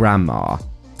with grandma.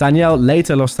 Danielle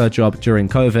later lost her job during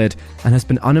COVID and has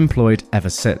been unemployed ever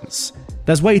since.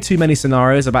 There's way too many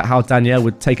scenarios about how Danielle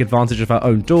would take advantage of her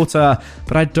own daughter,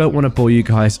 but I don't want to bore you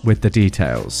guys with the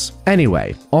details.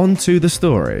 Anyway, on to the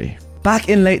story. Back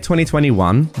in late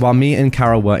 2021, while me and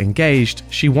Carol were engaged,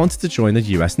 she wanted to join the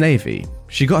US Navy.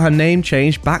 She got her name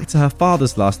changed back to her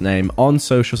father's last name on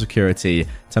Social Security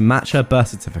to match her birth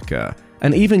certificate,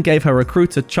 and even gave her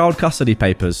recruiter child custody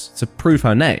papers to prove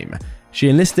her name. She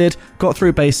enlisted, got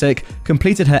through basic,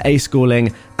 completed her A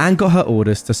schooling, and got her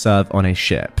orders to serve on a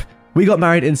ship. We got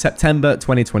married in September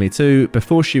 2022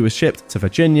 before she was shipped to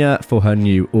Virginia for her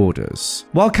new orders.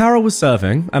 While Carol was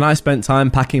serving and I spent time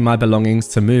packing my belongings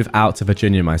to move out to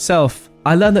Virginia myself,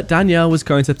 I learned that Danielle was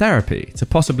going to therapy to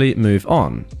possibly move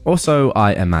on, or so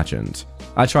I imagined.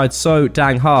 I tried so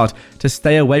dang hard to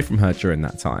stay away from her during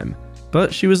that time,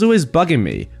 but she was always bugging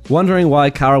me, wondering why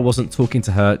Carol wasn't talking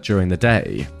to her during the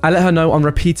day. I let her know on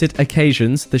repeated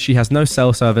occasions that she has no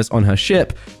cell service on her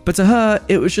ship, but to her,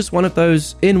 it was just one of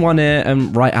those in one ear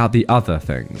and right out the other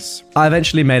things. I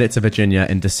eventually made it to Virginia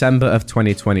in December of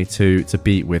 2022 to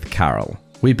be with Carol.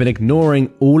 We've been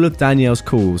ignoring all of Danielle's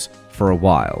calls for a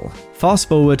while. Fast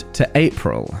forward to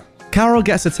April. Carol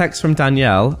gets a text from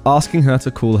Danielle asking her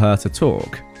to call her to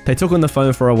talk. They talk on the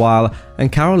phone for a while,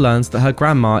 and Carol learns that her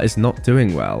grandma is not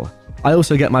doing well. I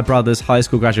also get my brother's high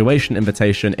school graduation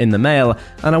invitation in the mail,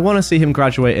 and I want to see him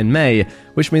graduate in May,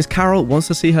 which means Carol wants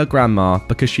to see her grandma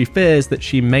because she fears that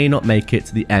she may not make it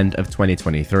to the end of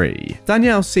 2023.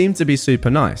 Danielle seemed to be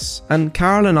super nice, and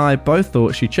Carol and I both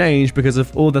thought she changed because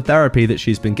of all the therapy that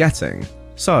she's been getting.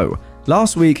 So,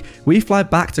 last week, we fly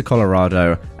back to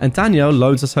Colorado, and Danielle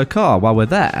loans us her car while we're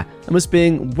there, and was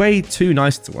being way too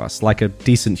nice to us, like a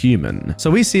decent human. So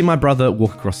we see my brother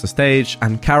walk across the stage,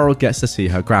 and Carol gets to see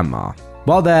her grandma.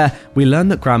 While there, we learn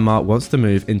that Grandma wants to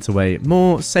move into a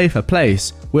more safer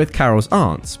place with Carol's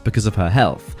aunt because of her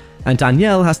health, and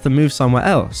Danielle has to move somewhere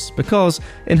else because,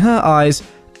 in her eyes,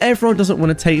 everyone doesn't want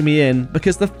to take me in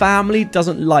because the family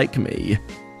doesn't like me.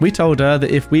 We told her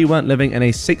that if we weren't living in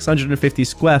a 650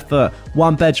 square foot,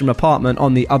 one-bedroom apartment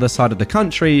on the other side of the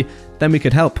country, then we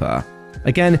could help her.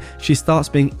 Again, she starts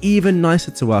being even nicer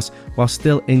to us while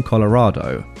still in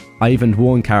Colorado. I even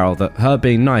warned Carol that her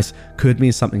being nice could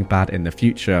mean something bad in the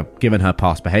future, given her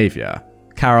past behavior.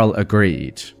 Carol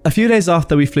agreed. A few days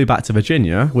after we flew back to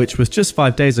Virginia, which was just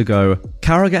 5 days ago,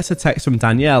 Carol gets a text from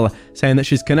Danielle saying that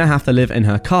she's gonna have to live in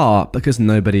her car because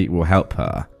nobody will help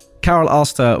her. Carol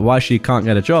asked her why she can't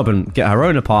get a job and get her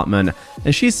own apartment,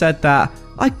 and she said that,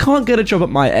 "I can't get a job at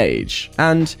my age,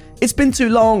 and it's been too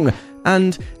long,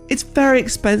 and it's very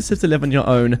expensive to live on your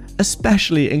own,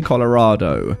 especially in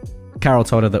Colorado." Carol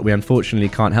told her that we unfortunately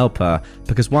can't help her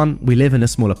because 1, we live in a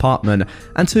small apartment,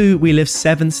 and 2, we live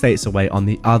 7 states away on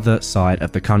the other side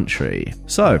of the country.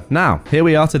 So now, here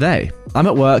we are today. I'm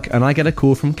at work and I get a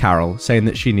call from Carol saying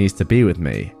that she needs to be with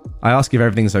me. I ask if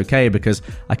everything's okay because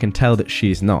I can tell that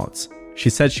she's not. She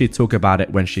said she'd talk about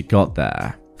it when she got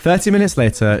there. 30 minutes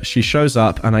later, she shows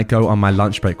up and I go on my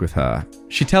lunch break with her.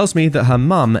 She tells me that her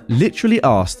mum literally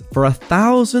asked for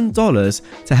 $1,000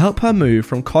 to help her move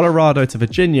from Colorado to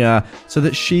Virginia so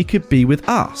that she could be with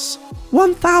us.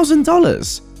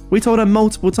 $1,000! We told her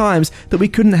multiple times that we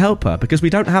couldn't help her because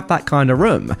we don't have that kind of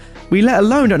room. We let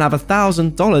alone don't have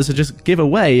 $1,000 to just give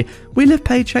away. We live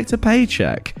paycheck to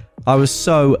paycheck. I was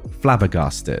so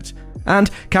flabbergasted.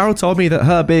 And Carol told me that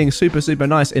her being super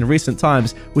nice in recent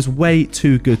times was way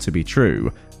too good to be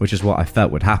true, which is what I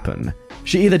felt would happen.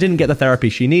 She either didn't get the therapy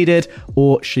she needed,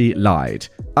 or she lied.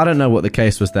 I don't know what the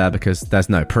case was there because there's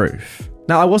no proof.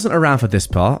 Now, I wasn't around for this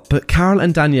part, but Carol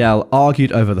and Danielle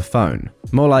argued over the phone.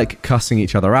 More like cussing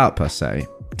each other out per se.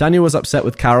 Danielle was upset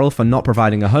with Carol for not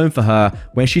providing a home for her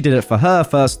when she did it for her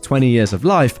first 20 years of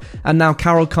life, and now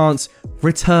Carol can't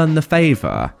return the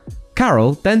favour.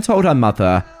 Carol then told her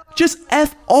mother, "Just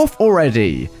F off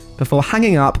already," before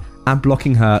hanging up and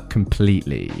blocking her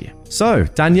completely. So,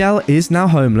 Danielle is now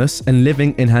homeless and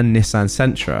living in her Nissan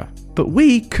Sentra. But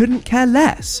we couldn't care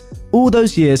less. All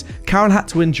those years Carol had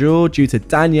to endure due to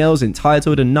Danielle's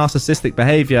entitled and narcissistic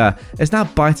behaviour is now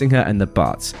biting her in the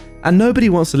butt. And nobody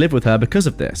wants to live with her because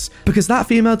of this. Because that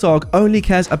female dog only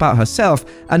cares about herself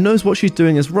and knows what she's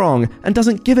doing is wrong and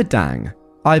doesn't give a dang.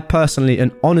 I personally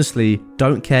and honestly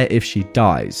don't care if she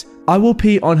dies. I will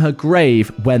pee on her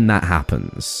grave when that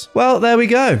happens. Well, there we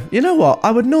go. You know what?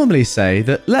 I would normally say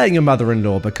that letting your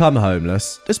mother-in-law become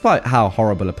homeless, despite how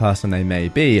horrible a person they may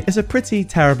be, is a pretty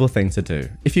terrible thing to do.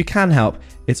 If you can help,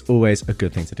 it's always a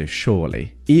good thing to do,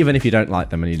 surely. Even if you don't like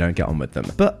them and you don't get on with them.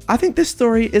 But I think this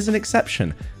story is an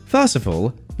exception. First of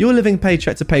all, you're living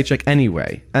paycheck to paycheck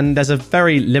anyway, and there's a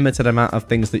very limited amount of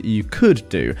things that you could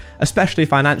do, especially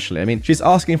financially. I mean, she's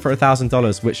asking for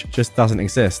 $1,000, which just doesn't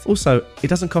exist. Also, it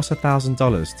doesn't cost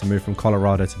 $1,000 to move from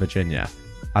Colorado to Virginia.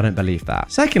 I don't believe that.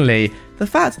 Secondly, the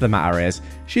fact of the matter is,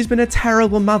 she's been a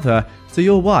terrible mother to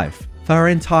your wife for her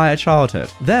entire childhood.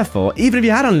 Therefore, even if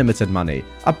you had unlimited money,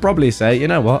 I'd probably say, you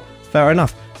know what, fair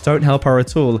enough. Don't help her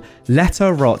at all. Let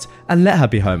her rot and let her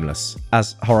be homeless,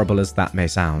 as horrible as that may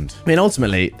sound. I mean,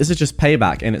 ultimately, this is just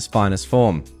payback in its finest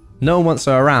form. No one wants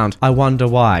her around. I wonder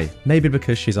why. Maybe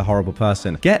because she's a horrible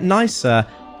person. Get nicer,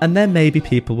 and then maybe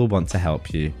people will want to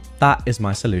help you. That is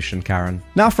my solution, Karen.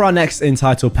 Now for our next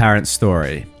Entitled Parents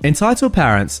story. Entitled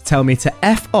Parents tell me to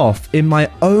F off in my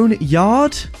own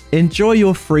yard? Enjoy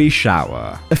your free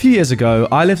shower. A few years ago,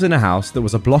 I lived in a house that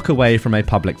was a block away from a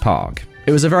public park.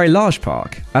 It was a very large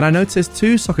park, and I noticed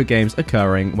 2 soccer games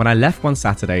occurring when I left one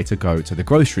Saturday to go to the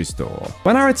grocery store.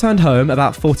 When I returned home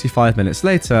about 45 minutes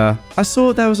later, I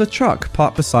saw there was a truck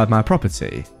parked beside my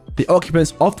property. The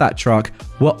occupants of that truck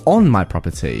were on my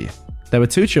property. There were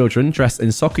 2 children dressed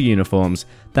in soccer uniforms,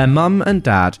 their mum and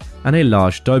dad, and a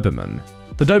large Doberman.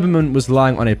 The Doberman was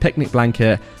lying on a picnic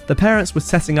blanket, the parents were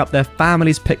setting up their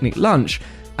family's picnic lunch,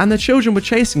 and the children were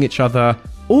chasing each other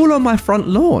all on my front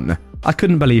lawn. I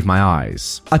couldn't believe my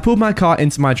eyes. I pulled my car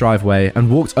into my driveway and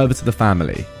walked over to the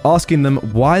family, asking them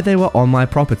why they were on my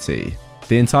property.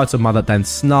 The entitled mother then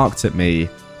snarked at me,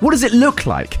 "What does it look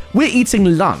like? We're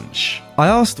eating lunch." I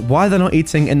asked why they're not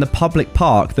eating in the public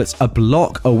park that's a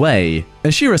block away,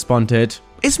 and she responded,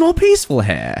 "It's more peaceful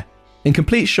here." In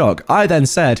complete shock, I then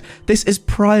said, "This is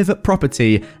private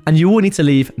property and you all need to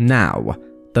leave now."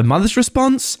 The mother's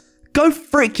response, "Go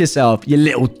frick yourself, you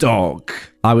little dog."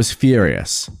 I was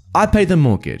furious. I pay the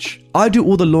mortgage, I do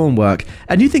all the lawn work,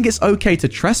 and you think it's okay to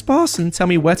trespass and tell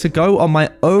me where to go on my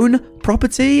own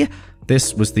property?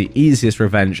 This was the easiest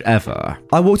revenge ever.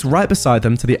 I walked right beside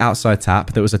them to the outside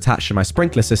tap that was attached to my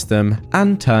sprinkler system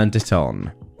and turned it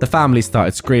on. The family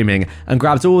started screaming and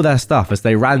grabbed all their stuff as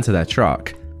they ran to their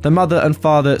truck. The mother and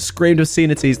father screamed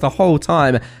obscenities the whole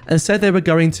time and said they were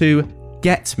going to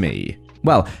get me.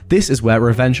 Well, this is where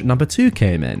revenge number 2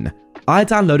 came in. I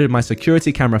downloaded my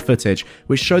security camera footage,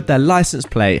 which showed their license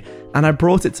plate, and I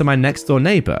brought it to my next door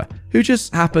neighbor, who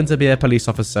just happened to be a police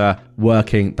officer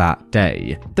working that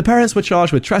day. The parents were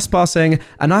charged with trespassing,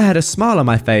 and I had a smile on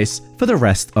my face for the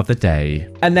rest of the day.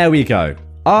 And there we go.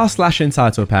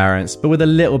 R/entitled parents, but with a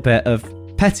little bit of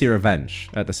petty revenge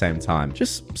at the same time.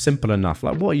 Just simple enough.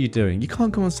 Like, what are you doing? You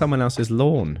can't go on someone else's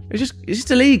lawn. It's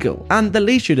just illegal. And the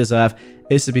least you deserve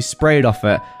is to be sprayed off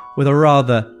it with a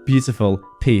rather beautiful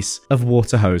piece of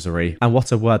water hosiery. And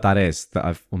what a word that is that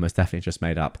I've almost definitely just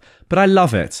made up. But I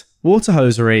love it. Water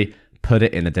hosiery, put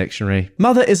it in the dictionary.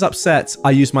 Mother is upset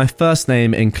I use my first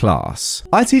name in class.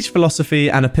 I teach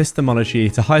philosophy and epistemology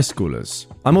to high schoolers.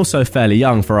 I'm also fairly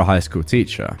young for a high school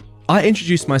teacher. I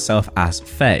introduced myself as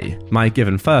Faye, my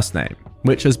given first name,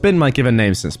 which has been my given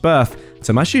name since birth,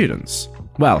 to my students.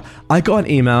 Well, I got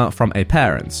an email from a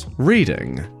parent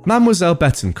reading, Mademoiselle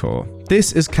Betancourt,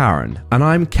 this is Karen, and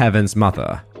I'm Kevin's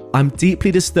mother. I'm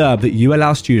deeply disturbed that you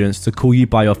allow students to call you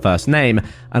by your first name,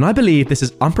 and I believe this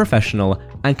is unprofessional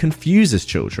and confuses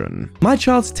children. My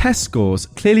child's test scores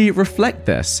clearly reflect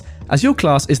this, as your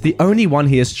class is the only one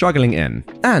he is struggling in.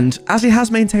 And as he has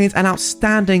maintained an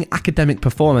outstanding academic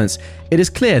performance, it is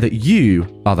clear that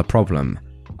you are the problem.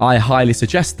 I highly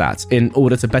suggest that, in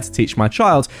order to better teach my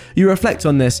child, you reflect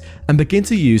on this and begin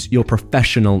to use your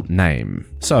professional name.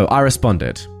 So I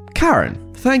responded,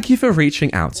 Karen, thank you for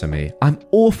reaching out to me. I'm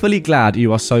awfully glad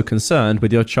you are so concerned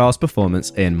with your child's performance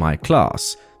in my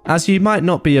class. As you might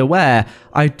not be aware,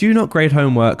 I do not grade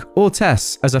homework or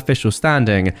tests as official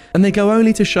standing, and they go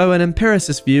only to show an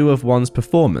empiricist view of one's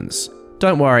performance.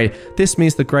 Don't worry, this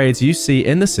means the grades you see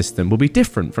in the system will be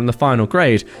different from the final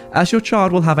grade, as your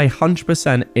child will have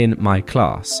 100% in my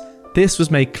class. This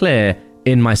was made clear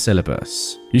in my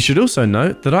syllabus. You should also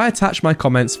note that I attach my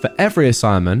comments for every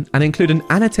assignment and include an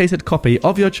annotated copy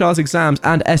of your child's exams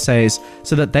and essays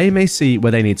so that they may see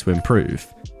where they need to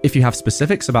improve. If you have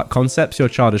specifics about concepts your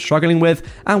child is struggling with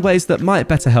and ways that might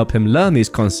better help him learn these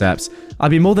concepts, I'd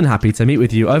be more than happy to meet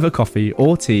with you over coffee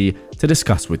or tea to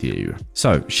discuss with you.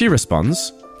 So she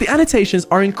responds, the annotations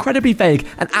are incredibly vague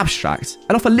and abstract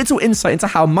and offer little insight into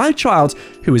how my child,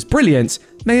 who is brilliant,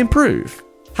 may improve.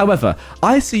 However,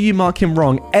 I see you mark him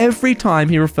wrong every time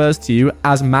he refers to you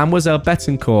as Mademoiselle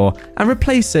Betancourt and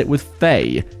replace it with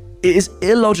Faye. It is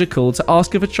illogical to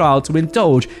ask of a child to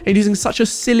indulge in using such a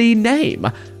silly name.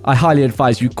 I highly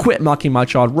advise you quit marking my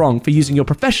child wrong for using your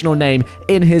professional name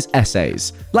in his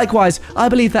essays. Likewise, I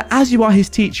believe that as you are his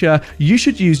teacher, you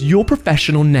should use your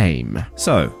professional name.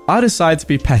 So, I decide to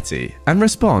be petty and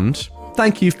respond,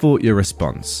 thank you for your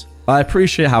response. I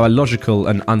appreciate how illogical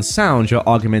and unsound your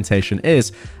argumentation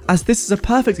is, as this is a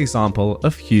perfect example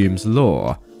of Hume's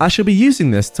law. I shall be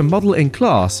using this to model in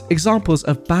class examples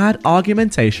of bad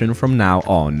argumentation from now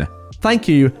on. Thank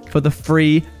you for the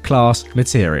free class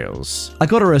materials. I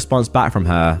got a response back from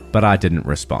her, but I didn't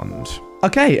respond.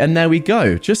 Okay, and there we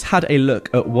go. Just had a look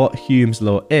at what Hume's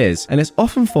law is, and it's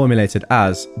often formulated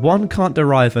as one can't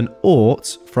derive an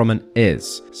ought from an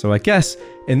is. So I guess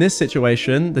in this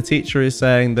situation, the teacher is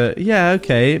saying that, yeah,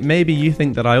 okay, maybe you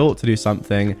think that I ought to do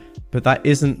something, but that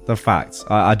isn't the fact.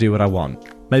 I do what I want.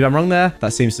 Maybe I'm wrong there.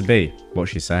 That seems to be what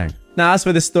she's saying. Now, as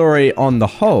for this story on the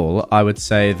whole, I would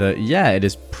say that, yeah, it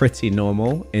is pretty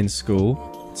normal in school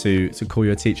to call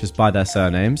your teachers by their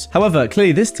surnames. However,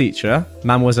 clearly this teacher,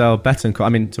 Mademoiselle Betancourt, I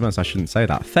mean, to be honest, I shouldn't say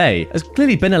that, Faye, has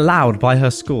clearly been allowed by her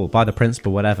school, by the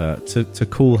principal, whatever, to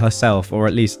call herself, or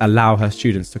at least allow her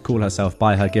students to call herself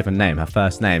by her given name, her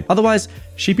first name. Otherwise,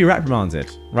 she'd be reprimanded,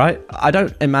 right? I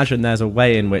don't imagine there's a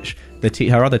way in which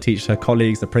her other teachers, her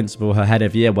colleagues, the principal, her head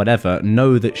of year, whatever,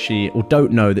 know that she, or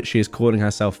don't know that she is calling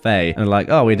herself Faye, and like,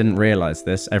 oh, we didn't realize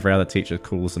this. Every other teacher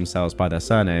calls themselves by their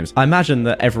surnames. I imagine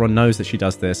that everyone knows that she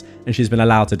does this, and she's been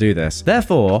allowed to do this.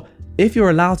 Therefore, if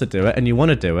you're allowed to do it and you want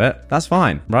to do it, that's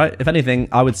fine, right? If anything,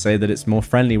 I would say that it's more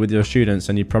friendly with your students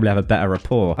and you probably have a better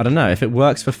rapport. I don't know, if it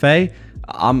works for Faye,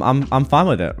 I'm fine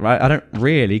with it, right? I don't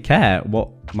really care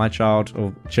what my child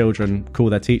or children call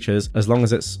their teachers as long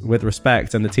as it's with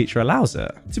respect and the teacher allows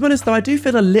it. To be honest though, I do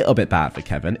feel a little bit bad for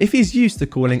Kevin. If he's used to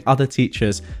calling other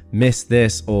teachers Miss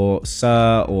this or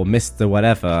Sir or Mr.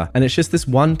 whatever, and it's just this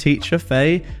one teacher,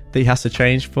 Faye, that he has to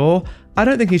change for, I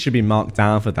don't think he should be marked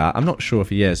down for that. I'm not sure if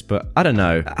he is, but I don't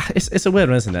know. It's a weird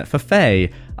one, isn't it? For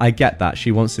Faye, I get that.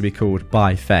 She wants to be called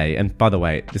by Faye. And by the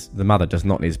way, the mother does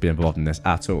not need to be involved in this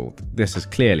at all. This is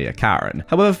clearly a Karen.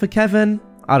 However, for Kevin,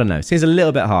 I don't know, seems a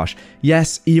little bit harsh.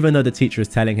 Yes, even though the teacher is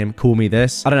telling him, call me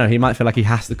this, I don't know, he might feel like he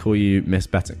has to call you Miss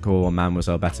Betancourt or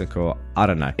Mademoiselle Betancourt. I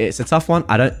don't know. It's a tough one.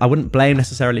 I wouldn't blame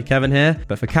necessarily Kevin here,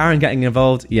 but for Karen getting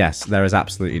involved, yes, there is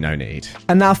absolutely no need.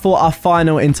 And now for our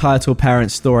final entitled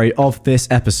parent story of this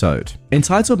episode.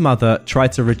 Entitled mother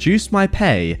tried to reduce my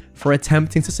pay for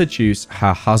attempting to seduce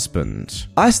her husband.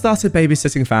 I started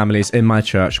babysitting families in my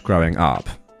church growing up.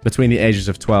 Between the ages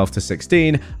of 12 to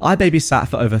 16, I babysat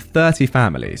for over 30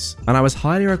 families, and I was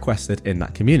highly requested in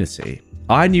that community.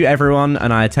 I knew everyone,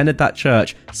 and I attended that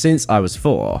church since I was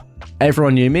 4.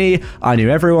 Everyone knew me, I knew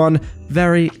everyone,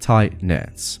 very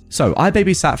tight-knit. So I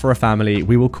babysat for a family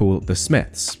we will call the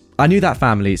Smiths. I knew that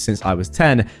family since I was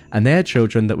 10, and they had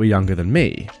children that were younger than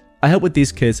me. I helped with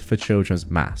these kids for children's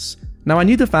mass. Now I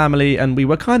knew the family, and we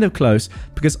were kind of close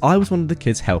because I was one of the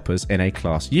kids' helpers in a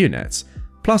class unit.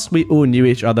 Plus, we all knew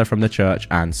each other from the church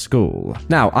and school.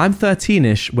 Now, I'm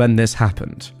 13-ish when this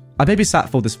happened. I babysat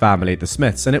for this family, the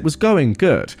Smiths, and it was going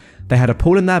good. They had a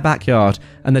pool in their backyard,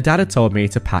 and the dad had told me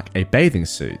to pack a bathing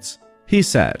suit. He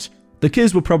said, "The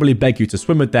kids will probably beg you to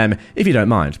swim with them if you don't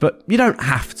mind, but you don't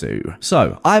have to."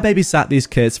 So, I babysat these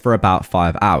kids for about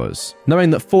 5 hours, knowing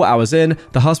that 4 hours in,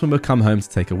 the husband would come home to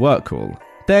take a work call.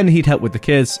 Then he'd help with the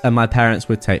kids, and my parents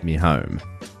would take me home.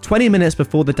 20 minutes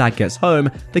before the dad gets home,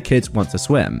 the kids want to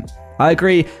swim. I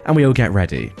agree, and we all get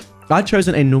ready. I'd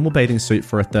chosen a normal bathing suit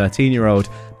for a 13-year-old,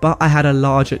 but I had a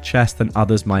larger chest than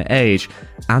others my age,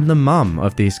 and the mum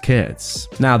of these kids.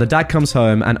 Now, the dad comes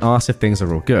home and asks if things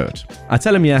are all good. I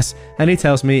tell him yes, and he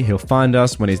tells me he'll find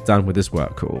us when he's done with his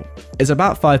work call. It's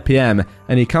about 5 p.m,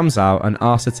 and he comes out and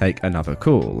asks to take another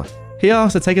call. He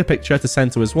asked to take a picture to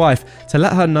send to his wife to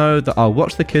let her know that I'll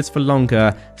watch the kids for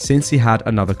longer since he had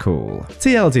another call.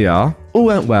 TLDR, all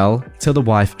went well till the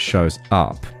wife shows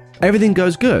up. Everything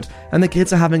goes good and the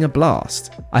kids are having a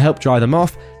blast. I help dry them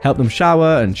off, help them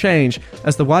shower and change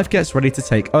as the wife gets ready to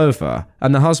take over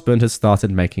and the husband has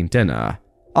started making dinner.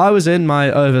 I was in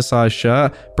my oversized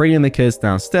shirt, bringing the kids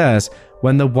downstairs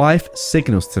when the wife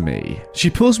signals to me. She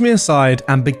pulls me aside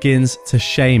and begins to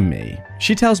shame me.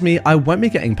 She tells me I won't be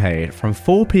getting paid from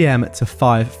 4 p.m. to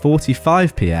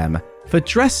 5:45 p.m. for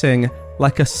dressing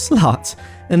like a slut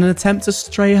in an attempt to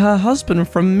stray her husband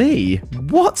from me.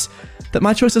 What? That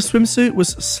my choice of swimsuit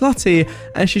was slutty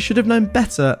and she should have known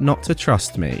better not to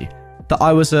trust me. That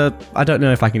I was I don't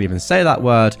know if I can even say that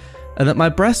word, and that my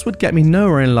breasts would get me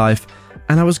nowhere in life,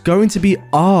 and I was going to be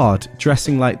odd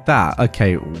dressing like that.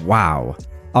 Okay, wow.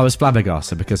 I was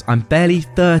flabbergasted because I'm barely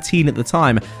 13 at the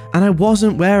time and I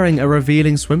wasn't wearing a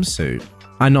revealing swimsuit.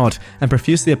 I nod and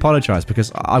profusely apologise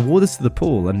because I wore this to the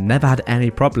pool and never had any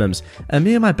problems, and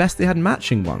me and my bestie had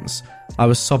matching ones. I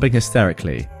was sobbing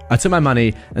hysterically. I took my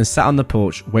money and sat on the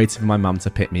porch waiting for my mum to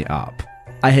pick me up.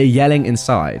 I hear yelling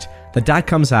inside. The dad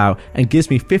comes out and gives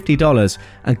me $50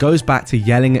 and goes back to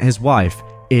yelling at his wife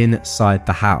inside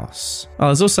the house. Oh,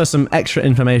 there's also some extra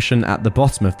information at the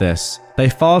bottom of this. They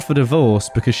filed for divorce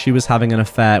because she was having an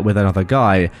affair with another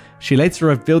guy. She later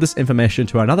revealed this information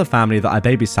to another family that I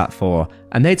babysat for,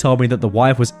 and they told me that the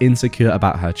wife was insecure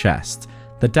about her chest.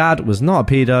 The dad was not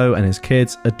a pedo and his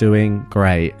kids are doing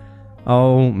great.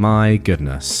 Oh my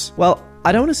goodness. Well,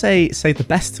 I don't want to say save the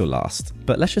best till last,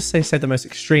 but let's just say save the most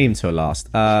extreme till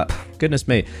last. Goodness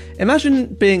me.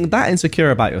 Imagine being that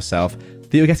insecure about yourself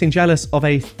that you're getting jealous of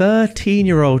a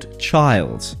 13-year-old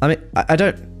child. I mean, I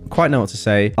don't quite know what to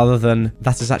say other than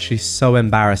that is actually so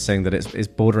embarrassing that it's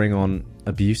bordering on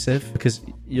abusive, because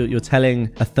you're telling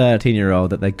a 13-year-old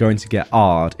that they're going to get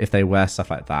hard if they wear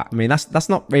stuff like that. I mean, that's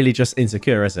not really just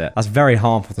insecure, is it? That's very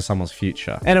harmful to someone's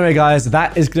future. Anyway, guys,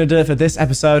 that is going to do it for this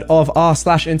episode of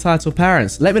r/Entitled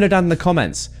Parents. Let me know down in the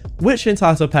comments which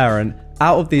entitled parent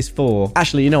out of these 4,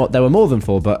 actually, you know what, there were more than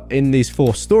 4, but in these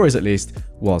 4 stories at least,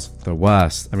 was the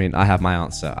worst. I mean, I have my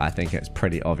answer. I think it's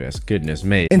pretty obvious. Goodness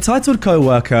me. Entitled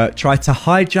co-worker tried to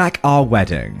hijack our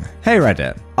wedding. Hey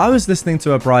Reddit. I was listening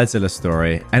to a Bridezilla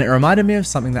story and it reminded me of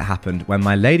something that happened when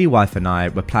my lady wife and I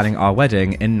were planning our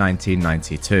wedding in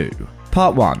 1992.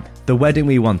 Part 1. The wedding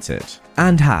we wanted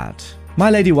and had. My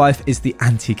lady wife is the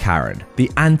anti-Karen, the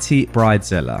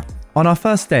anti-Bridezilla. On our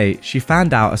first date, she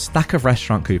found out a stack of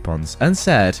restaurant coupons and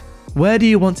said, Where do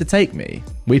you want to take me?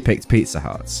 We picked Pizza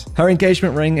Hut. Her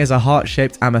engagement ring is a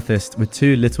heart-shaped amethyst with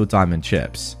 2 little diamond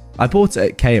chips. I bought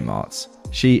it at Kmart.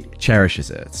 She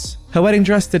cherishes it. Her wedding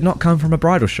dress did not come from a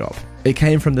bridal shop. It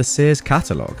came from the Sears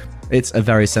catalogue. It's a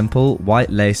very simple, white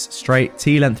lace, straight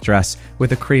T-length dress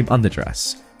with a cream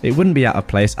underdress. It wouldn't be out of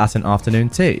place at an afternoon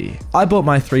tea. I bought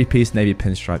my 3-piece navy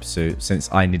pinstripe suit since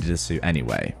I needed a suit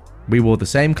anyway. We wore the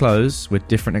same clothes with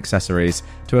different accessories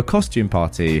to a costume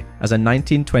party as a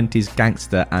 1920s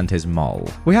gangster and his mole.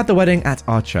 We had the wedding at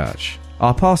our church.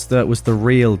 Our pastor was the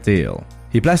real deal.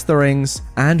 He blessed the rings,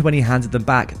 and when he handed them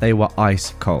back, they were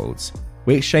ice cold.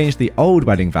 We exchanged the old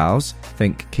wedding vows,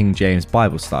 think King James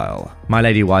Bible style. My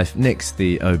lady wife nixed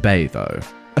the obey though.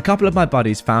 A couple of my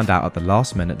buddies found out at the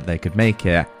last minute that they could make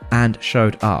it and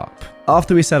showed up.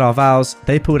 After we said our vows,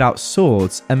 they pulled out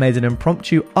swords and made an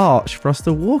impromptu arch for us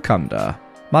to walk under.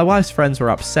 My wife's friends were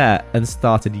upset and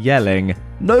started yelling,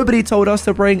 "Nobody told us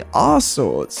to bring our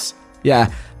swords." Yeah,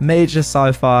 major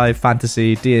sci-fi,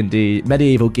 fantasy, D&D,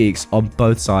 medieval geeks on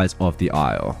both sides of the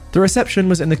aisle. The reception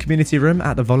was in the community room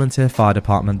at the volunteer fire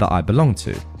department that I belonged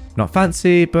to. Not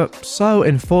fancy, but so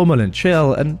informal and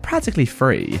chill and practically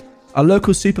free. A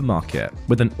local supermarket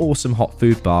with an awesome hot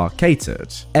food bar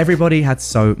catered. Everybody had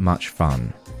so much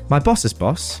fun. My boss's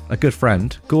boss, a good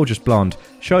friend, gorgeous blonde,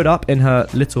 showed up in her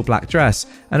little black dress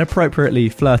and appropriately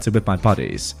flirted with my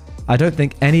buddies. I don't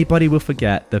think anybody will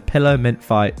forget the pillow mint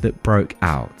fight that broke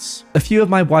out. A few of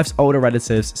my wife's older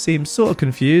relatives seemed sort of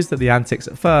confused at the antics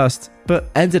at first, but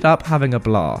ended up having a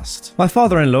blast. My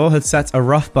father-in-law had set a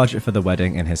rough budget for the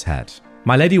wedding in his head.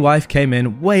 My lady wife came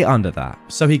in way under that,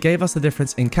 so he gave us the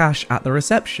difference in cash at the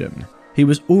reception. He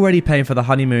was already paying for the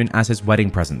honeymoon as his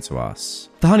wedding present to us.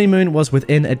 The honeymoon was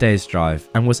within a day's drive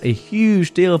and was a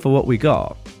huge deal for what we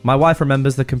got. My wife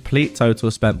remembers the complete total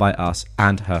spent by us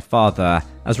and her father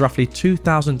as roughly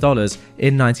 $2,000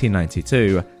 in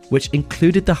 1992, which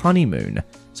included the honeymoon.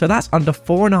 So that's under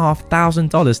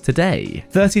 $4,500 today.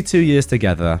 32 years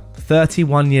together,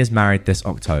 31 years married this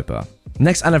October.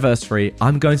 Next anniversary,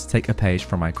 I'm going to take a page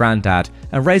from my granddad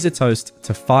and raise a toast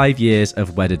to 5 years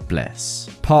of wedded bliss.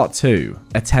 Part 2.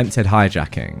 Attempted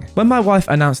hijacking. When my wife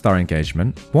announced our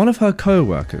engagement, one of her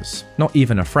co-workers, not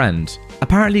even a friend,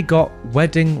 apparently got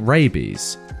wedding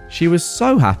rabies. She was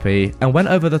so happy and went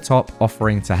over the top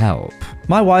offering to help.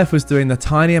 My wife was doing the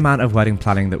tiny amount of wedding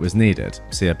planning that was needed,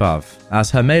 see above,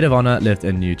 as her maid of honor lived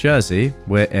in New Jersey,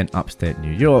 we're in upstate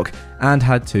New York, and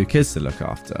had 2 kids to look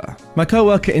after. My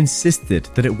co-worker insisted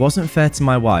that it wasn't fair to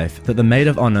my wife that the maid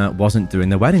of honor wasn't doing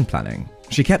the wedding planning.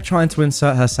 She kept trying to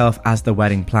insert herself as the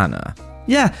wedding planner.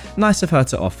 Yeah, nice of her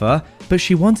to offer, but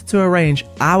she wanted to arrange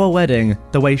our wedding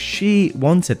the way she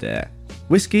wanted it.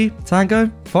 Whiskey, tango,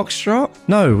 foxtrot?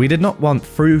 No, we did not want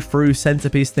frou-frou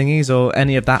centerpiece thingies or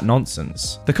any of that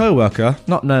nonsense. The co-worker,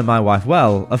 not knowing my wife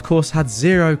well, of course had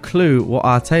zero clue what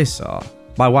our tastes are.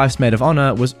 My wife's maid of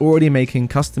honor was already making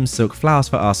custom silk flowers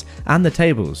for us and the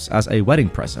tables as a wedding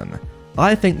present.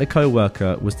 I think the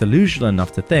co-worker was delusional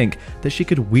enough to think that she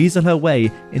could weasel her way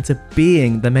into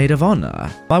being the maid of honor.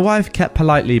 My wife kept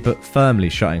politely but firmly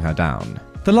shutting her down.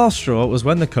 The last straw was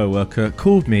when the co-worker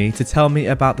called me to tell me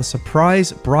about the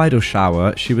surprise bridal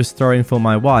shower she was throwing for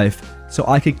my wife so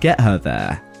I could get her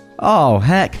there. Oh,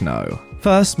 heck no.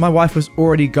 First, my wife was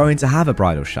already going to have a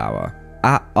bridal shower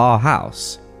at our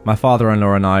house. My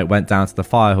father-in-law and I went down to the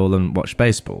fire hall and watched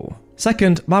baseball.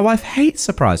 Second, my wife hates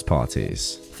surprise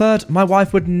parties. Third, my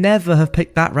wife would never have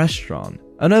picked that restaurant.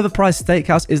 An overpriced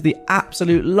steakhouse is the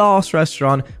absolute last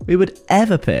restaurant we would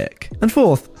ever pick. And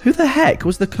fourth, who the heck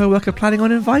was the co-worker planning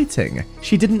on inviting?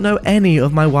 She didn't know any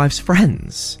of my wife's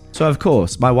friends. So of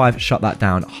course, my wife shut that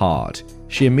down hard.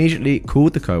 She immediately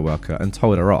called the co-worker and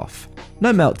told her off.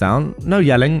 No meltdown, no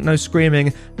yelling, no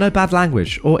screaming, no bad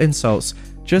language or insults,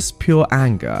 just pure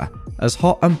anger, as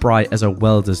hot and bright as a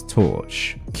welder's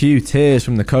torch. Cue tears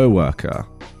from the co-worker.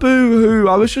 Boo-hoo,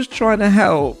 I was just trying to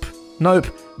help. Nope,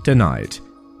 denied.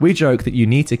 We joke that you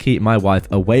need to keep my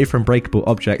wife away from breakable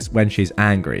objects when she's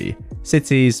angry.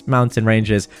 Cities, mountain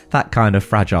ranges, that kind of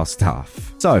fragile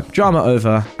stuff. So, drama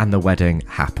over and the wedding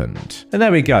happened. And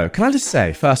there we go. Can I just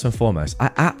say, first and foremost,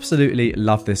 I absolutely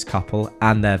love this couple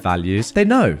and their values. They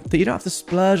know that you don't have to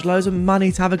splurge loads of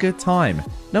money to have a good time.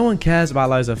 No one cares about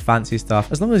loads of fancy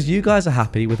stuff. As long as you guys are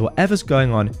happy with whatever's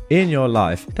going on in your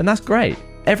life, then that's great.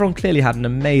 Everyone clearly had an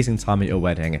amazing time at your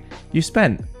wedding. You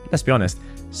spent, let's be honest,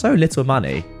 so little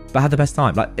money, but had the best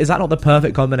time. Like, is that not the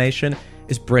perfect combination?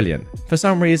 It's brilliant. For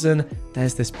some reason,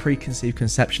 there's this preconceived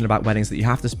conception about weddings that you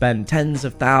have to spend tens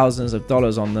of thousands of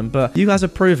dollars on them, but you guys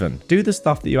have proven, do the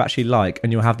stuff that you actually like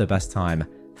and you'll have the best time.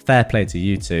 Fair play to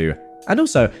you two. And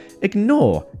also,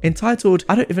 ignore. Entitled,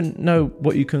 I don't even know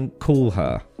what you can call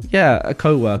her. Yeah, a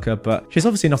co-worker, but she's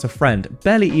obviously not a friend,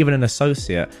 barely even an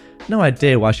associate. No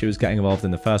idea why she was getting involved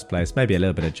in the first place. Maybe a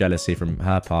little bit of jealousy from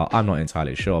her part, I'm not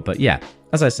entirely sure. But yeah,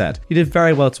 as I said, you did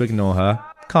very well to ignore her,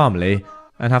 calmly,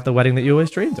 and have the wedding that you always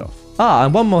dreamed of.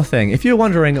 And one more thing. If you're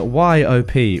wondering why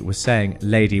OP was saying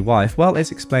lady wife, well,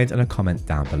 it's explained in a comment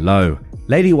down below.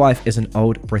 Lady wife is an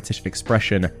old British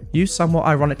expression, used somewhat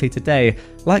ironically today,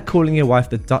 like calling your wife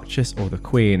the Duchess or the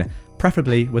Queen,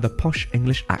 preferably with a posh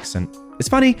English accent. It's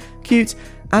funny, cute,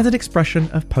 and an expression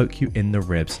of poke you in the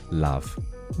ribs love.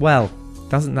 Well,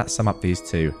 doesn't that sum up these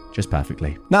two just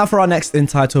perfectly? Now for our next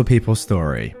entitled people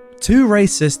story. Too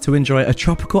racist to enjoy a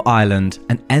tropical island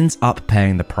and ends up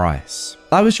paying the price.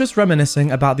 I was just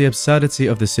reminiscing about the absurdity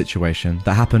of this situation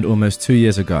that happened almost 2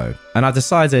 years ago, and I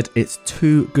decided it's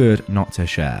too good not to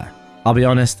share. I'll be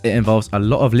honest, it involves a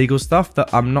lot of legal stuff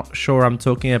that I'm not sure I'm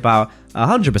talking about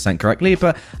 100% correctly,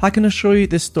 but I can assure you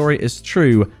this story is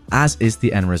true, as is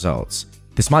the end result.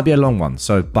 This might be a long one,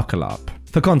 so buckle up.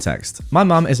 For context, my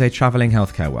mum is a travelling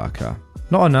healthcare worker.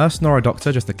 Not a nurse nor a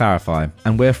doctor, just to clarify,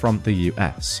 and we're from the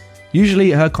US.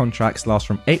 Usually her contracts last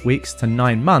from 8 weeks to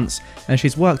 9 months, and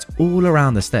she's worked all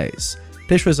around the States.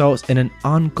 This results in an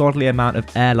ungodly amount of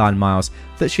airline miles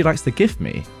that she likes to gift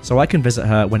me, so I can visit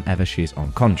her whenever she's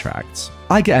on contract.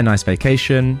 I get a nice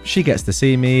vacation, she gets to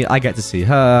see me, I get to see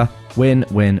her. Win,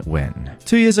 win, win.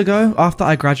 2 years ago, after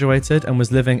I graduated and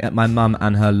was living at my mum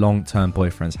and her long-term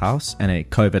boyfriend's house in a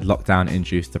COVID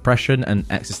lockdown-induced depression and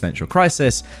existential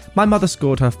crisis, my mother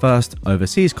scored her first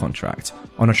overseas contract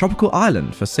on a tropical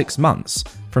island for 6 months,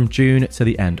 from June to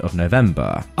the end of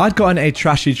November. I'd gotten a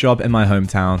trashy job in my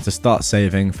hometown to start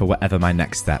saving for whatever my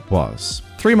next step was.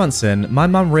 3 months in, my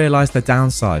mum realised the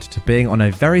downside to being on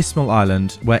a very small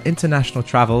island where international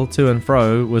travel to and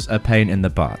fro was a pain in the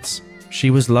butt. She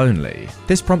was lonely.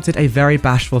 This prompted a very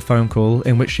bashful phone call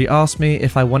in which she asked me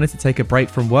if I wanted to take a break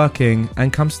from working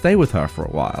and come stay with her for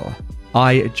a while.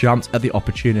 I jumped at the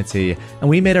opportunity and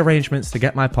we made arrangements to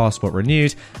get my passport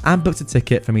renewed and booked a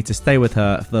ticket for me to stay with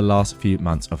her for the last few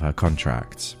months of her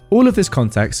contract. All of this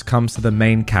context comes to the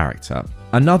main character,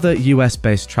 another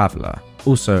US-based traveller,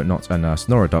 also not a nurse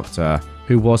nor a doctor,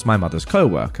 who was my mother's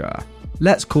co-worker.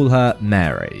 Let's call her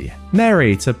Mary.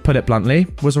 Mary, to put it bluntly,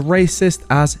 was racist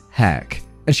as heck,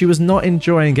 and she was not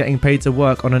enjoying getting paid to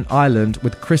work on an island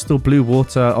with crystal blue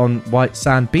water on white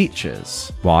sand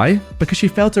beaches. Why? Because she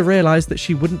failed to realise that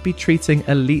she wouldn't be treating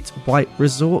elite white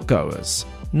resort goers.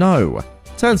 No.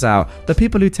 Turns out, the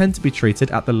people who tend to be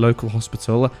treated at the local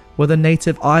hospital were the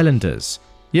native islanders.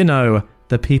 You know,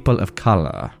 the people of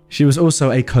colour. She was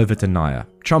also a COVID denier,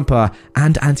 Trumper,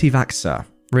 and anti-vaxxer.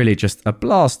 Really just a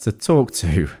blast to talk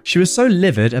to. She was so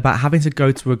livid about having to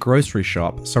go to a grocery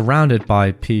shop surrounded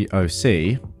by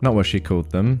POC, not what she called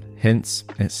them, hints,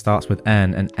 it starts with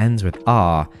N and ends with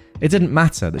R. It didn't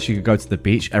matter that she could go to the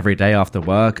beach every day after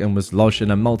work and was lodged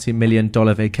in a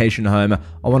multi-million-dollar vacation home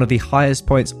on one of the highest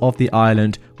points of the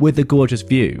island with a gorgeous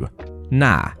view.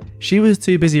 Nah, she was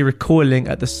too busy recoiling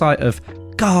at the sight of,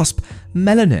 gasp,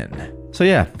 melanin. So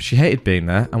yeah, she hated being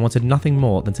there and wanted nothing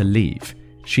more than to leave.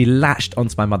 She latched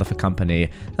onto my mother for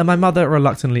company, and my mother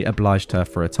reluctantly obliged her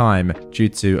for a time due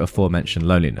to aforementioned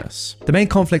loneliness. The main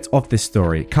conflict of this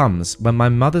story comes when my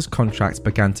mother's contract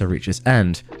began to reach its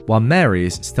end, while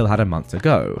Mary's still had a month to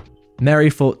go.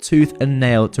 Mary fought tooth and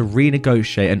nail to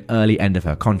renegotiate an early end of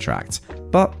her contract,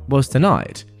 but was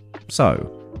denied. So,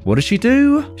 what does she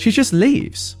do? She just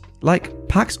leaves.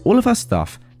 Packs all of her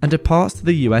stuff and departs to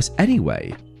the US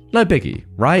anyway. No biggie,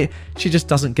 right? She just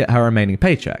doesn't get her remaining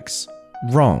paychecks.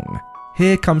 Wrong.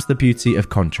 Here comes the beauty of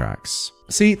contracts.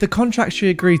 See, the contract she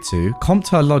agreed to comped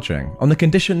her lodging on the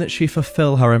condition that she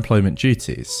fulfill her employment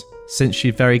duties. Since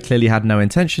she very clearly had no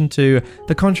intention to,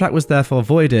 the contract was therefore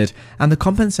voided and the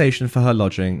compensation for her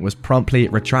lodging was promptly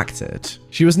retracted.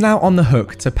 She was now on the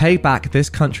hook to pay back this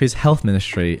country's health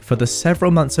ministry for the several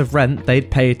months of rent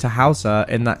they'd paid to house her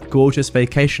in that gorgeous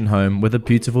vacation home with a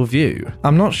beautiful view.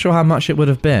 I'm not sure how much it would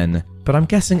have been, but I'm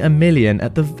guessing $1 million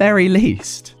at the very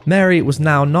least. Mary was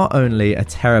now not only a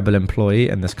terrible employee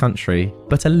in this country,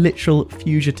 but a literal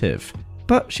fugitive.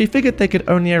 But she figured they could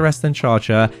only arrest and charge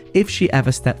her if she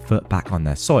ever stepped foot back on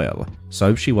their soil,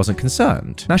 so she wasn't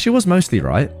concerned. Now, she was mostly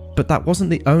right, but that wasn't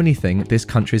the only thing this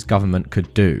country's government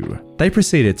could do. They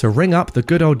proceeded to ring up the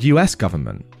good old US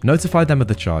government, notify them of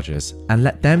the charges, and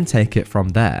let them take it from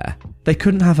there. They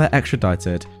couldn't have her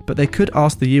extradited, but they could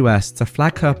ask the US to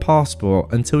flag her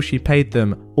passport until she paid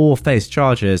them or faced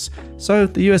charges, so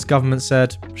the US government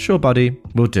said, sure buddy,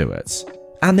 we'll do it.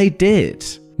 And they did.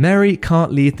 Mary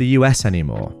can't leave the US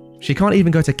anymore. She can't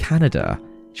even go to Canada.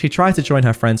 She tried to join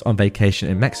her friends on vacation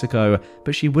in Mexico,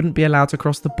 but she wouldn't be allowed to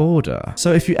cross the border.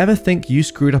 So if you ever think you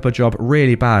screwed up a job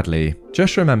really badly,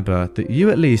 just remember that you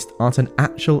at least aren't an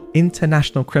actual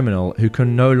international criminal who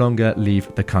can no longer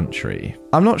leave the country.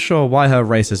 I'm not sure why her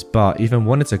racist butt even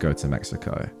wanted to go to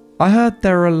Mexico. I heard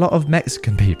there are a lot of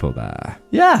Mexican people there.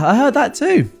 Yeah, I heard that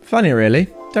too. Funny really.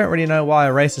 Don't really know why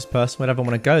a racist person would ever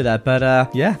want to go there,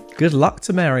 but yeah, good luck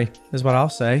to Mary, is what I'll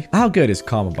say. How good is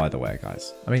karma, by the way,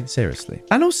 guys? I mean, seriously.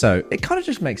 And also, it kind of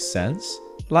just makes sense.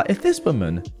 Like, if this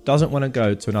woman doesn't want to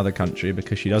go to another country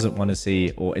because she doesn't want to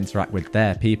see or interact with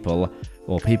their people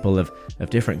or people of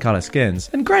different colour skins,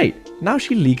 then great, now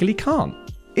she legally can't.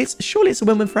 Surely it's a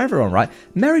win-win for everyone, right?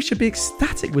 Mary should be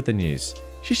ecstatic with the news.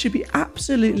 She should be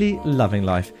absolutely loving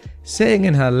life, sitting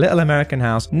in her little American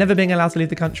house, never being allowed to leave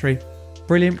the country.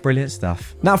 Brilliant, brilliant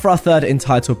stuff. Now for our third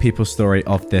entitled people story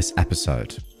of this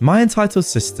episode. My entitled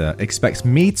sister expects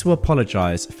me to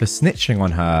apologise for snitching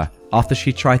on her after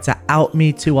she tried to out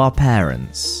me to our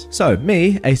parents. So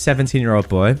me, a 17-year-old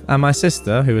boy, and my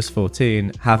sister, who is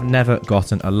 14, have never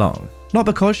gotten along. Not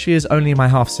because she is only my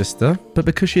half-sister, but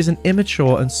because she is an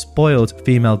immature and spoiled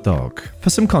female dog. For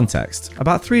some context,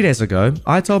 about 3 days ago,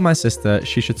 I told my sister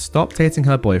she should stop dating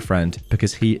her boyfriend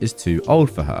because he is too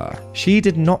old for her. She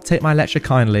did not take my lecture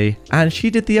kindly, and she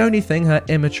did the only thing her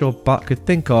immature butt could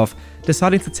think of,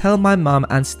 deciding to tell my mum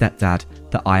and stepdad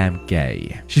that I am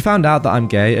gay. She found out that I'm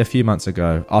gay a few months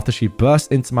ago after she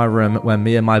burst into my room when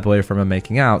me and my boyfriend were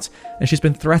making out, and she's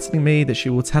been threatening me that she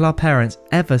will tell our parents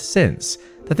ever since.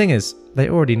 The thing is, they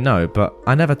already know, but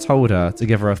I never told her to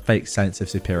give her a fake sense of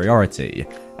superiority.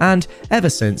 And ever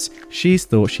since, she's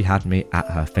thought she had me at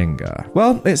her finger.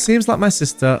 Well, it seems like my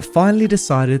sister finally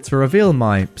decided to reveal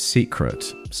my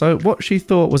secret. So what she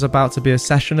thought was about to be a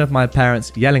session of my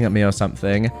parents yelling at me or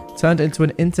something turned into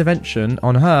an intervention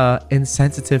on her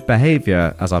insensitive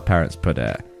behaviour, as our parents put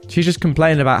it. She just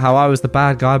complained about how I was the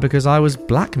bad guy because I was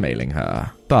blackmailing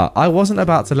her. But I wasn't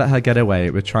about to let her get away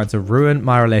with trying to ruin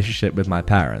my relationship with my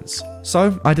parents.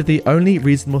 So I did the only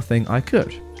reasonable thing I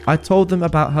could. I told them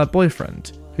about her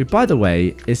boyfriend, who by the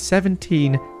way is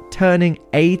 17 turning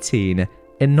 18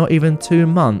 in not even 2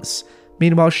 months.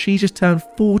 Meanwhile, she just turned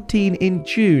 14 in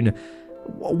June.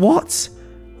 What?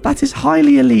 That is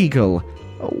highly illegal.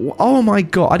 Oh my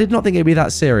god, I did not think it'd be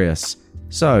that serious.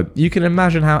 So, you can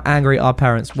imagine how angry our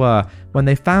parents were when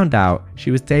they found out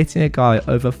she was dating a guy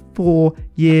over 4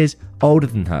 years older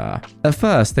than her. At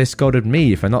first, they scolded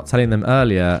me for not telling them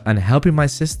earlier and helping my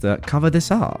sister cover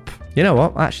this up. You know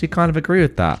what? I actually kind of agree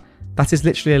with that. That is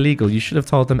literally illegal. You should have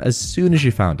told them as soon as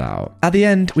you found out. At the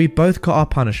end, we both got our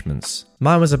punishments.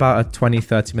 Mine was about a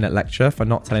 20-30 minute lecture for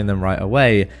not telling them right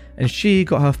away, and she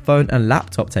got her phone and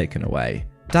laptop taken away.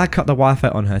 Dad cut the Wi-Fi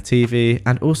on her TV,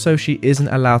 and also she isn't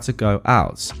allowed to go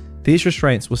out. These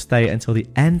restraints will stay until the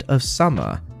end of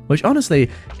summer, which honestly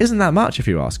isn't that much if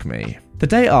you ask me. The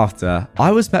day after,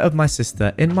 I was met with my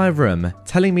sister in my room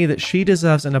telling me that she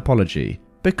deserves an apology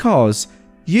because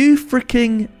you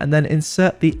freaking, and then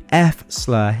insert the F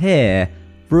slur here,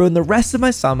 ruined the rest of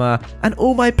my summer and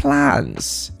all my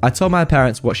plans. I told my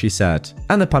parents what she said,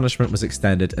 and the punishment was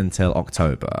extended until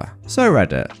October. So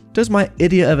Reddit, does my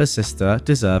idiot of a sister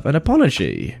deserve an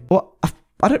apology? Well,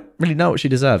 I don't really know what she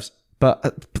deserves,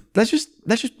 but let's just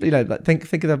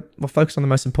think of we'll focus on the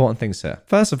most important things here.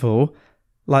 First of all,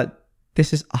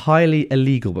 this is highly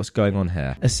illegal what's going on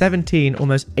here. A 17,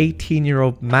 almost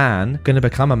 18-year-old man, gonna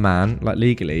become a man,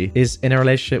 legally, is in a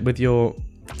relationship with your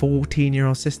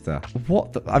 14-year-old sister.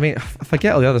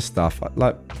 Forget all the other stuff.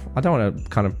 I don't want to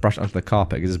kind of brush it under the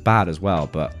carpet because it's bad as well,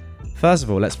 but first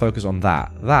of all, let's focus on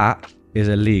that. That is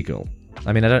illegal.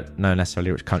 I don't know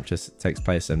necessarily which country this takes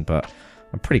place in, but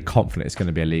I'm pretty confident it's going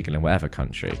to be illegal in whatever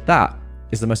country. That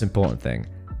is the most important thing.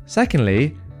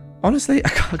 Secondly, honestly, I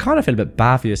kind of feel a bit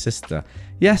bad for your sister.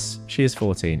 Yes, she is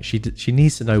 14. She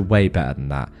needs to know way better than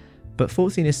that. But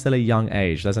 14 is still a young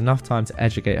age. There's enough time to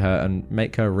educate her and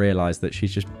make her realise that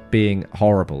she's just being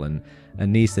horrible and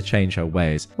needs to change her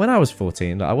ways. When I was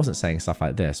 14, I wasn't saying stuff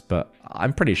like this, but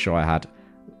I'm pretty sure I had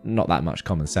not that much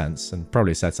common sense and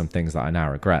probably said some things that I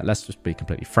now regret. Let's just be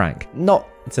completely frank. Not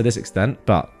to this extent,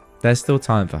 but there's still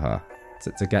time for her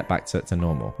to get back to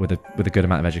normal with a good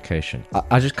amount of education.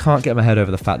 I just can't get my head over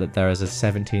the fact that there is a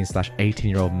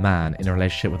 17/18-year-old man in a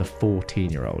relationship with a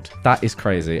 14-year-old. That is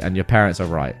crazy, and your parents are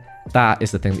right. That is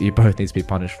the thing that you both need to be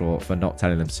punished for not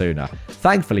telling them sooner.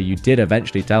 Thankfully, you did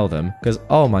eventually tell them, because,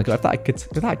 oh my god, if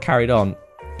that carried on,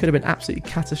 could have been absolutely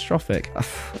catastrophic.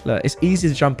 Look, it's easy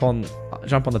to jump on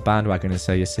the bandwagon and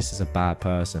say your sister's a bad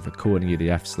person for calling you the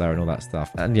F slur and all that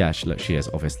stuff. And yeah, she is,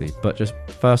 obviously. But just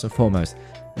first and foremost,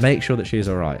 make sure that she is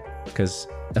alright. Because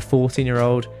a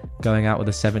 14-year-old going out with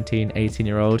a 17,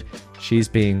 18-year-old, she's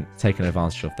being taken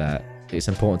advantage of there. It's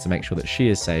important to make sure that she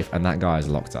is safe and that guy is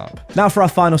locked up. Now for our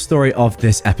final story of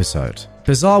this episode.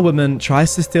 Bizarre woman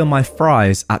tries to steal my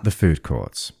fries at the food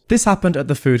court. This happened at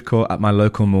the food court at my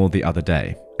local mall the other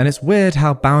day. And it's weird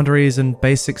how boundaries and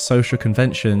basic social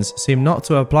conventions seem not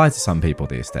to apply to some people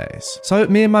these days. So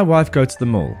me and my wife go to the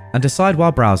mall and decide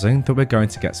while browsing that we're going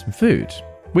to get some food.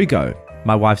 We go.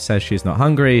 My wife says she's not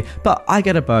hungry, but I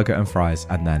get a burger and fries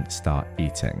and then start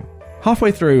eating.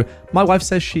 Halfway through, my wife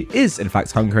says she is in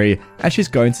fact hungry and she's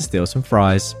going to steal some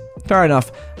fries. Fair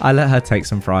enough, I let her take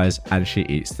some fries and she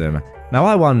eats them. Now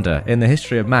I wonder, in the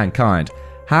history of mankind,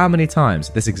 how many times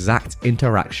this exact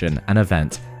interaction and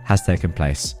event has taken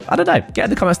place. I don't know, get in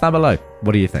the comments down below.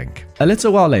 What do you think? A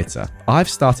little while later, I've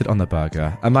started on the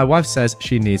burger and my wife says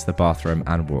she needs the bathroom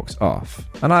and walks off.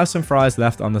 And I have some fries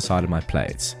left on the side of my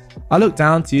plate. I look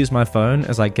down to use my phone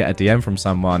as I get a DM from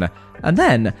someone, and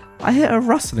then I hear a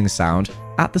rustling sound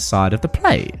at the side of the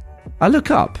plate. I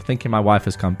look up, thinking my wife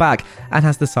has come back and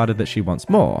has decided that she wants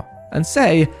more, and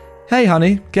say, "Hey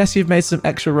honey, guess you've made some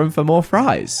extra room for more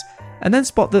fries." And then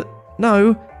spot that,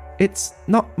 no, it's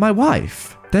not my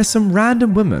wife. There's some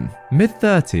random woman,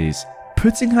 mid-30s,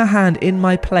 putting her hand in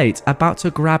my plate about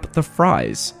to grab the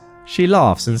fries. She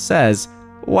laughs and says,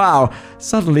 "Wow,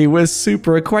 suddenly we're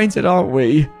super acquainted, aren't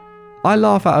we?" I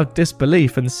laugh out of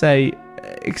disbelief and say,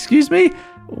 "Excuse me?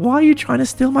 Why are you trying to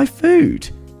steal my food?"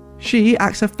 She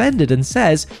acts offended and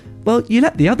says, "Well, you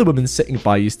let the other woman sitting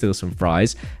by you steal some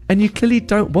fries, and you clearly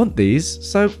don't want these,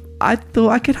 so I thought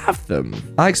I could have them."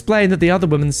 I explain that the other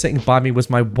woman sitting by me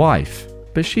was my wife,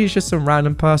 but she's just some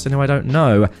random person who I don't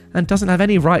know and doesn't have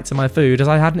any right to my food as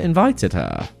I hadn't invited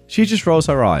her. She just rolls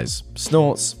her eyes,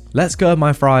 snorts, lets go of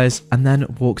my fries, and then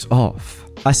walks off.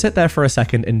 I sit there for a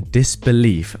second in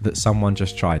disbelief that someone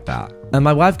just tried that. And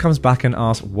my wife comes back and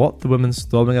asks what the woman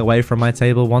storming away from my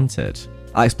table wanted.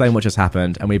 I explain what just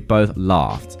happened and we both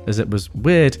laughed as it was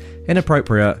weird,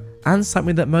 inappropriate, and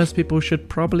something that most people should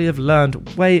probably have learned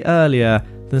way earlier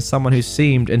than someone who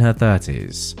seemed in her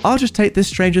 30s. I'll just take this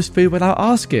stranger's food without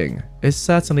asking. It's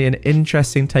certainly an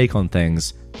interesting take on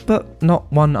things, but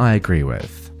not one I agree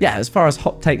with. Yeah, as far as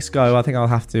hot takes go, I think I'll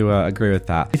have to agree with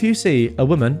that. If you see a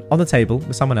woman on the table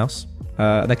with someone else,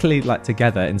 they're clearly like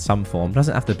together in some form,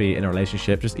 doesn't have to be in a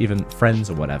relationship, just even friends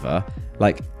or whatever,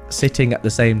 like sitting at the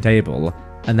same table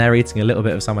and they're eating a little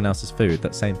bit of someone else's food,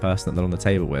 that same person that they're on the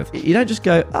table with. You don't just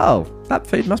go, "Oh, that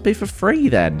food must be for free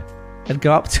then," and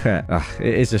go up to it. Ugh,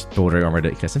 it is just bordering on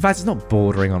ridiculous. In fact, it's not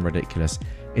bordering on ridiculous.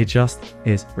 It just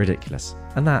is ridiculous.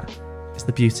 And that is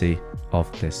the beauty of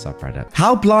this subreddit.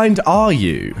 How blind are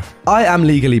you? I am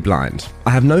legally blind.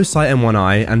 I have no sight in one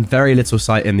eye and very little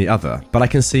sight in the other, but I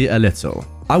can see a little.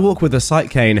 I walk with a sight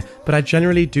cane, but I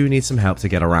generally do need some help to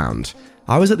get around.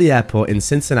 I was at the airport in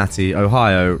Cincinnati,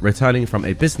 Ohio, returning from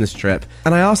a business trip,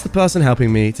 and I asked the person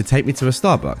helping me to take me to a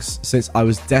Starbucks since I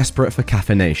was desperate for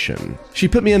caffeination. She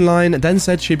put me in line, then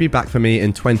said she'd be back for me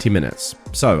in 20 minutes.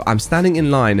 So I'm standing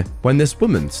in line when this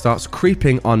woman starts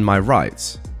creeping on my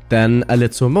right. Then a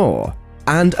little more.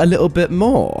 And a little bit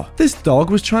more. This dog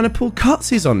was trying to pull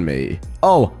cutsies on me.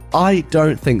 Oh, I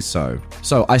don't think so.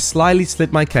 So I slyly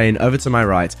slid my cane over to my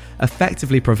right,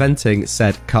 effectively preventing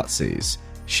said cutsies.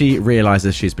 She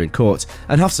realizes she's been caught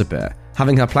and huffs a bit,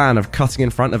 having her plan of cutting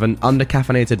in front of an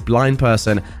undercaffeinated blind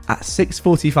person at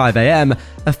 6:45 a.m.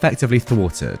 effectively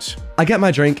thwarted. I get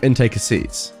my drink and take a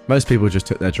seat. Most people just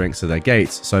took their drinks to their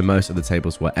gates, so most of the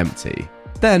tables were empty.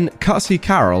 Then Cutsy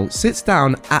Carol sits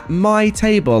down at my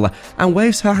table and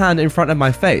waves her hand in front of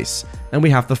my face, and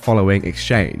we have the following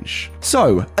exchange.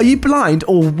 "So, are you blind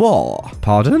or what?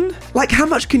 Pardon? Like, how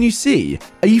much can you see?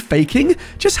 Are you faking?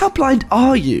 Just how blind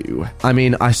are you? I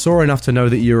mean, I saw enough to know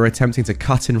that you were attempting to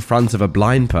cut in front of a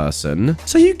blind person.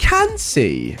 So you can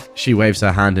see." She waves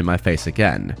her hand in my face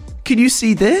again. "Can you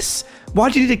see this? Why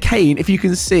do you need a cane if you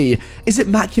can see? Is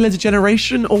it macular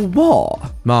degeneration or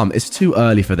what?" "Mom, it's too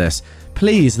early for this.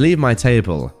 Please leave my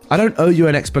table. I don't owe you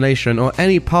an explanation or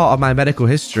any part of my medical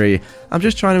history. I'm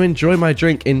just trying to enjoy my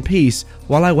drink in peace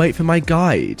while I wait for my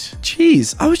guide."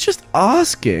 "Jeez, I was just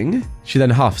asking." She then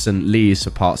huffs and leaves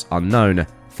for parts unknown.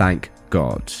 Thank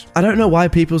God. I don't know why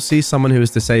people see someone who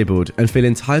is disabled and feel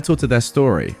entitled to their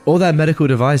story or their medical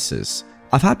devices.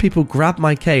 I've had people grab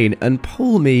my cane and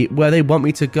pull me where they want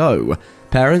me to go.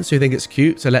 Parents who think it's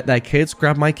cute to let their kids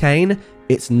grab my cane.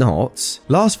 It's not.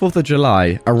 Last 4th of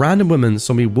July, a random woman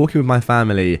saw me walking with my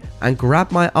family and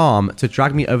grabbed my arm to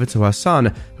drag me over to her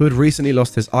son who had recently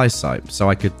lost his eyesight so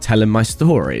I could tell him my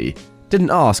story.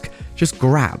 Didn't ask, just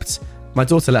grabbed. My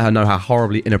daughter let her know how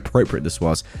horribly inappropriate this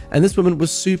was, and this woman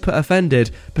was super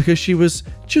offended because she was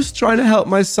just trying to help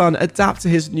my son adapt to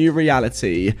his new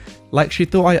reality. Like she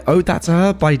thought I owed that to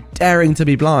her by daring to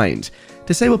be blind.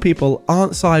 Disabled people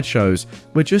aren't sideshows,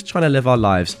 we're just trying to live our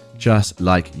lives just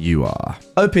like you are.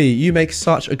 OP, you make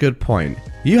such a good point.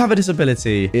 You have a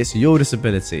disability, it's your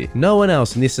disability. No one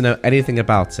else needs to know anything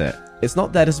about it. It's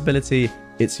not their disability,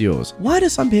 it's yours. Why do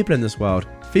some people in this world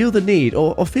feel the need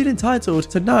or feel entitled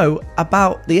to know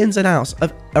about the ins and outs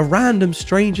of a random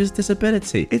stranger's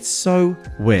disability? It's so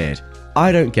weird.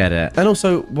 I don't get it. And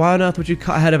also, why on earth would you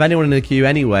cut ahead of anyone in the queue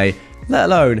anyway, let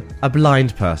alone a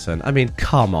blind person? I mean,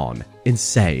 come on.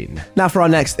 Insane. Now for our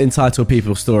next Entitled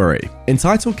People story.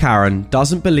 Entitled Karen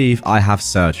doesn't believe I have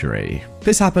surgery.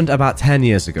 This happened about 10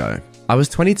 years ago. I was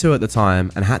 22 at the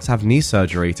time and had to have knee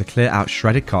surgery to clear out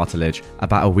shredded cartilage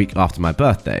about a week after my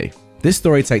birthday. This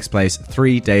story takes place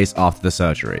 3 days after the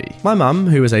surgery. My mum,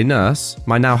 who is a nurse,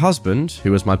 my now husband,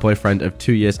 who was my boyfriend of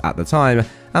 2 years at the time,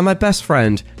 and my best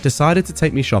friend decided to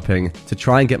take me shopping to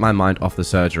try and get my mind off the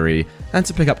surgery and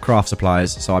to pick up craft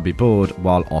supplies so I'd be bored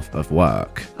while off of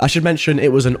work. I should mention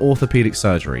it was an orthopedic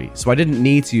surgery, so I didn't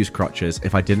need to use crutches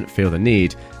if I didn't feel the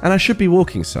need, and I should be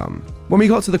walking some. When we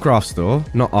got to the craft store,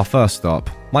 not our first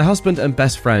stop, my husband and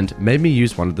best friend made me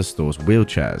use one of the store's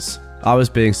wheelchairs. I was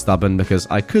being stubborn because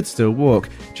I could still walk,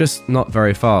 just not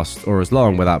very fast or as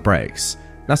long without brakes.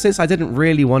 Now, since I didn't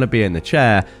really want to be in the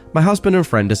chair, my husband and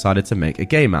friend decided to make a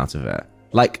game out of it.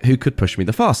 Like, who could push me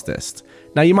the fastest?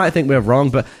 Now, you might think we're wrong,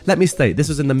 but let me state, this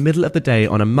was in the middle of the day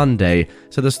on a Monday,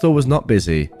 so the store was not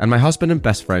busy, and my husband and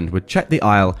best friend would check the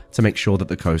aisle to make sure that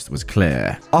the coast was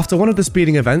clear. After one of the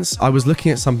speeding events, I was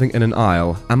looking at something in an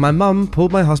aisle, and my mum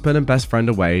pulled my husband and best friend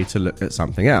away to look at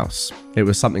something else. It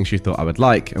was something she thought I would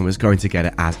like, and was going to get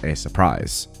it as a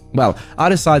surprise. Well, I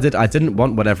decided I didn't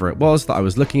want whatever it was that I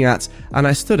was looking at, and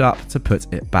I stood up to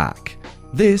put it back.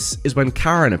 This is when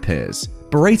Karen appears,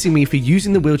 berating me for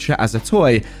using the wheelchair as a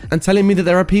toy and telling me that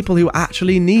there are people who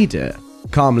actually need it.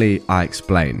 Calmly, I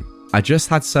explain. I just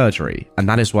had surgery, and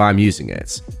that is why I'm using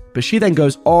it. But she then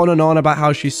goes on and on about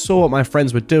how she saw what my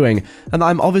friends were doing, and that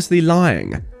I'm obviously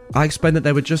lying. I explain that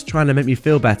they were just trying to make me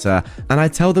feel better, and I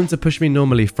tell them to push me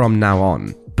normally from now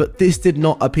on. But this did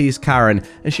not appease Karen,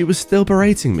 and she was still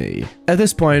berating me. At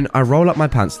this point, I roll up my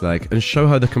pants leg and show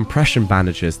her the compression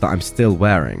bandages that I'm still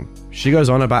wearing. She goes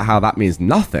on about how that means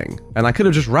nothing, and I could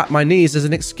have just wrapped my knees as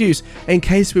an excuse in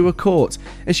case we were caught,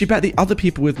 and she bet the other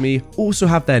people with me also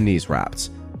have their knees wrapped.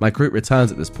 My group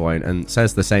returns at this point and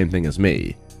says the same thing as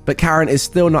me. But Karen is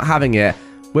still not having it.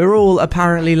 We're all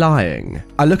apparently lying.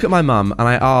 I look at my mum and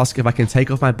I ask if I can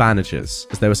take off my bandages,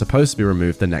 as they were supposed to be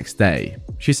removed the next day.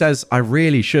 She says I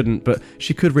really shouldn't, but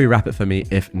she could rewrap it for me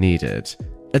if needed.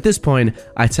 At this point,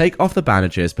 I take off the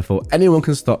bandages before anyone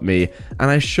can stop me,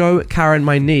 and I show Karen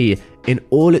my knee in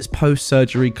all its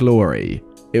post-surgery glory.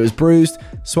 It was bruised,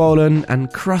 swollen,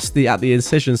 and crusty at the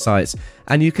incision sites,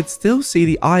 and you could still see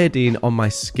the iodine on my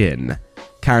skin.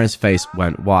 Karen's face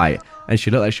went white, and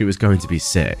she looked like she was going to be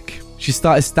sick. She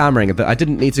started stammering that I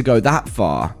didn't need to go that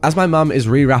far. As my mum is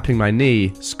rewrapping my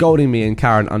knee, scolding me and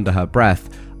Karen under her breath,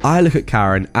 I look at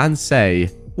Karen and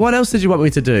say, "What else did you want me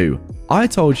to do? I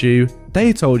told you,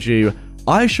 they told you,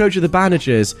 I showed you the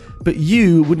bandages, but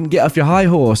you wouldn't get off your high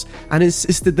horse and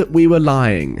insisted that we were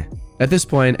lying." At this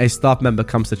point, a staff member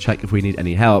comes to check if we need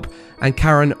any help, and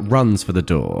Karen runs for the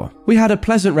door. We had a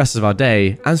pleasant rest of our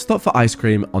day and stopped for ice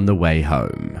cream on the way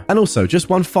home. And also, just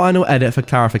one final edit for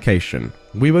clarification.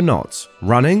 We were not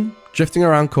running, drifting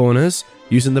around corners,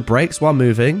 using the brakes while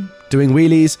moving, doing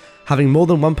wheelies, having more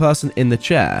than one person in the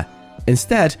chair.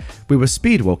 Instead, we were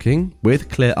speed walking with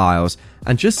clear aisles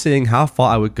and just seeing how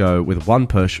far I would go with one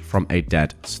push from a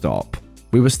dead stop.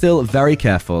 We were still very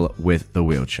careful with the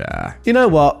wheelchair. You know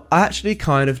what? I actually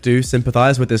kind of do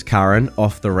sympathize with this Karen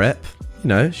off the rip. You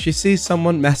know, she sees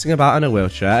someone messing about in a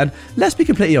wheelchair, and let's be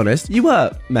completely honest, you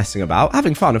were messing about,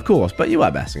 having fun of course, but you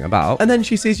were messing about. And then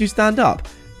she sees you stand up.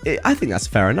 I think that's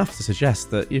fair enough to suggest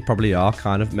that you probably are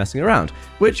kind of messing around,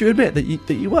 which you admit that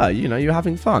you were, you know, you're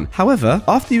having fun. However,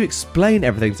 after you explain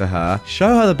everything to her,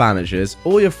 show her the bandages,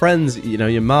 all your friends, you know,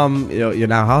 your mum, your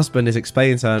now husband is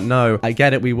explaining to her, no, I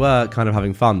get it, we were kind of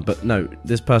having fun, but no,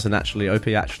 this person actually, OP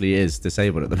actually is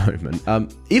disabled at the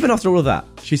moment. Even after all of that,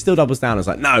 she still doubles down and is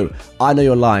like, no, I know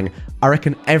you're lying. I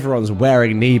reckon everyone's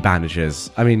wearing knee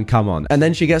bandages. I mean, come on. And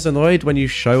then she gets annoyed when you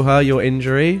show her your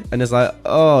injury and is like,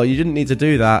 oh, you didn't need to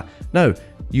do that. No,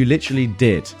 you literally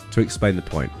did, to explain the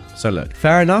point. So look,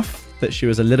 fair enough that she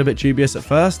was a little bit dubious at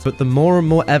first, but the more and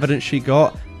more evidence she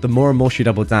got, the more and more she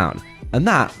doubled down. And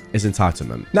that is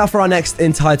entitlement. Now for our next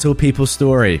entitled people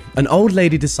story. An old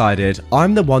lady decided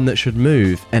I'm the one that should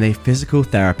move in a physical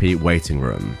therapy waiting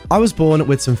room. I was born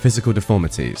with some physical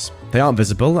deformities. They aren't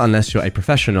visible unless you're a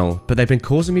professional, but they've been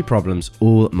causing me problems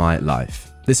all my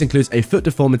life. This includes a foot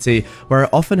deformity where it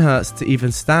often hurts to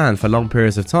even stand for long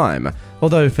periods of time,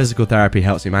 although physical therapy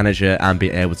helps me manage it and be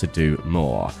able to do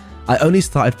more. I only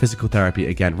started physical therapy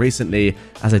again recently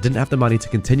as I didn't have the money to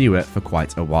continue it for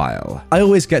quite a while. I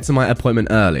always get to my appointment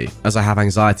early as I have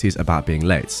anxieties about being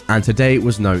late, and today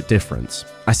was no different.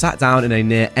 I sat down in a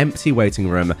near empty waiting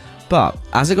room, but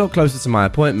as I got closer to my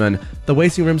appointment, the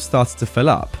waiting room started to fill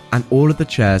up and all of the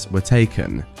chairs were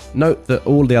taken. Note that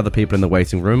all the other people in the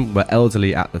waiting room were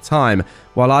elderly at the time,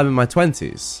 while I'm in my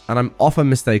 20s, and I'm often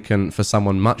mistaken for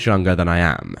someone much younger than I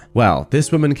am. Well,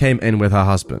 this woman came in with her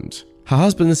husband. Her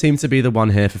husband seemed to be the one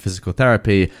here for physical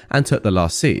therapy and took the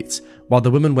last seat, while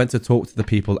the woman went to talk to the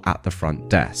people at the front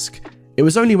desk. It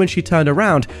was only when she turned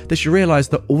around that she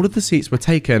realised that all of the seats were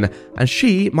taken and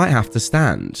she might have to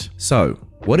stand. So,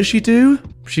 what did she do?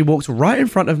 She walked right in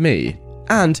front of me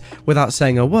and, without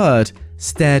saying a word,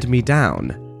 stared me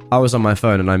down. I was on my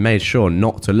phone and I made sure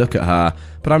not to look at her,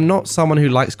 but I'm not someone who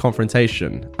likes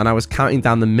confrontation, and I was counting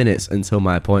down the minutes until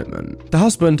my appointment. The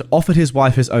husband offered his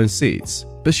wife his own seats,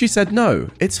 but she said no,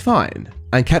 it's fine,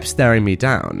 and kept staring me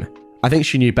down. I think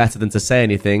she knew better than to say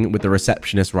anything with the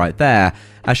receptionist right there,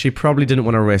 as she probably didn't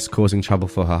want to risk causing trouble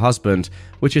for her husband,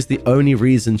 which is the only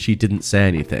reason she didn't say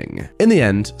anything. In the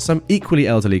end, some equally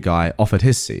elderly guy offered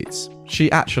his seats.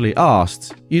 She actually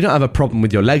asked, "You don't have a problem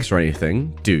with your legs or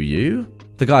anything, do you?"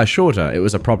 The guy assured her it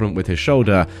was a problem with his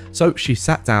shoulder, so she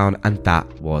sat down and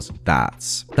that was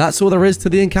that. That's all there is to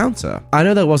the encounter. I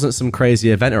know there wasn't some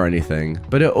crazy event or anything,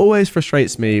 but it always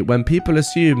frustrates me when people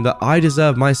assume that I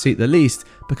deserve my seat the least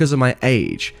because of my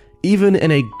age, even in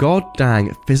a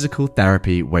goddamn physical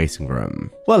therapy waiting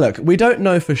room. Well look, we don't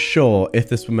know for sure if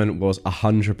this woman was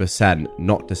 100%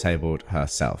 not disabled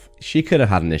herself. She could have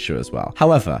had an issue as well.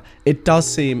 However, it does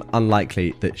seem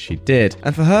unlikely that she did,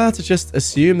 and for her to just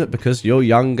assume that because you're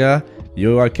younger,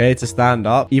 you're okay to stand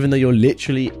up, even though you're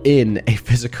literally in a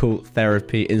physical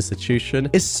therapy institution,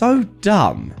 is so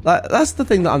dumb. That's the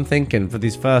thing that I'm thinking for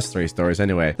these first three stories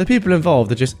anyway. The people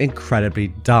involved are just incredibly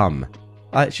dumb.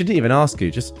 She didn't even ask you,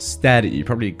 just stared at you,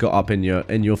 probably got up in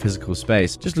your physical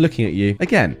space, just looking at you.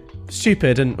 Again,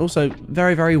 stupid and also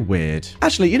very, very weird.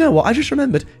 Actually, you know what? I just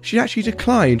remembered she actually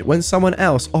declined when someone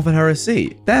else offered her a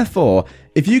seat. Therefore,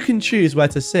 if you can choose where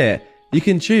to sit, you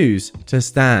can choose to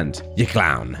stand, you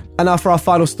clown. And now for our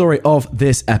final story of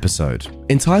this episode.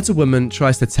 Entitled woman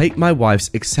tries to take my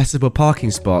wife's accessible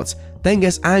parking spot, then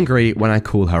gets angry when I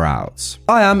call her out.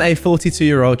 I am a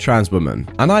 42-year-old trans woman,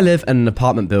 and I live in an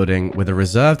apartment building with a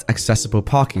reserved accessible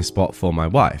parking spot for my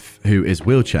wife, who is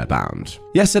wheelchair bound.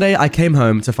 Yesterday, I came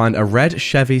home to find a red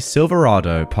Chevy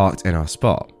Silverado parked in our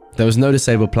spot. There was no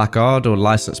disabled placard or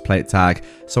license plate tag,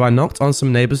 so I knocked on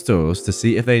some neighbors' doors to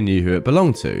see if they knew who it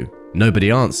belonged to. Nobody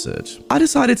answered. I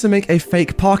decided to make a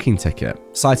fake parking ticket,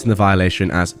 citing the violation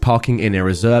as parking in a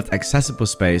reserved accessible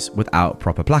space without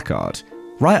proper placard.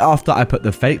 Right after I put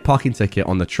the fake parking ticket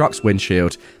on the truck's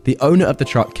windshield, the owner of the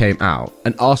truck came out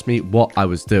and asked me what I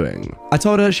was doing. I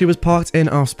told her she was parked in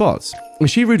our spot, and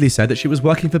she rudely said that she was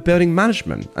working for building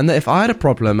management and that if I had a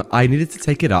problem, I needed to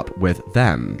take it up with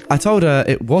them. I told her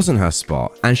it wasn't her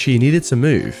spot and she needed to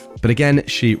move, but again,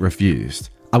 she refused.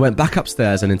 I went back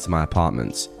upstairs and into my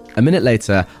apartment. A minute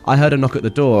later, I heard a knock at the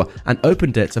door and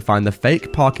opened it to find the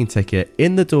fake parking ticket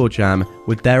in the door jamb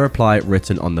with their reply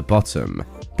written on the bottom.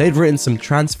 They'd written some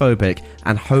transphobic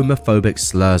and homophobic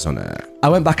slurs on it. I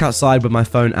went back outside with my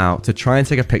phone out to try and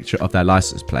take a picture of their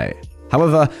license plate.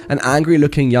 However, an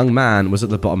angry-looking young man was at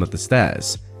the bottom of the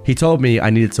stairs. He told me I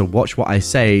needed to watch what I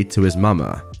say to his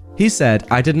mama. He said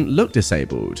I didn't look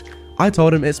disabled. I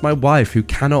told him it's my wife who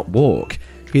cannot walk.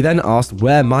 He then asked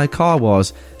where my car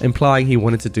was, implying he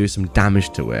wanted to do some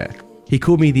damage to it. He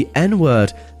called me the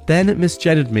N-word, then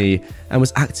misgendered me and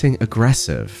was acting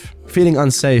aggressive. Feeling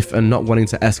unsafe and not wanting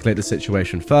to escalate the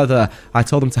situation further, I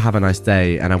told them to have a nice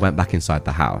day and I went back inside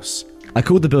the house. I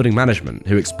called the building management,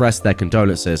 who expressed their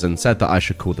condolences and said that I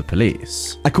should call the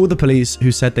police. I called the police,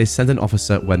 who said they sent an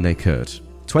officer when they could.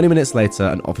 20 minutes later,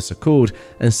 an officer called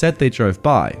and said they drove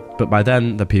by, but by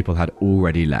then the people had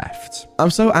already left. I'm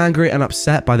so angry and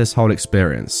upset by this whole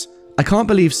experience. I can't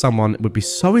believe someone would be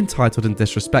so entitled and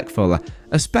disrespectful,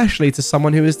 especially to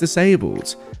someone who is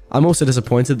disabled. I'm also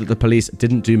disappointed that the police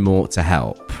didn't do more to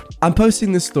help. I'm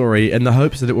posting this story in the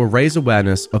hopes that it will raise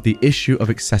awareness of the issue of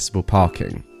accessible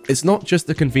parking. It's not just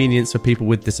a convenience for people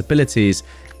with disabilities,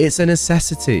 it's a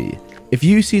necessity. If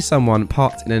you see someone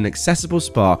parked in an accessible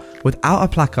spot without a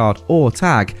placard or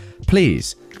tag,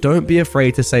 please don't be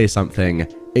afraid to say something.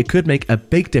 It could make a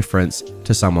big difference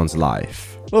to someone's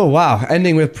life. Oh wow,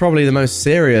 ending with probably the most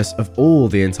serious of all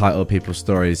the entitled people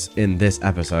stories in this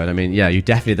episode. I mean, yeah, you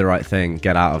definitely did the right thing.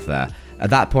 Get out of there. At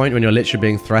that point, when you're literally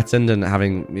being threatened and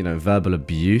having, verbal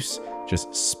abuse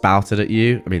just spouted at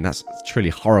you, I mean, that's truly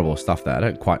horrible stuff there. I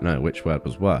don't quite know which word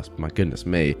was worse. My goodness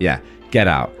me. Yeah, get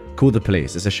out. Call the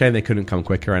police. It's a shame they couldn't come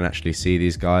quicker and actually see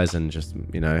these guys and just,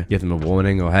 give them a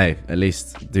warning, or hey, at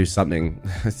least do something,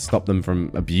 stop them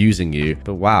from abusing you.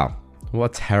 But wow,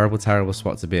 what a terrible, terrible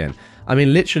spot to be in. I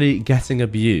mean, literally getting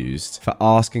abused for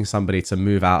asking somebody to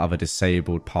move out of a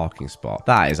disabled parking spot.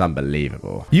 That is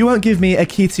unbelievable. You won't give me a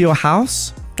key to your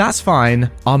house? That's fine.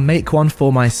 I'll make one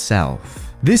for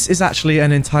myself. This is actually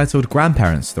an entitled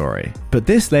grandparent story, but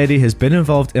this lady has been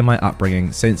involved in my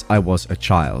upbringing since I was a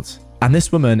child. And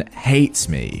this woman hates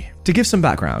me. To give some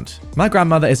background, my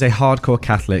grandmother is a hardcore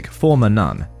Catholic former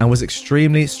nun and was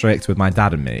extremely strict with my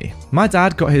dad and me. My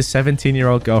dad got his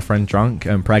 17-year-old girlfriend drunk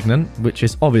and pregnant, which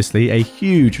is obviously a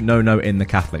huge no-no in the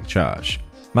Catholic Church.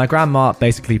 My grandma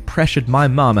basically pressured my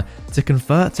mum to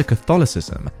convert to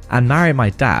Catholicism and marry my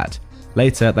dad.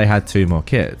 Later, they had 2 more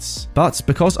kids. But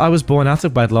because I was born out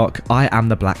of wedlock, I am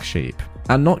the black sheep.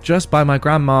 And not just by my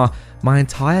grandma, my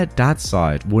entire dad's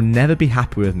side will never be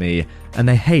happy with me, and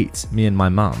they hate me and my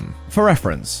mum. For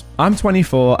reference, I'm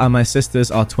 24 and my sisters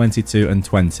are 22 and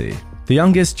 20. The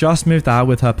youngest just moved out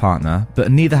with her partner,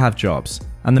 but neither have jobs,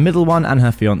 and the middle one and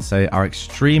her fiance are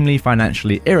extremely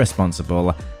financially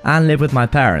irresponsible and live with my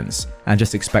parents and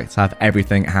just expect to have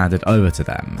everything handed over to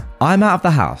them. I'm out of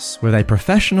the house with a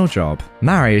professional job,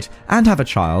 married, and have a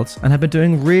child, and have been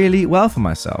doing really well for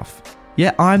myself.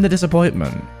 Yet I'm the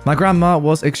disappointment. My grandma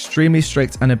was extremely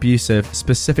strict and abusive,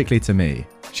 specifically to me.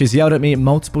 She's yelled at me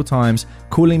multiple times,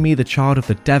 calling me the child of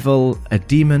the devil, a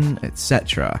demon,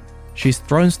 etc. She's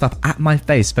thrown stuff at my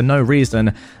face for no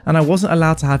reason, and I wasn't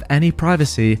allowed to have any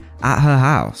privacy at her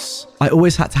house. I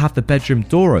always had to have the bedroom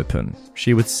door open.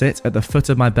 She would sit at the foot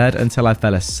of my bed until I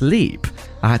fell asleep.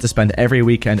 I had to spend every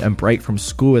weekend and break from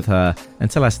school with her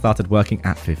until I started working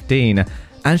at 15.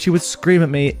 And she would scream at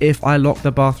me if I locked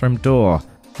the bathroom door.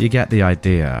 You get the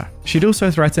idea. She'd also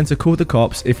threaten to call the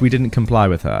cops if we didn't comply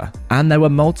with her. And there were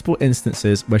multiple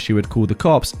instances where she would call the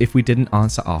cops if we didn't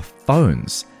answer our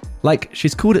phones. Like,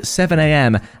 she's called at 7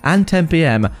 a.m. and 10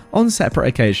 p.m. on separate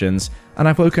occasions, and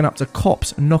I've woken up to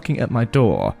cops knocking at my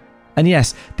door. And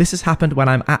yes, this has happened when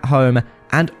I'm at home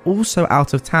and also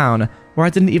out of town, where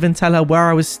I didn't even tell her where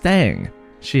I was staying.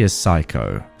 She is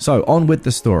psycho. So on with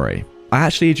the story. I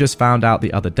actually just found out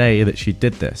the other day that she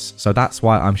did this, so that's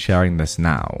why I'm sharing this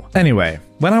now. Anyway,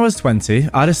 when I was 20,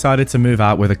 I decided to move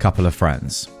out with a couple of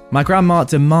friends. My grandma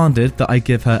demanded that I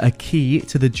give her a key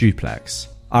to the duplex.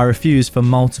 I refused for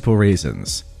multiple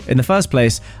reasons. In the first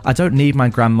place, I don't need my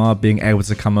grandma being able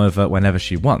to come over whenever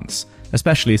she wants,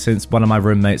 especially since one of my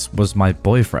roommates was my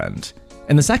boyfriend.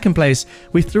 In the second place,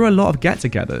 we threw a lot of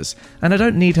get-togethers, and I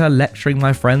don't need her lecturing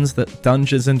my friends that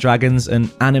Dungeons and Dragons and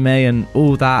anime and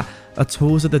all that are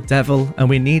tools of the devil, and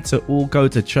we need to all go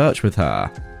to church with her.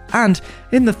 And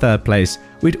in the third place,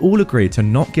 we'd all agreed to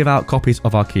not give out copies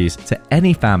of our keys to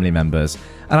any family members,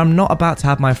 and I'm not about to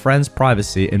have my friends'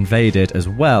 privacy invaded as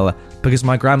well, because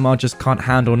my grandma just can't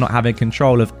handle not having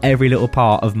control of every little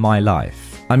part of my life.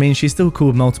 I mean, she still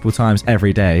called multiple times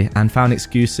every day and found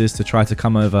excuses to try to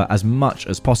come over as much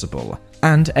as possible.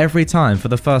 And every time for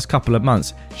the first couple of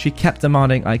months, she kept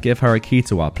demanding I give her a key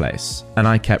to our place, and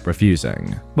I kept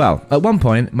refusing. Well, at one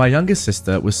point, my youngest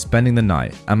sister was spending the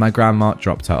night and my grandma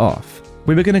dropped her off.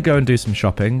 We were going to go and do some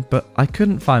shopping, but I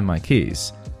couldn't find my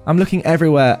keys. I'm looking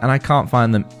everywhere and I can't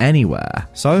find them anywhere.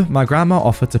 So my grandma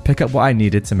offered to pick up what I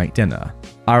needed to make dinner.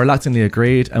 I reluctantly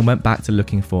agreed and went back to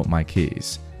looking for my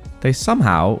keys. They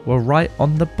somehow were right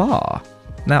on the bar.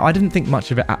 Now, I didn't think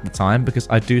much of it at the time because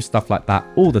I do stuff like that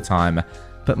all the time,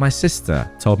 but my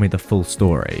sister told me the full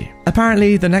story.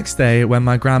 Apparently, the next day when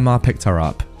my grandma picked her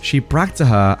up, she bragged to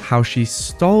her how she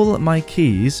stole my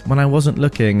keys when I wasn't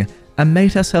looking and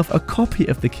made herself a copy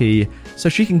of the key so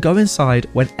she can go inside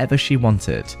whenever she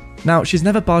wanted. Now, she's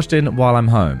never barged in while I'm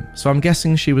home, so I'm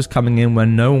guessing she was coming in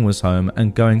when no one was home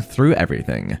and going through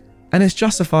everything. And it's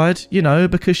justified,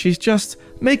 because she's just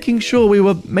making sure we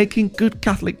were making good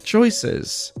Catholic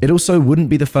choices. It also wouldn't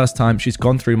be the first time she's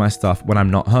gone through my stuff when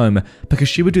I'm not home, because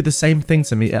she would do the same thing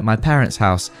to me at my parents'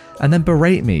 house and then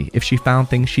berate me if she found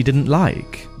things she didn't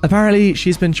like. Apparently,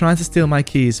 she's been trying to steal my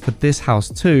keys for this house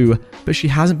too, but she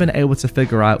hasn't been able to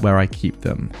figure out where I keep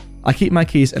them. I keep my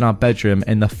keys in our bedroom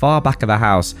in the far back of the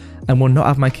house and will not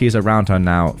have my keys around her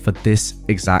now for this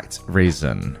exact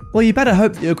reason. Well, you better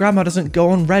hope that your grandma doesn't go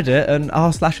on Reddit and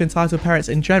r/entitled parents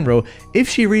in general. If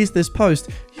she reads this post,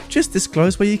 you've just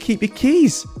disclosed where you keep your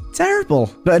keys.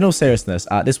 Terrible. But in all seriousness,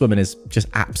 this woman is just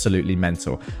absolutely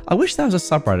mental. I wish there was a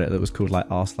subreddit that was called like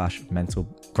r/mental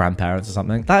grandparents or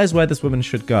something. That is where this woman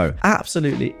should go.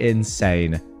 Absolutely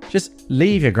insane. Just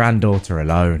leave your granddaughter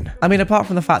alone. I mean, apart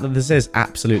from the fact that this is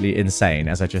absolutely insane,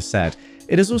 as I just said,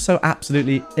 it is also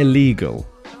absolutely illegal.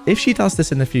 If she does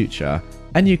this in the future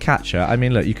and you catch her, I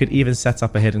mean, look, you could even set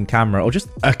up a hidden camera or just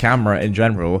a camera in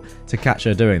general to catch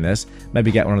her doing this.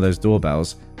 Maybe get one of those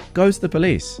doorbells. Go to the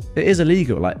police. It is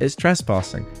illegal. Like, it's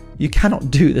trespassing. You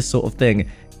cannot do this sort of thing,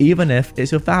 even if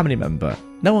it's your family member.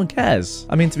 No one cares.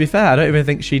 I mean, to be fair, I don't even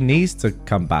think she needs to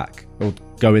come back or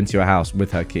go into your house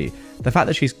with her key. The fact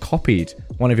that she's copied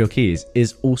one of your keys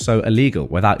is also illegal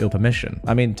without your permission.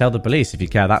 I mean, tell the police if you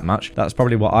care that much. That's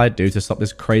probably what I'd do to stop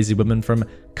this crazy woman from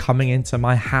coming into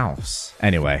my house.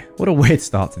 Anyway, what a weird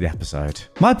start to the episode.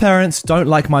 My parents don't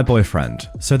like my boyfriend,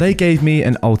 so they gave me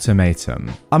an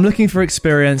ultimatum. I'm looking for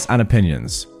experience and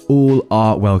opinions. All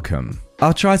are welcome.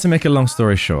 I'll try to make a long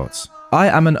story short. I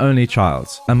am an only child,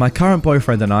 and my current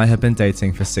boyfriend and I have been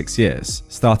dating for 6 years,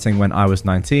 starting when I was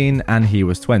 19 and he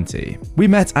was 20. We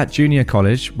met at junior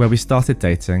college where we started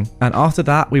dating, and after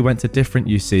that we went to different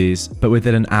UCs, but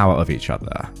within an hour of each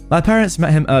other. My parents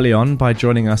met him early on by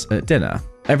joining us at dinner.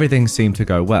 Everything seemed to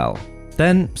go well.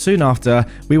 Then, soon after,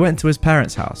 we went to his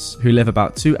parents' house, who live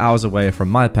about 2 hours away from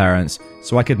my parents,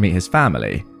 so I could meet his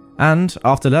family. And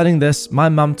after learning this, my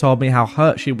mum told me how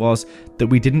hurt she was that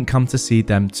we didn't come to see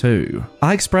them too.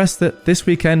 I expressed that this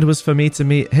weekend was for me to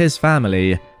meet his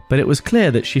family, but it was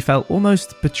clear that she felt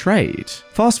almost betrayed.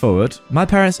 Fast forward, my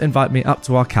parents invite me up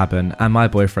to our cabin and my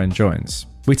boyfriend joins.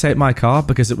 We take my car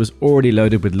because it was already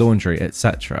loaded with laundry,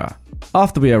 etc.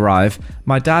 After we arrive,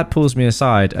 my dad pulls me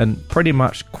aside and pretty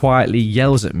much quietly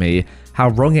yells at me how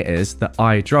wrong it is that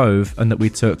I drove and that we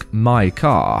took my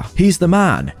car. He's the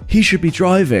man. He should be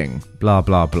driving. Blah,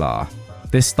 blah, blah.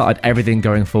 This started everything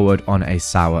going forward on a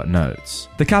sour note.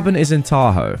 The cabin is in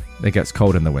Tahoe. It gets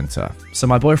cold in the winter. So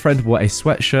my boyfriend wore a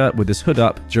sweatshirt with his hood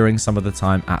up during some of the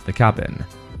time at the cabin.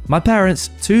 My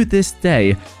parents, to this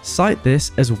day, cite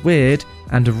this as weird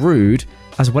and rude,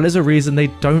 as well as a reason they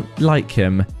don't like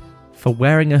him for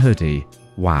wearing a hoodie.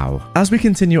 Wow. As we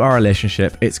continue our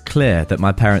relationship, it's clear that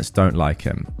my parents don't like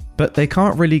him, but they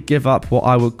can't really give up what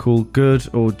I would call good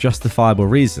or justifiable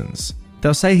reasons.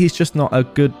 They'll say he's just not a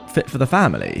good fit for the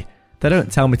family. They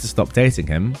don't tell me to stop dating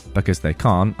him, because they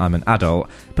can't, I'm an adult,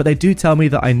 but they do tell me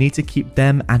that I need to keep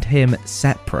them and him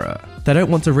separate. They don't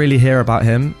want to really hear about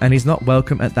him, and he's not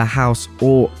welcome at their house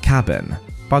or cabin.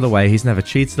 By the way, he's never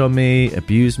cheated on me,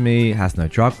 abused me, has no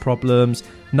drug problems,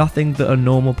 nothing that a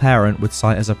normal parent would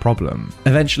cite as a problem.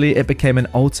 Eventually, it became an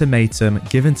ultimatum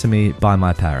given to me by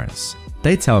my parents.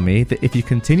 They tell me that if you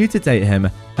continue to date him,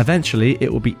 eventually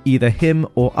it will be either him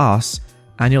or us,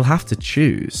 and you'll have to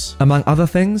choose. Among other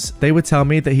things, they would tell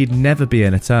me that he'd never be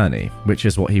an attorney, which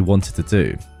is what he wanted to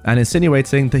do, and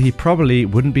insinuating that he probably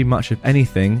wouldn't be much of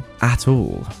anything at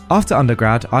all. After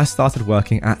undergrad, I started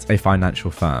working at a financial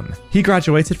firm. He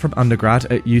graduated from undergrad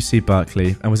at UC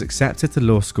Berkeley and was accepted to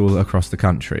law school across the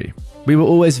country. We were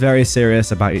always very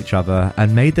serious about each other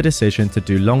and made the decision to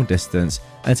do long distance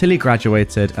until he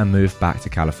graduated and moved back to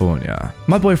California.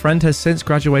 My boyfriend has since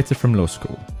graduated from law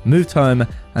school, moved home,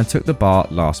 and took the bar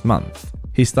last month.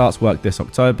 He starts work this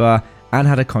October and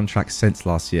had a contract since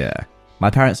last year.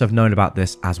 My parents have known about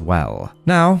this as well.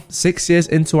 Now, 6 years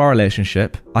into our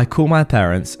relationship, I call my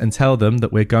parents and tell them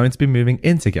that we're going to be moving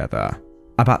in together.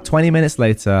 About 20 minutes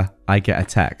later, I get a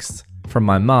text from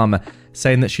my mum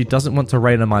saying that she doesn't want to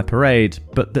rain on my parade,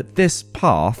 but that this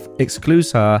path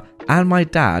excludes her and my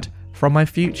dad from my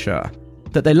future.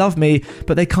 That they love me,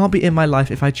 but they can't be in my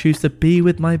life if I choose to be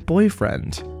with my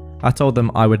boyfriend. I told them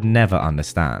I would never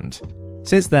understand.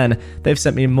 Since then, they've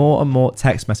sent me more and more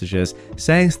text messages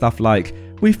saying stuff like,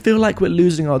 "We feel like we're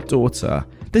losing our daughter.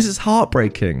 This is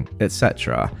heartbreaking,"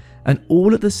 etc. And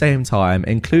all at the same time,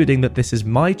 including that this is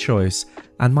my choice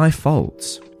and my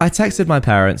fault. I texted my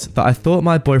parents that I thought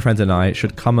my boyfriend and I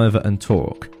should come over and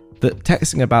talk. That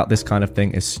texting about this kind of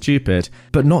thing is stupid,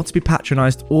 but not to be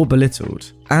patronised or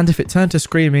belittled. And if it turned to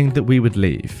screaming, that we would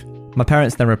leave. My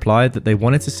parents then replied that they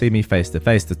wanted to see me face to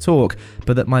face to talk,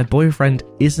 but that my boyfriend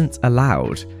isn't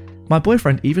allowed. My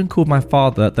boyfriend even called my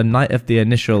father the night of the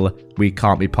initial "we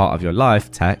can't be part of your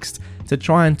life" text to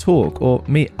try and talk or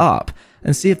meet up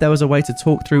and see if there was a way to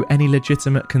talk through any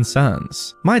legitimate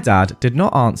concerns. My dad did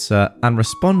not answer and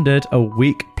responded a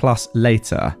week plus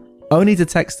later, only to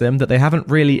text him that they haven't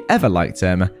really ever liked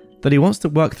him, that he wants to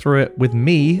work through it with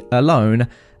me alone,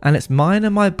 and it's mine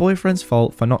and my boyfriend's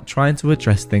fault for not trying to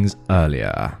address things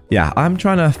earlier. Yeah, I'm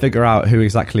trying to figure out who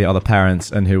exactly are the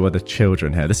parents and who are the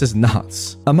children here. This is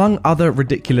nuts. Among other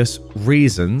ridiculous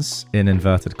reasons, in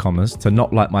inverted commas, to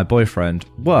not like my boyfriend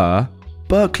were,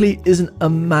 Berkeley isn't a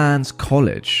man's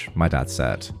college, my dad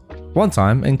said. One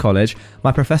time in college,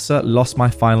 my professor lost my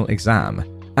final exam.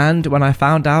 And when I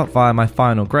found out via my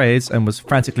final grades and was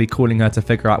frantically calling her to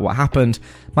figure out what happened,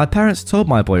 my parents told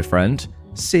my boyfriend,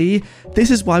 "See, this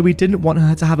is why we didn't want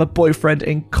her to have a boyfriend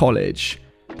in college."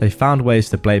 They found ways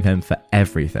to blame him for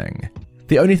everything.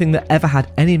 The only thing that ever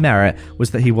had any merit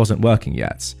was that he wasn't working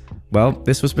yet. Well,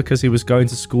 this was because he was going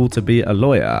to school to be a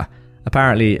lawyer.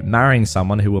 Apparently, marrying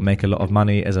someone who will make a lot of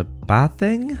money is a bad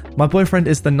thing? My boyfriend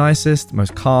is the nicest,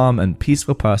 most calm and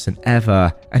peaceful person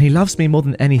ever, and he loves me more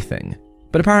than anything.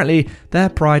 But apparently, their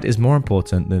pride is more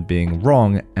important than being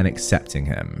wrong and accepting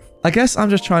him. I guess I'm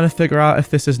just trying to figure out if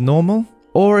this is normal,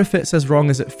 or if it's as wrong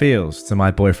as it feels to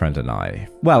my boyfriend and I.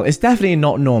 Well, it's definitely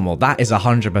not normal. That is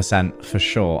 100% for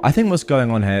sure. I think what's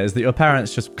going on here is that your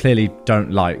parents just clearly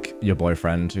don't like your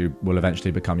boyfriend, who will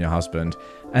eventually become your husband,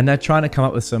 and they're trying to come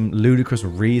up with some ludicrous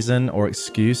reason or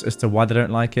excuse as to why they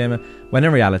don't like him, when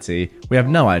in reality, we have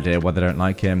no idea why they don't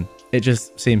like him. It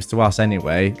just seems to us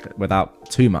anyway, without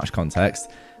too much context,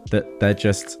 that they're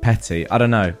just petty. I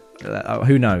don't know.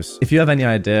 Who knows? If you have any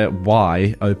idea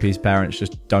why OP's parents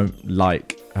just don't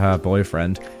like her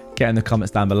boyfriend, get in the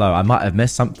comments down below. I might have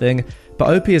missed something, but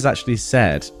OP has actually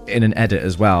said in an edit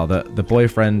as well that the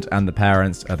boyfriend and the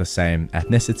parents are the same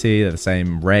ethnicity, they're the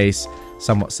same race,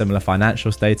 somewhat similar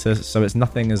financial status, so it's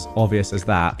nothing as obvious as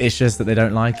that. It's just that they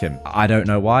don't like him. I don't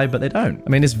know why, but they don't. I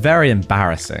mean, it's very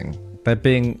embarrassing. They're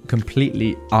being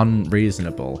completely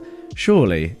unreasonable.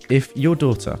 Surely, if your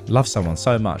daughter loves someone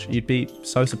so much, you'd be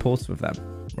so supportive of them,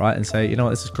 right? And say, you know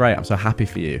what, this is great, I'm so happy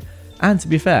for you. And to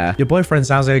be fair, your boyfriend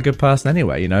sounds like a good person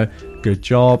anyway, you know? Good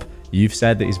job, you've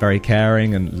said that he's very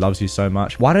caring and loves you so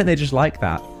much. Why don't they just like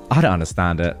that? I don't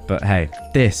understand it, but hey,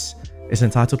 this is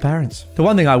Entitled Parents. The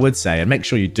one thing I would say, and make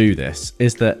sure you do this,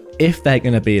 is that if they're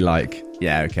going to be like,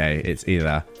 yeah, okay, it's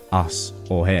either us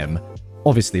or him,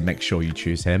 obviously make sure you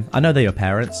choose him. I know they're your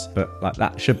parents, but like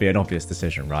that should be an obvious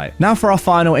decision, right? Now for our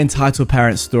final Entitled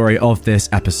Parents story of this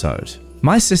episode.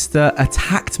 My sister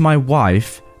attacked my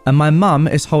wife, and my mum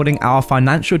is holding our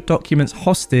financial documents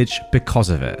hostage because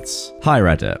of it. Hi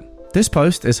Reddit. This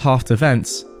post is half to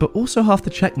vent, but also half to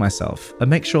check myself and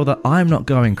make sure that I'm not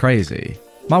going crazy.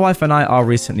 My wife and I are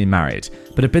recently married,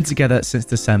 but have been together since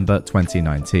December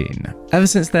 2019. Ever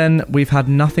since then, we've had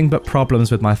nothing but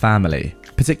problems with my family,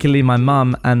 particularly my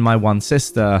mum and my one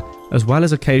sister, as well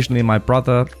as occasionally my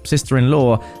brother,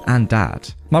 sister-in-law, and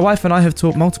dad. My wife and I have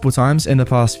talked multiple times in the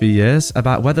past few years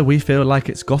about whether we feel like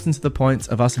it's gotten to the point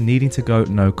of us needing to go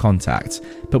no contact,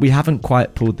 but we haven't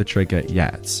quite pulled the trigger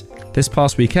yet. This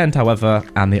past weekend, however,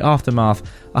 and the aftermath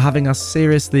are having us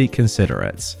seriously consider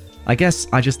it. I guess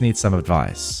I just need some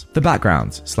advice. The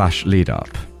background/lead up.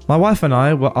 My wife and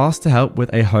I were asked to help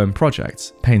with a home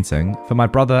project, painting, for my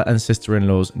brother and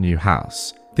sister-in-law's new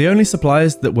house. The only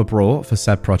supplies that were brought for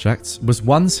said project was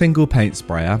one single paint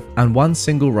sprayer and one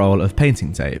single roll of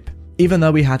painting tape, even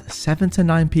though we had 7 to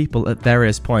 9 people at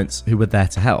various points who were there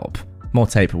to help. More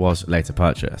tape was later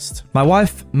purchased. My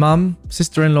wife, mum,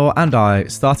 sister-in-law and I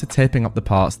started taping up the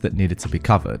parts that needed to be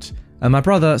covered, and my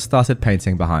brother started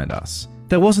painting behind us.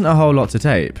 There wasn't a whole lot to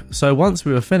tape, so once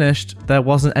we were finished, there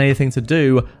wasn't anything to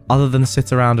do other than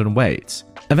sit around and wait.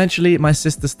 Eventually, my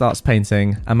sister starts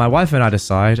painting, and my wife and I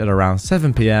decide at around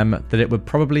 7 PM that it would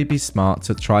probably be smart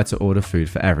to try to order food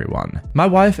for everyone. My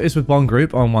wife is with one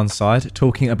group on one side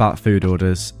talking about food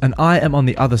orders, and I am on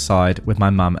the other side with my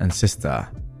mum and sister.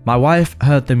 My wife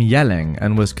heard them yelling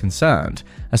and was concerned,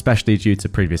 especially due to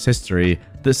previous history,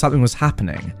 that something was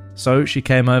happening, so she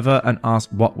came over and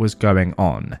asked what was going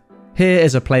on. Here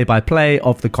is a play-by-play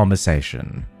of the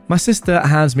conversation. My sister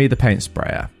hands me the paint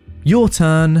sprayer. Your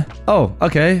turn. Oh,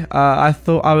 okay. I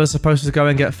thought I was supposed to go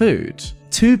and get food.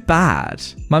 Too bad.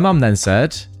 My mum then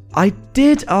said, I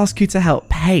did ask you to help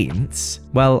paint.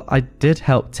 Well, I did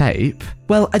help tape.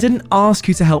 Well, I didn't ask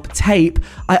you to help tape.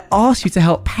 I asked you to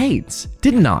help paint,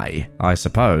 didn't I? I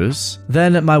suppose.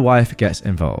 Then my wife gets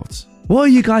involved. What are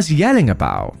you guys yelling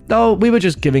about? Oh, we were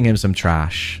just giving him some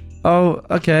trash. Oh,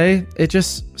 okay. It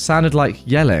just sounded like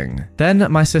yelling.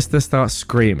 Then my sister starts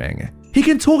screaming. He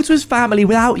can talk to his family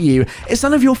without you. It's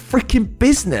none of your freaking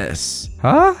business.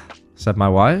 Huh? Said my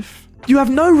wife. You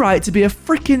have no right to be a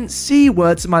freaking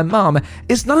C-word to my mum.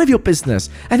 It's none of your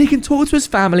business. And he can talk to his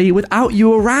family without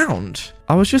you around.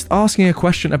 I was just asking a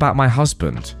question about my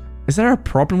husband. Is there a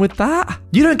problem with that?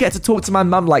 You don't get to talk to my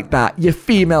mum like that, you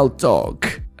female dog.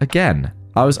 Again,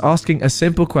 I was asking a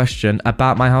simple question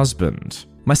about my husband.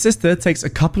 My sister takes a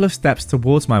couple of steps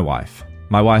towards my wife.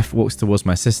 My wife walks towards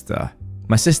my sister.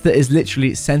 My sister is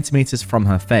literally centimeters from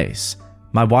her face.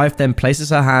 My wife then places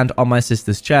her hand on my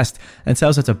sister's chest and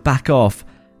tells her to back off.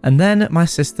 And then my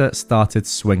sister started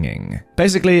swinging.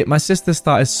 Basically, my sister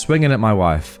started swinging at my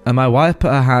wife, and my wife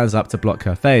put her hands up to block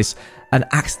her face and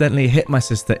accidentally hit my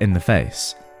sister in the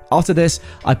face. After this,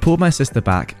 I pulled my sister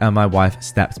back and my wife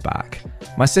stepped back.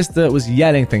 My sister was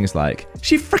yelling things like,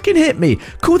 "She freaking hit me!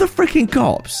 Call the freaking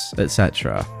cops!"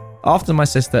 etc. After my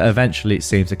sister eventually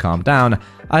seemed to calm down,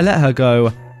 I let her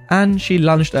go and she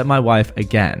lunged at my wife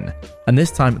again, and this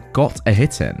time got a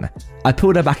hit in. I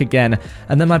pulled her back again,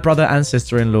 and then my brother and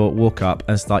sister-in-law walk up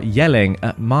and start yelling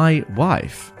at my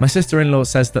wife. My sister-in-law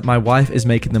says that my wife is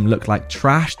making them look like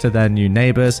trash to their new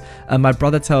neighbors, and my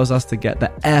brother tells us to get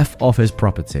the F off his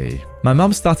property. My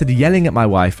mum started yelling at my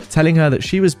wife, telling her that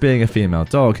she was being a female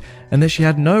dog, and that she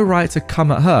had no right to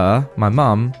come at her, my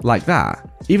mum, like that,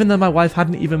 even though my wife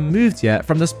hadn't even moved yet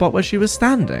from the spot where she was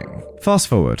standing. Fast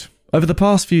forward. Over the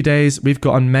past few days, we've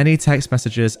gotten many text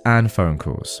messages and phone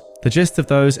calls. The gist of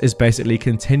those is basically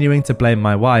continuing to blame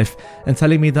my wife and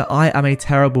telling me that I am a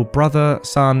terrible brother,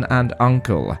 son, and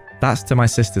uncle. That's to my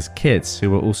sister's kids, who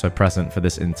were also present for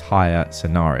this entire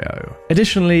scenario.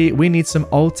 Additionally, we need some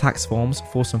old tax forms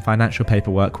for some financial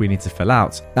paperwork we need to fill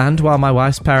out. And while my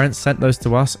wife's parents sent those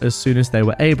to us as soon as they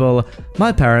were able,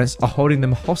 my parents are holding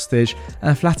them hostage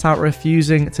and flat out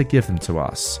refusing to give them to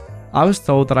us. I was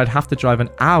told that I'd have to drive an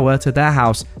hour to their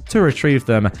house to retrieve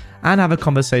them and have a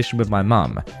conversation with my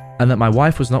mum, and that my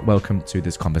wife was not welcome to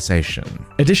this conversation.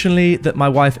 Additionally, that my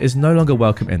wife is no longer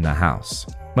welcome in their house.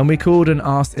 When we called and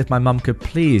asked if my mum could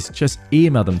please just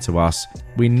email them to us,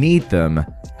 we need them,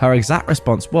 her exact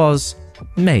response was,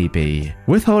 maybe.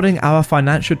 Withholding our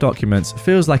financial documents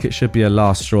feels like it should be a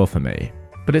last straw for me,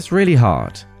 but it's really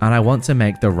hard, and I want to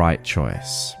make the right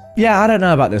choice. Yeah, I don't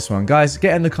know about this one. Guys,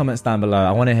 get in the comments down below.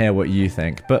 I want to hear what you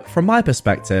think. But from my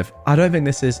perspective, I don't think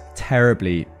this is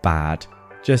terribly bad.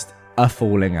 Just a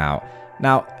falling out.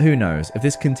 Now, who knows? If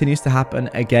this continues to happen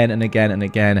again and again and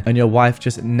again, and your wife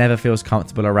just never feels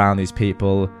comfortable around these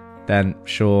people, then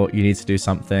sure, you need to do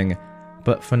something.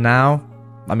 But for now,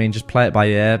 I mean, just play it by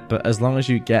ear. But as long as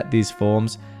you get these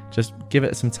forms, just give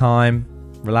it some time,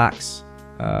 relax,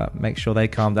 make sure they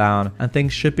calm down, and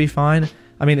things should be fine.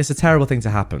 I mean, it's a terrible thing to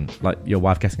happen, like your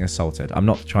wife getting assaulted. I'm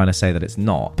not trying to say that it's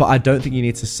not, but I don't think you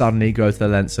need to suddenly go to the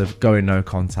lengths of going no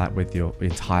contact with your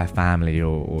entire family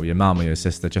or your mum or your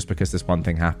sister just because this one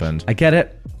thing happened. I get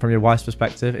it from your wife's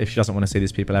perspective. If she doesn't want to see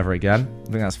these people ever again, I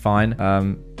think that's fine.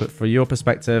 But for your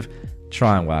perspective,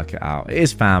 try and work it out. It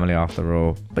is family after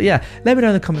all. But yeah, let me know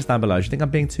in the comments down below. Do you think I'm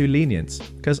being too lenient?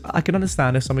 Because I can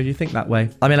understand if some of you think that way.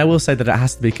 I mean, I will say that it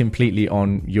has to be completely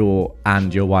on your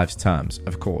and your wife's terms,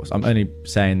 of course. I'm only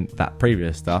saying that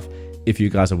previous stuff if you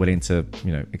guys are willing to,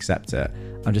 accept it.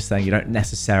 I'm just saying you don't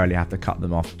necessarily have to cut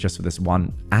them off just for this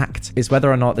one act. It's whether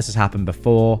or not this has happened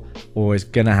before or is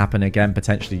going to happen again,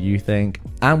 potentially you think,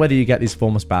 and whether you get these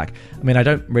forms back. I mean, I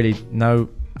don't really know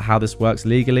how this works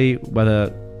legally,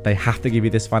 whether they have to give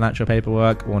you this financial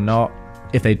paperwork or not.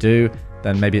 If they do,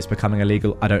 then maybe it's becoming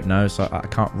illegal. I don't know, so I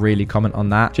can't really comment on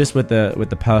that. Just with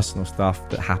the personal stuff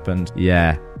that happened,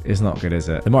 yeah, it's not good, is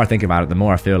it? The more I think about it, the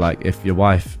more I feel like if your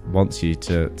wife wants you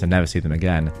to never see them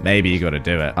again, maybe you got to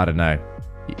do it. I don't know.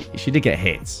 She did get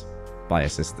hit by her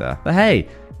sister, but hey,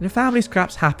 family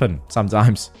scraps happen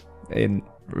sometimes in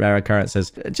rare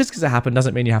occurrences. Just because it happened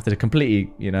doesn't mean you have to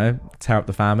completely, tear up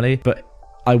the family. But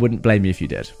I wouldn't blame you if you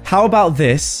did. How about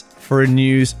this for a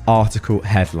news article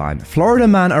headline? Florida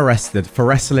man arrested for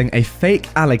wrestling a fake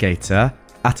alligator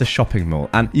at a shopping mall.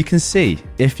 And you can see,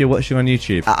 if you're watching on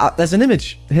YouTube, there's an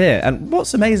image here. And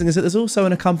what's amazing is that there's also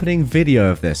an accompanying video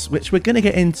of this, which we're going to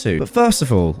get into. But first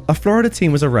of all, a Florida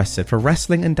teen was arrested for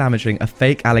wrestling and damaging a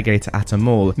fake alligator at a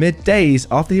mall mid-days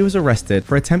after he was arrested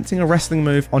for attempting a wrestling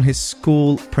move on his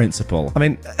school principal. I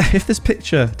mean, if this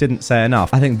picture didn't say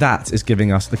enough, I think that is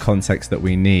giving us the context that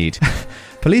we need.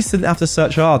 Police didn't have to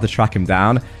search hard to track him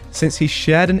down, since he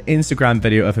shared an Instagram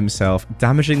video of himself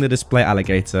damaging the display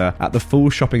alligator at the Full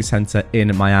Shopping Center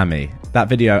in Miami. That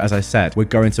video, as I said, we're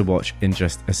going to watch in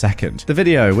just a second. The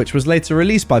video, which was later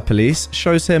released by police,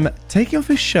 shows him taking off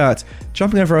his shirt,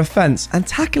 jumping over a fence, and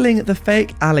tackling the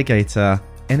fake alligator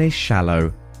in a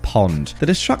shallow pond. The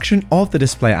destruction of the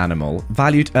display animal,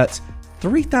 valued at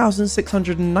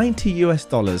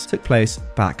 $3,690 took place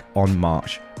back on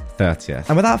March 30th.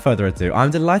 And without further ado,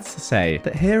 I'm delighted to say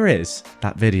that here is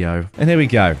that video. And here we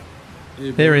go.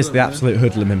 Here is the absolute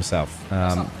hoodlum himself.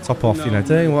 Top off,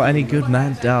 doing what any good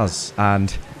man does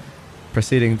and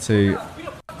proceeding to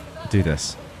do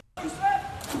this.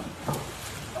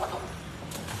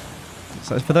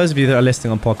 So for those of you that are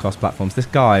listening on podcast platforms, this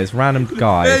random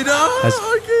guy,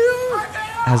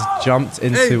 has jumped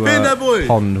into a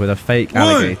pond with a fake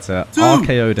alligator,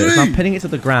 RKO'd it, is now pinning it to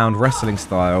the ground, wrestling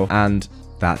style, and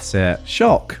that's it.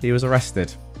 Shock. He was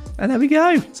arrested. And there we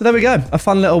go. So there we go. A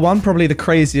fun little one. Probably the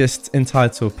craziest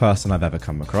entitled person I've ever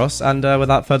come across. And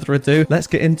without further ado, let's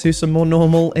get into some more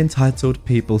normal entitled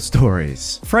people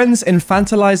stories. Friends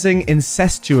infantilizing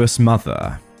incestuous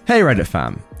mother. Hey Reddit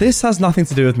fam, this has nothing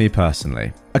to do with me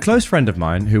personally. A close friend of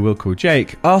mine, who we'll call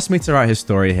Jake, asked me to write his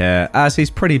story here as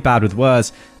he's pretty bad with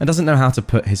words and doesn't know how to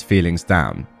put his feelings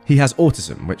down. He has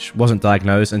autism, which wasn't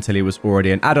diagnosed until he was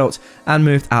already an adult and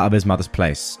moved out of his mother's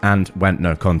place and went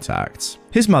no contact.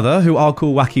 His mother, who I'll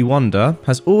call Wacky Wanda,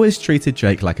 has always treated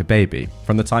Jake like a baby,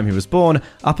 from the time he was born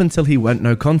up until he went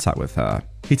no contact with her.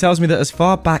 He tells me that as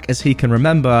far back as he can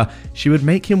remember, she would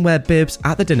make him wear bibs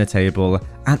at the dinner table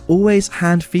and always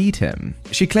hand feed him.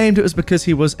 She claimed it was because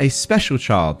he was a special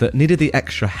child that needed the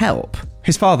extra help.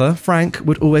 His father, Frank,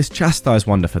 would always chastise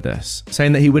Wanda for this,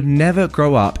 saying that he would never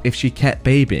grow up if she kept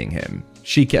babying him.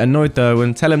 She'd get annoyed though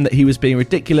and tell him that he was being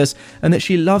ridiculous and that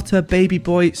she loved her baby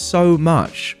boy so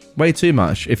much. Way too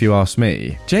much, if you ask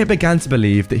me. Jake began to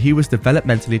believe that he was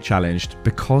developmentally challenged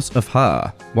because of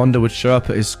her. Wanda would show up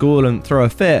at his school and throw a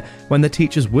fit when the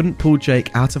teachers wouldn't pull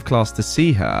Jake out of class to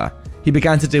see her. He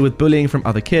began to deal with bullying from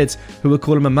other kids who would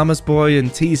call him a mama's boy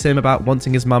and tease him about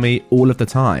wanting his mummy all of the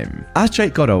time. As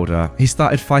Jake got older, he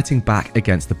started fighting back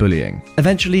against the bullying.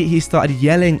 Eventually, he started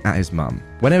yelling at his mum.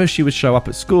 Whenever she would show up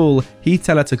at school, he'd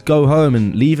tell her to go home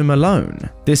and leave him alone.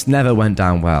 This never went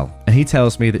down well, and he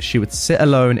tells me that she would sit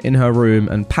alone in her room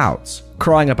and pout,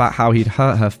 crying about how he'd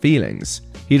hurt her feelings.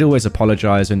 He'd always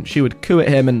apologise and she would coo at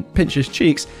him and pinch his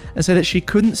cheeks and say that she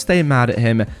couldn't stay mad at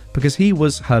him because he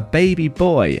was her baby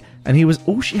boy and he was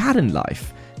all she had in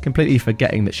life, completely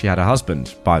forgetting that she had a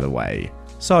husband, by the way.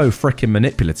 So frickin'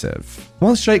 manipulative.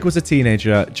 Once Jake was a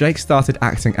teenager, Jake started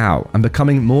acting out and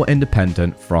becoming more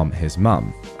independent from his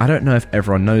mum. I don't know if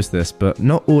everyone knows this, but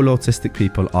not all autistic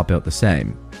people are built the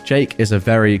same. Jake is a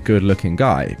very good looking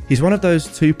guy. He's one of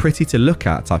those too pretty to look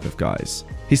at type of guys.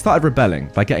 He started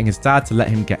rebelling by getting his dad to let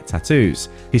him get tattoos.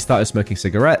 He started smoking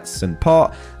cigarettes and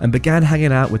pot and began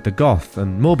hanging out with the goth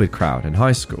and morbid crowd in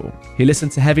high school. He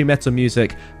listened to heavy metal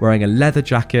music, wearing a leather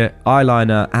jacket,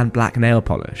 eyeliner and black nail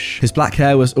polish. His black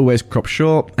hair was always cropped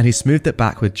short and he smoothed it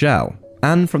back with gel.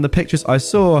 And from the pictures I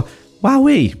saw,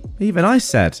 wowee, even I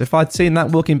said if I'd seen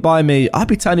that walking by me, I'd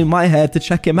be turning my head to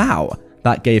check him out.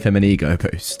 That gave him an ego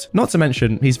boost. Not to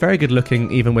mention, he's very good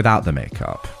looking even without the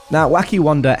makeup. Now, Wacky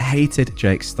Wanda hated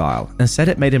Jake's style and said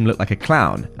it made him look like a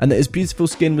clown and that his beautiful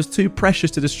skin was too precious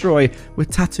to destroy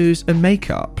with tattoos and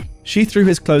makeup. She threw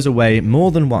his clothes away more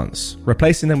than once,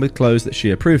 replacing them with clothes that she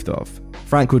approved of.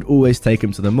 Frank would always take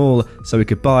him to the mall so he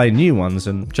could buy new ones,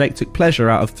 and Jake took pleasure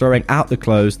out of throwing out the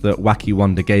clothes that Wacky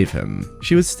Wanda gave him.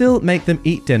 She would still make them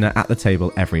eat dinner at the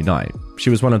table every night. She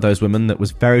was one of those women that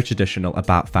was very traditional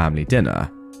about family dinner.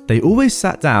 They always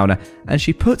sat down and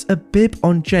she put a bib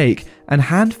on Jake and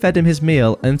hand-fed him his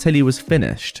meal until he was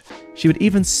finished. She would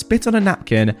even spit on a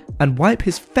napkin and wipe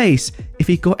his face if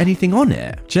he got anything on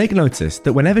it. Jake noticed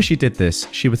that whenever she did this,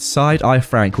 she would side-eye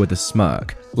Frank with a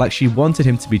smirk, like she wanted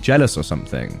him to be jealous or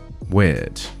something.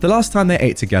 Weird. The last time they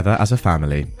ate together as a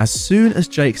family, as soon as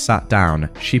Jake sat down,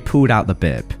 she pulled out the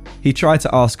bib. He tried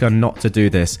to ask her not to do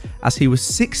this, as he was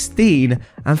 16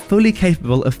 and fully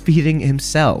capable of feeding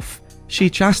himself. She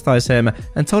chastised him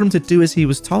and told him to do as he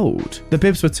was told. The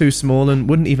bibs were too small and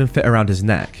wouldn't even fit around his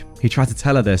neck. He tried to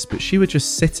tell her this, but she would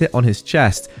just sit it on his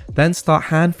chest, then start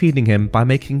hand-feeding him by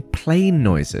making plain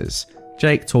noises.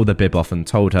 Jake tore the bib off and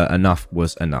told her enough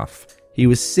was enough. He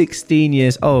was 16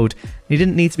 years old and he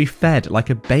didn't need to be fed like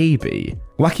a baby.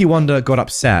 Wacky Wanda got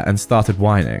upset and started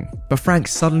whining, but Frank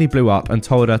suddenly blew up and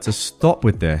told her to stop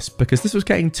with this because this was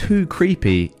getting too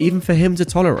creepy even for him to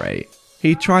tolerate.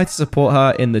 He tried to support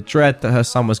her in the dread that her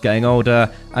son was getting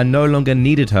older and no longer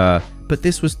needed her, but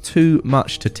this was too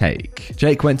much to take.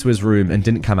 Jake went to his room and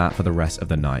didn't come out for the rest of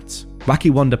the night. Wacky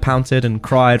Wanda pouted and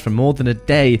cried for more than a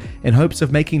day in hopes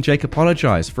of making Jake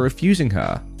apologize for refusing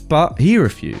her, but he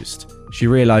refused. She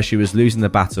realized she was losing the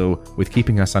battle with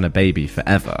keeping her son a baby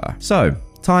forever. So,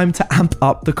 time to amp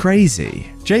up the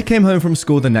crazy. Jake came home from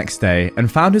school the next day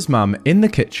and found his mum in the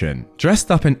kitchen,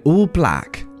 dressed up in all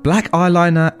black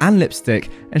eyeliner and lipstick,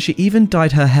 and she even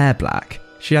dyed her hair black.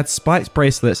 She had spiked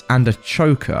bracelets and a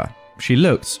choker. She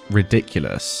looked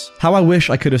ridiculous. How I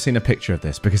wish I could have seen a picture of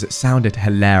this because it sounded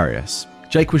hilarious.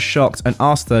 Jake was shocked and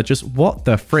asked her just what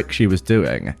the frick she was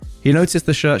doing. He noticed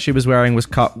the shirt she was wearing was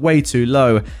cut way too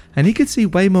low, and he could see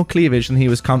way more cleavage than he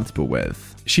was comfortable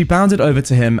with. She bounded over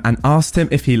to him and asked him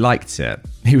if he liked it.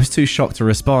 He was too shocked to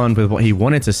respond with what he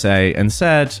wanted to say and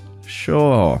said,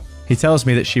 "Sure." He tells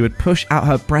me that she would push out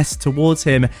her breasts towards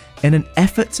him in an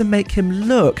effort to make him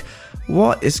look.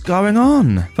 What is going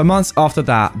on? For months after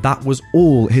that was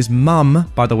all his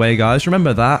mum, by the way guys,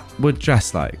 remember that, would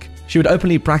dress like. She would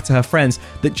openly brag to her friends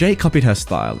that Jake copied her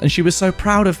style and she was so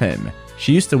proud of him.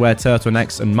 She used to wear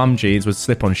turtlenecks and mum jeans with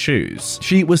slip-on shoes.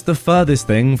 She was the furthest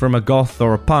thing from a goth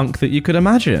or a punk that you could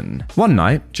imagine. One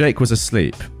night, Jake was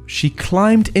asleep. She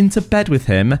climbed into bed with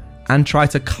him and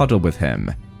tried to cuddle with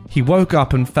him. He woke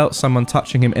up and felt someone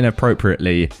touching him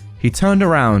inappropriately. He turned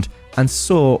around and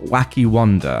saw Wacky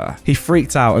Wanda. He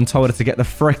freaked out and told her to get the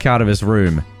frick out of his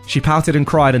room. She pouted and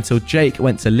cried until Jake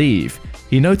went to leave.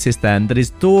 He noticed then that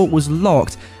his door was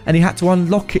locked and he had to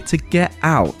unlock it to get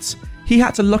out. He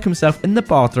had to lock himself in the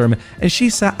bathroom and she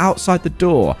sat outside the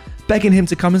door, begging him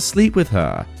to come and sleep with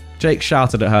her. Jake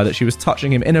shouted at her that she was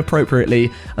touching him inappropriately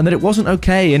and that it wasn't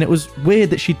okay and it was weird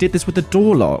that she did this with the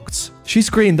door locked. She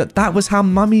screamed that that was how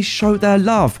mummies show their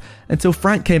love until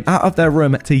Frank came out of their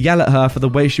room to yell at her for the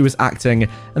way she was acting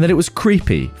and that it was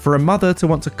creepy for a mother to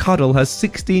want to cuddle her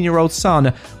 16-year-old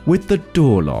son with the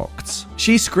door locked.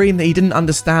 She screamed that he didn't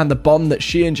understand the bond that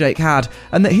she and Jake had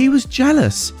and that he was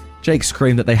jealous. Jake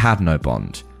screamed that they had no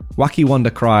bond. Wacky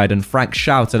Wanda cried and Frank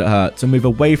shouted at her to move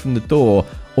away from the door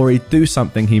or he'd do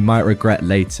something he might regret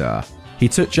later. He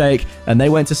took Jake and they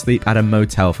went to sleep at a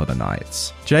motel for the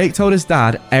night. Jake told his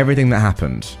dad everything that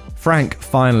happened. Frank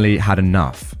finally had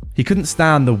enough. He couldn't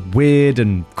stand the weird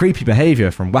and creepy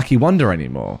behavior from Wacky Wanda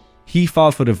anymore. He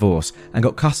filed for divorce and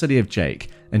got custody of Jake,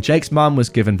 and Jake's mum was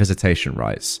given visitation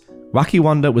rights. Wacky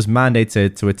Wanda was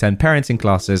mandated to attend parenting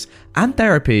classes and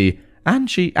therapy, and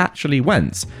she actually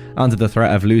went, under the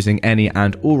threat of losing any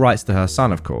and all rights to her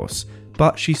son, of course.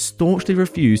 But she staunchly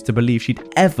refused to believe she'd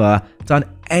ever done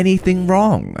anything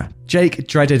wrong. Jake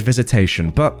dreaded visitation,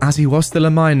 but as he was still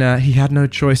a minor, he had no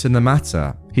choice in the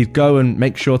matter. He'd go and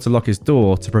make sure to lock his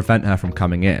door to prevent her from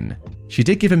coming in. She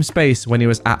did give him space when he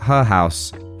was at her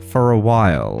house for a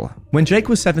while. When Jake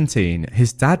was 17,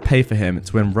 his dad paid for him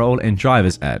to enroll in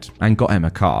driver's ed and got him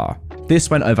a car. This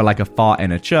went over like a fart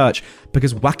in a church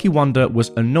because Wacky Wanda was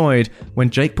annoyed when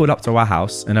Jake pulled up to our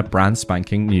house in a brand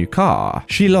spanking new car.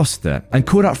 She lost it and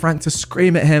called up Frank to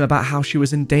scream at him about how she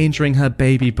was endangering her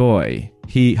baby boy.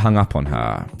 He hung up on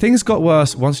her. Things got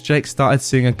worse once Jake started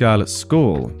seeing a girl at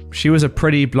school. She was a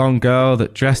pretty blonde girl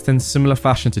that dressed in similar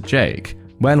fashion to Jake.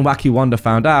 When Wacky Wanda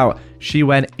found out, she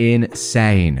went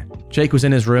insane. Jake was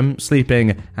in his room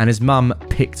sleeping and his mum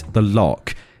picked the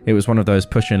lock. It was one of those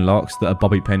push-in locks that a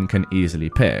bobby pin can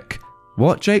easily pick.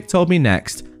 What Jake told me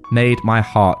next made my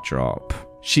heart drop.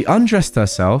 She undressed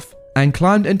herself and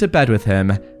climbed into bed with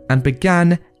him and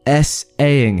began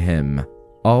S.A.ing him.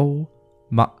 Oh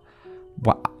my...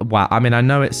 Wow. I mean, I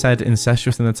know it said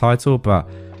incestuous in the title, but...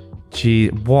 Gee,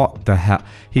 what the hell?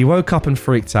 He woke up and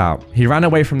freaked out. He ran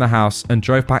away from the house and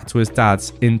drove back to his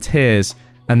dad's in tears,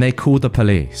 and they called the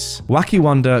police. Wacky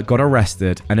Wanda got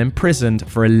arrested and imprisoned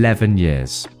for 11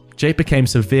 years. Jake became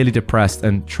severely depressed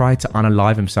and tried to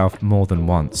unalive himself more than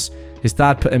once. His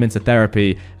dad put him into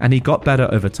therapy and he got better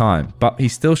over time, but he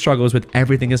still struggles with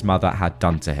everything his mother had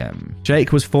done to him.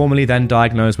 Jake was formally then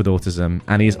diagnosed with autism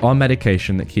and he's on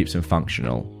medication that keeps him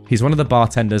functional. He's one of the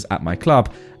bartenders at my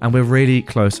club and we're really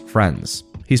close friends.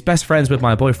 He's best friends with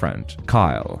my boyfriend,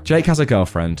 Kyle. Jake has a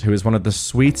girlfriend who is one of the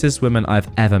sweetest women I've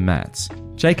ever met.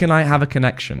 Jake and I have a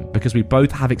connection because we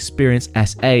both have experienced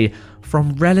SA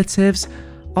from relatives.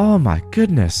 Oh my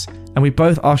goodness. And we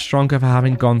both are stronger for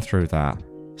having gone through that.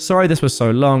 Sorry this was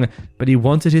so long, but he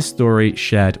wanted his story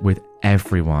shared with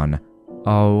everyone.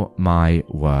 Oh my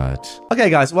word.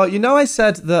 Okay guys, well, you know I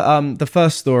said that the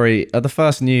first story, the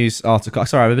first news article,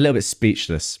 sorry, I'm a little bit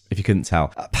speechless if you couldn't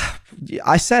tell.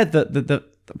 I said that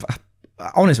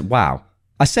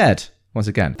I said, once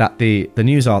again, that the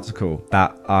news article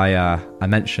that I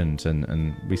mentioned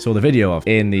and we saw the video of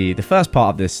in the first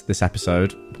part of this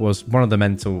episode was one of the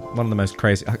most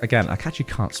crazy, again, I actually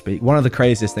can't speak, one of the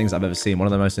craziest things I've ever seen, one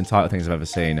of the most entitled things I've ever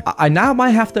seen. I now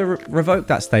might have to revoke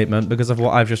that statement because of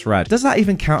what I've just read. Does that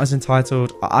even count as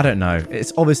entitled? I don't know.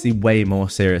 It's obviously way more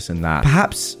serious than that.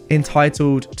 Perhaps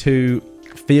entitled to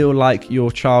feel like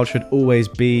your child should always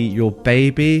be your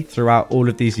baby throughout all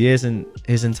of these years and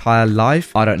his entire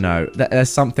life. I don't know. There's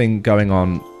something going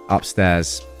on.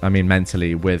 upstairs, I mean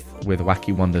mentally, with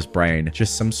Wacky Wanda's brain.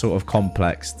 Just some sort of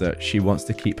complex that she wants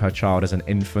to keep her child as an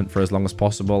infant for as long as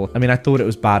possible. I mean, I thought it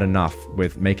was bad enough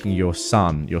with making your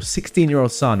son, your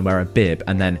 16-year-old son, wear a bib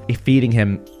and then feeding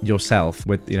him yourself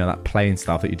with, that plain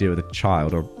stuff that you do with a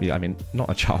child, or, I mean, not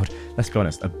a child, let's be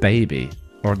honest, a baby.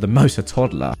 Or at the most a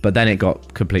toddler. But then it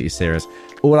got completely serious.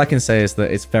 All I can say is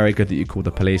that it's very good that you called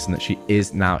the police and that she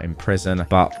is now in prison.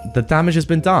 But the damage has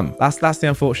been done. That's the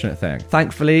unfortunate thing.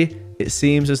 Thankfully, it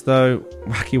seems as though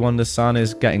Wacky Wanda's son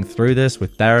is getting through this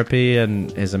with therapy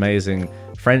and his amazing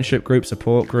friendship group,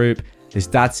 support group. His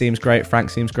dad seems great, Frank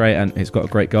seems great, and he's got a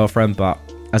great girlfriend. But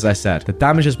as I said, the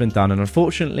damage has been done, and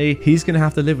unfortunately, he's going to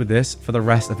have to live with this for the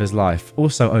rest of his life.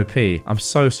 Also, OP, I'm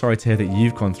so sorry to hear that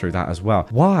you've gone through that as well.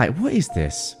 Why? What is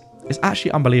this? It's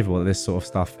actually unbelievable that this sort of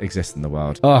stuff exists in the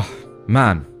world. Oh,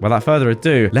 man. Without further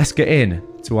ado, let's get in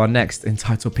to our next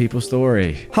Entitled People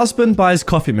story. Husband buys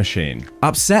coffee machine.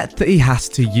 Upset that he has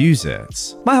to use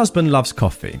it. My husband loves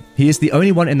coffee. He is the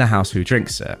only one in the house who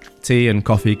drinks it. Tea and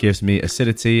coffee gives me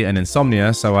acidity and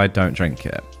insomnia, so I don't drink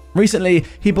it. Recently,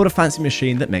 he bought a fancy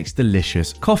machine that makes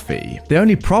delicious coffee. The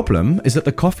only problem is that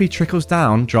the coffee trickles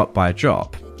down drop by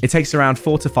drop. It takes around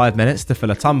 4 to 5 minutes to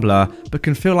fill a tumbler, but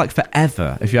can feel like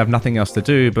forever if you have nothing else to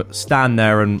do but stand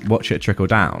there and watch it trickle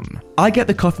down. I get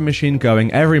the coffee machine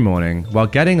going every morning while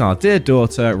getting our dear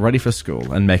daughter ready for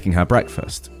school and making her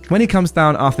breakfast. When he comes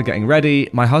down after getting ready,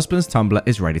 my husband's tumbler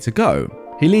is ready to go.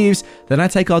 He leaves, then I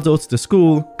take our daughter to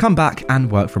school, come back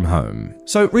and work from home.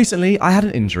 So recently I had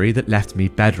an injury that left me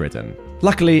bedridden.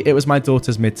 Luckily, it was my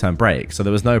daughter's midterm break, so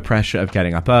there was no pressure of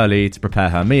getting up early to prepare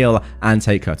her meal and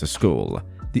take her to school.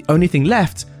 The only thing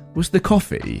left was the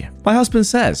coffee. My husband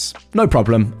says, "No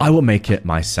problem, I will make it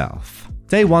myself."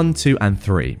 Day 1, 2, and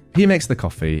 3, he makes the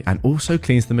coffee and also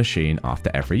cleans the machine after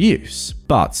every use.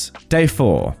 But day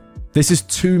 4, "This is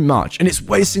too much and it's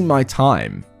wasting my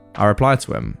time." I replied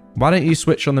to him, "Why don't you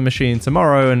switch on the machine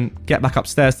tomorrow and get back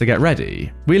upstairs to get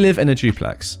ready?" We live in a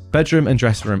duplex. Bedroom and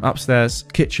dressing room upstairs,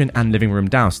 kitchen and living room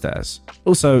downstairs.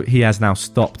 Also, he has now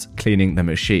stopped cleaning the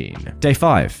machine. Day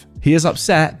 5. He is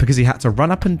upset because he had to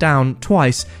run up and down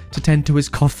twice to tend to his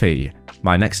coffee.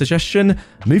 My next suggestion,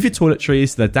 move your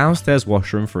toiletries to the downstairs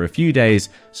washroom for a few days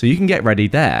so you can get ready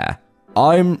there.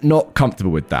 "I'm not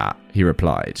comfortable with that," he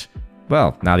replied.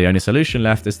 Well, now the only solution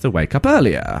left is to wake up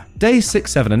earlier. Day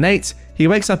 6, 7, and 8, he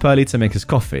wakes up early to make his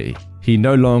coffee. He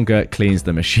no longer cleans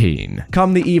the machine.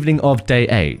 Come the evening of day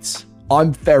 8.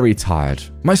 "I'm very tired.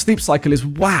 My sleep cycle is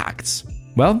whacked."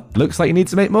 "Well, looks like you need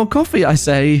to make more coffee," I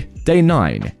say. Day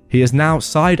 9. He is now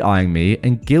side-eyeing me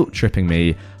and guilt-tripping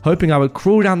me, hoping I would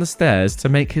crawl down the stairs to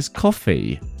make his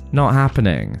coffee. Not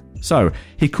happening. So,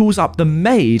 he calls up the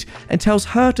maid and tells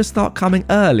her to start coming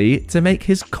early to make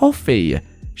his coffee.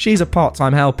 She's a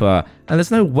part-time helper, and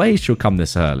there's no way she'll come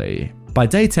this early. By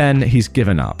day 10, he's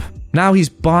given up. Now he's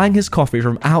buying his coffee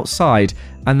from outside,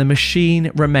 and the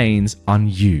machine remains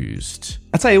unused.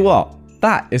 I tell you what,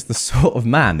 that is the sort of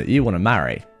man that you want to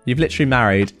marry. You've literally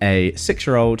married a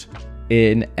 6-year-old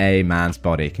in a man's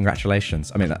body.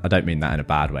 Congratulations. I mean, I don't mean that in a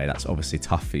bad way. That's obviously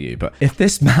tough for you. But if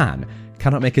this man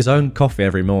cannot make his own coffee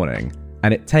every morning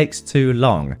and it takes too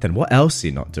long, then what else is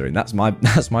he not doing? That's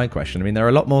my question. I mean, there are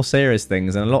a lot more serious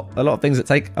things and a lot of things that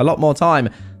take a lot more time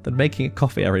than making a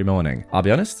coffee every morning. I'll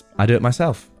be honest, I do it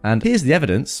myself. And here's the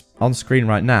evidence on screen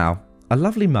right now. A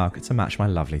lovely mug to match my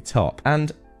lovely top.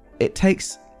 And it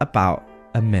takes about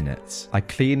a minute. I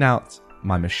clean out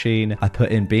my machine, I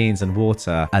put in beans and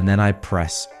water, and then I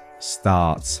press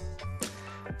start.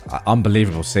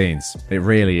 Unbelievable scenes. It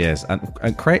really is. And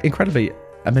incredibly,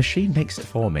 a machine makes it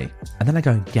for me. And then I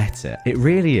go and get it. It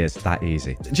really is that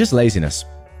easy. Just laziness.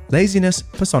 Laziness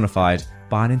personified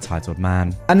by an entitled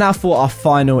man. And now for our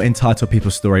final entitled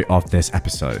people story of this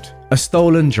episode. A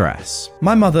stolen dress.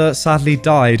 My mother sadly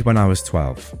died when I was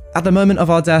 12. At the moment of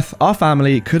our death, our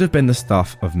family could have been the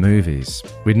stuff of movies.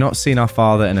 We'd not seen our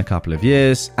father in a couple of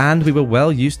years, and we were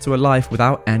well used to a life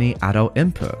without any adult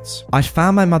input. I'd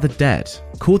found my mother dead,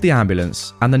 called the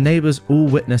ambulance, and the neighbours all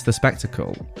witnessed the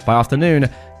spectacle. By afternoon,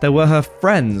 there were her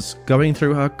friends going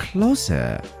through her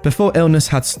closet. Before illness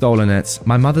had stolen it,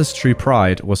 my mother's true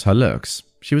pride was her looks.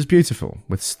 She was beautiful,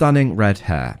 with stunning red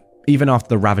hair. Even after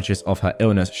the ravages of her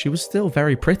illness, she was still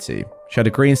very pretty. She had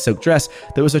a green silk dress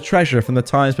that was a treasure from the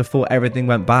times before everything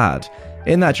went bad.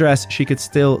 In that dress, she could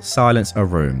still silence a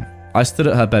room. I stood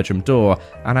at her bedroom door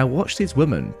and I watched these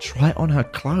women try on her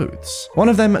clothes. One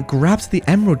of them grabbed the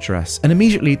emerald dress and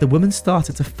immediately the women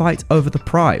started to fight over the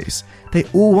prize. They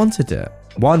all wanted it.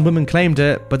 One woman claimed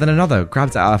it, but then another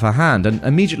grabbed it out of her hand and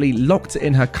immediately locked it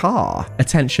in her car.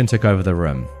 Attention took over the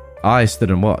room. I stood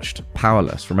and watched,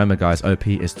 powerless. Remember guys, OP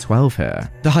is 12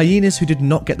 here. The hyenas who did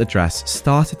not get the dress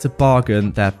started to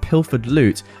bargain their pilfered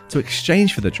loot to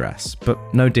exchange for the dress, but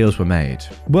no deals were made.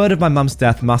 Word of my mum's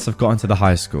death must have gotten to the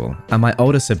high school, and my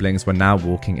older siblings were now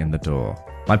walking in the door.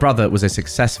 My brother was a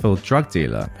successful drug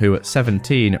dealer who at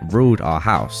 17 ruled our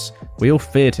house. We all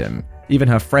feared him. Even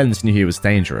her friends knew he was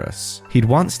dangerous. He'd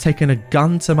once taken a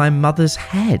gun to my mother's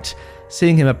head.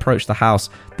 Seeing him approach the house,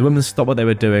 the women stopped what they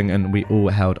were doing and we all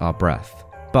held our breath.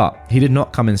 But he did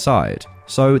not come inside,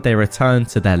 so they returned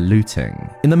to their looting.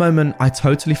 In the moment, I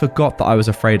totally forgot that I was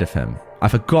afraid of him. I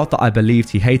forgot that I believed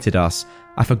he hated us.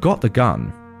 I forgot the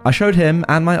gun. I showed him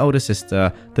and my older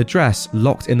sister the dress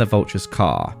locked in the vulture's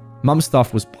car. Mum's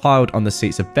stuff was piled on the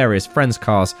seats of various friends'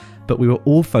 cars, but we were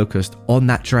all focused on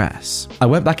that dress. I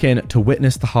went back in to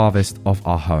witness the harvest of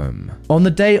our home. On the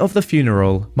day of the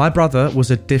funeral, my brother was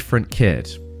a different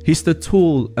kid. He stood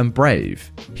tall and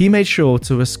brave. He made sure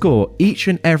to escort each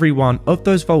and every one of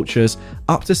those vultures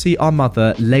up to see our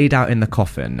mother laid out in the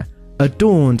coffin,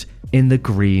 adorned in the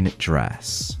green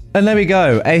dress. And there we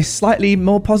go, a slightly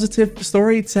more positive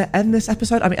story to end this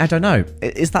episode. I mean, I don't know.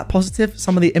 Is that positive?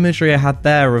 Some of the imagery I had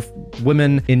there of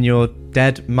women in your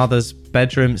dead mother's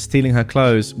bedroom stealing her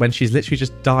clothes when she's literally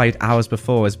just died hours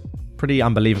before is pretty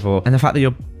unbelievable. And the fact that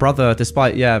your brother,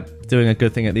 despite, doing a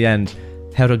good thing at the end,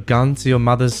 held a gun to your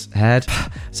mother's head.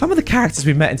 Some of the characters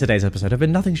we met in today's episode have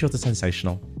been nothing short of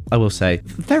sensational, I will say.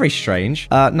 Very strange.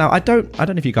 Now, I don't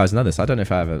know if you guys know this. I don't know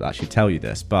if I ever actually tell you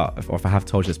this, or if I have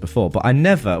told you this before, but I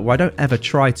don't ever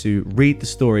try to read the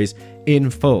stories in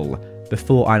full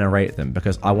before I narrate them,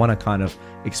 because I want to kind of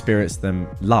experience them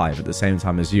live at the same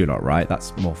time as you lot, right?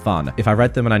 That's more fun. If I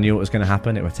read them and I knew what was going to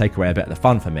happen, it would take away a bit of the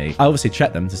fun for me. I obviously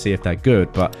check them to see if they're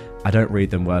good, but I don't read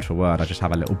them word for word. I just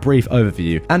have a little brief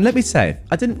overview. And let me say,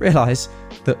 I didn't realize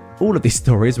that all of these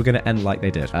stories were going to end like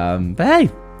they did. But hey,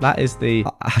 that is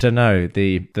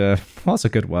what's a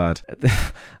good word?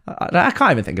 I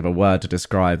can't even think of a word to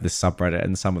describe this subreddit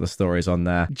and some of the stories on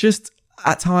there. Just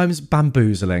at times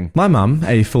bamboozling. My mum,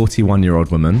 a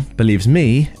 41-year-old woman, believes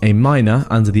me, a minor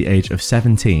under the age of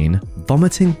 17,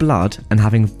 vomiting blood and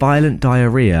having violent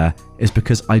diarrhea is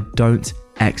because I don't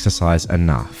exercise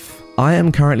enough. I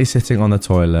am currently sitting on the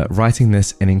toilet writing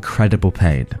this in incredible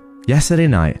pain. Yesterday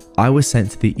night, I was sent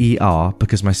to the ER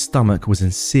because my stomach was in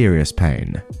serious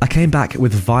pain. I came back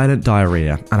with violent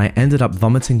diarrhea and I ended up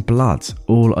vomiting blood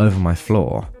all over my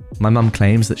floor. My mum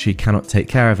claims that she cannot take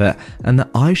care of it and that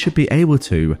I should be able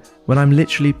to when I'm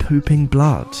literally pooping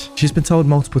blood. She's been told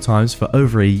multiple times for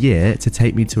over a year to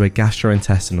take me to a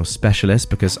gastrointestinal specialist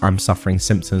because I'm suffering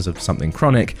symptoms of something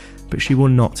chronic, but she will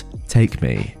not take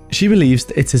me. She believes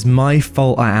that it is my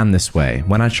fault I am this way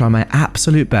when I try my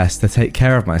absolute best to take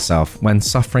care of myself when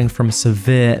suffering from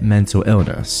severe mental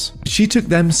illness. She took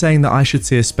them saying that I should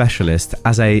see a specialist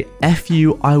as a F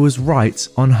you, I was right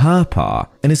on her part,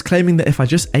 and is claiming that if I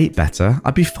just ate better,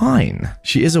 I'd be fine.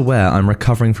 She is aware I'm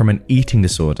recovering from an eating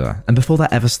disorder, and before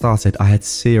that ever started, I had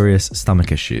serious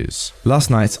stomach issues. Last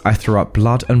night, I threw up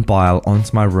blood and bile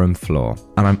onto my room floor,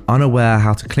 and I'm unaware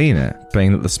how to clean it,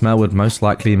 being that the smell would most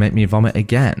likely make me vomit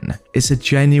again. It's a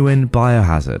genuine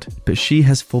biohazard, but she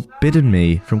has forbidden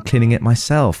me from cleaning it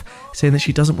myself, saying that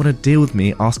she doesn't want to deal with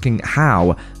me asking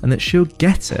how and that she'll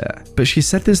get it. But she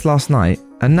said this last night,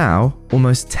 and now,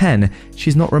 almost 10,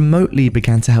 she's not remotely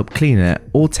began to help clean it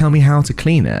or tell me how to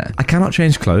clean it. I cannot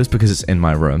change clothes because it's in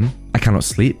my room. I cannot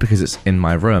sleep because it's in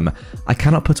my room. I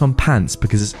cannot put on pants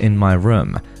because it's in my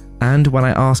room. And when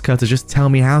I ask her to just tell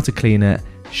me how to clean it,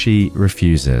 she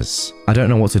refuses. I don't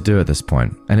know what to do at this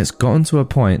point, and it's gotten to a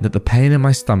point that the pain in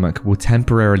my stomach will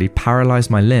temporarily paralyze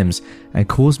my limbs and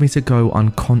cause me to go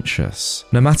unconscious.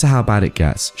 No matter how bad it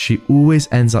gets, she always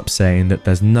ends up saying that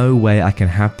there's no way I can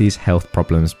have these health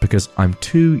problems because I'm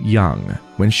too young,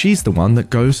 when she's the one that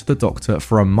goes to the doctor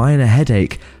for a minor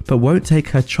headache but won't take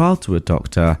her child to a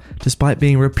doctor despite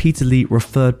being repeatedly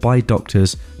referred by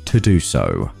doctors to do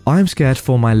so. I'm scared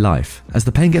for my life as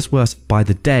the pain gets worse by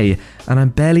the day and I'm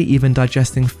barely even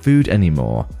digesting food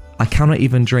anymore. I cannot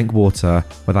even drink water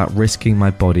without risking my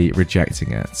body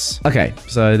rejecting it. Okay,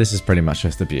 so this is pretty much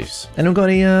just abuse. Anyone got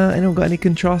any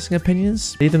contrasting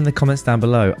opinions? Leave them in the comments down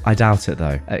below. I doubt it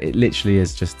though. It literally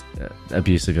is just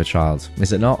abuse of your child.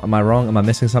 Is it not? Am I wrong? Am I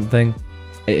missing something?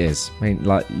 It is. I mean,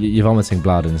 like, you're vomiting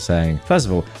blood and saying, first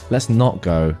of all, let's not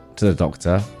go to the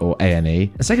doctor or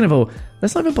A&E. And second of all,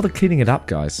 let's not even bother cleaning it up,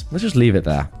 guys. Let's just leave it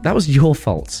there. That was your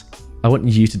fault. I want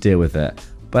you to deal with it.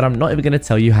 But I'm not even going to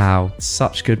tell you how.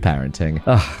 Such good parenting.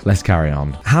 Ugh, let's carry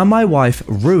on. How my wife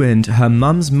ruined her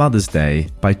mum's Mother's Day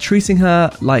by treating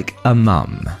her like a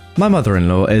mum. My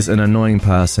mother-in-law is an annoying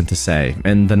person to say,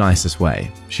 in the nicest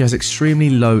way. She has extremely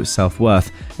low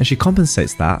self-worth, and she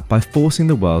compensates that by forcing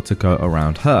the world to go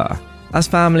around her. As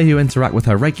family who interact with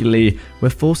her regularly, we're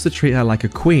forced to treat her like a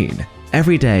queen,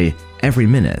 every day, every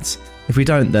minute. If we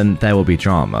don't, then there will be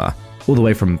drama. All the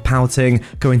way from pouting,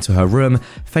 going to her room,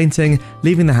 fainting,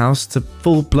 leaving the house, to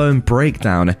full-blown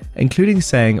breakdown, including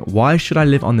saying, "Why should I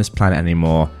live on this planet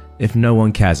anymore if no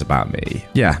one cares about me?"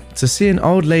 Yeah, to see an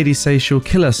old lady say she'll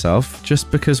kill herself just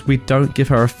because we don't give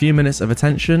her a few minutes of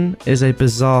attention is a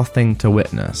bizarre thing to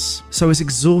witness. So it's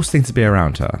exhausting to be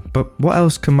around her, but what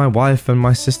else can my wife and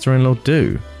my sister-in-law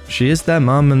do? She is their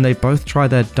mum and they both try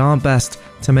their darn best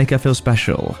to make her feel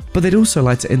special. But they'd also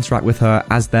like to interact with her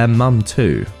as their mum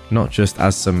too, not just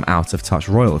as some out-of-touch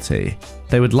royalty.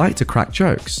 They would like to crack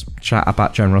jokes, chat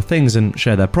about general things and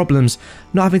share their problems,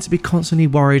 not having to be constantly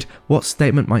worried what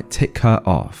statement might tick her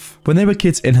off. When they were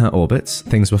kids in her orbits,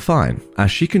 things were fine,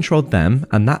 as she controlled them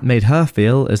and that made her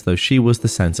feel as though she was the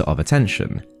centre of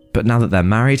attention. But now that they're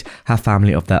married, have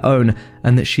family of their own,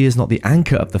 and that she is not the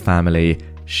anchor of the family,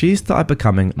 she's started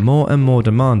becoming more and more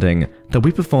demanding that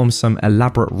we perform some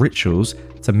elaborate rituals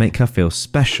to make her feel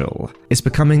special. It's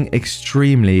becoming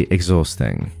extremely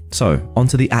exhausting. So,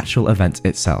 onto the actual event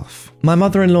itself. My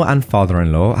mother-in-law and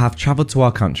father-in-law have travelled to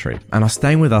our country and are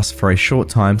staying with us for a short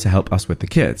time to help us with the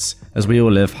kids, as we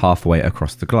all live halfway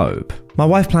across the globe. My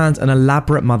wife planned an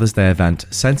elaborate Mother's Day event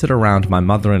centred around my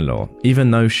mother-in-law, even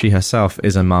though she herself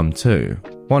is a mum too.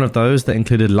 One of those that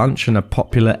included lunch in a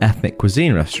popular ethnic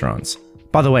cuisine restaurant.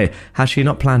 By the way, had she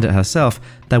not planned it herself,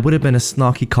 there would have been a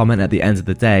snarky comment at the end of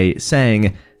the day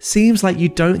saying, "Seems like you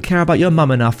don't care about your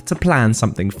mum enough to plan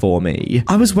something for me.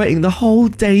 I was waiting the whole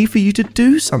day for you to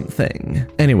do something."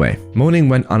 Anyway, morning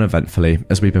went uneventfully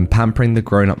as we've been pampering the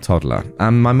grown-up toddler,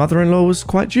 and my mother-in-law was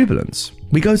quite jubilant.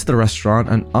 We go to the restaurant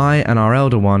and I and our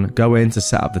elder one go in to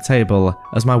set up the table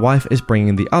as my wife is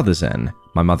bringing the others in,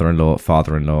 my mother-in-law,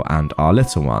 father-in-law and our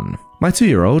little one. My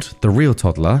 2-year-old, the real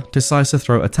toddler, decides to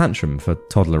throw a tantrum for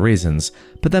toddler reasons,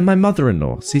 but then my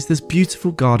mother-in-law sees this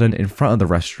beautiful garden in front of the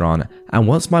restaurant and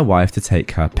wants my wife to take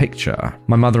her picture.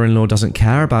 My mother-in-law doesn't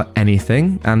care about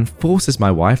anything and forces my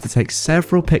wife to take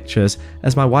several pictures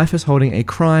as my wife is holding a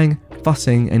crying,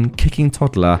 fussing and kicking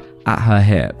toddler at her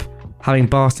hip. Having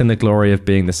basked in the glory of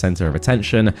being the centre of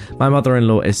attention, my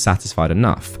mother-in-law is satisfied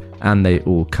enough, and they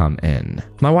all come in.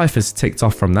 My wife is ticked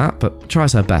off from that, but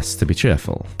tries her best to be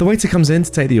cheerful. The waiter comes in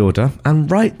to take the order, and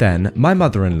right then, my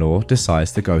mother-in-law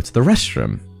decides to go to the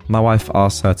restroom. My wife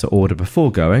asks her to order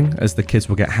before going, as the kids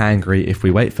will get hangry if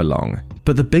we wait for long.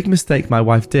 But the big mistake my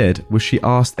wife did was she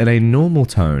asked in a normal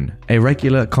tone, a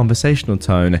regular conversational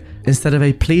tone, instead of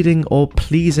a pleading or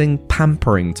pleasing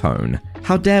pampering tone.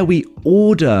 How dare we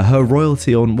order her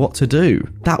royalty on what to do?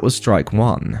 That was strike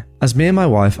one. As me and my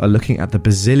wife are looking at the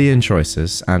bazillion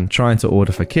choices and trying to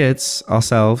order for kids,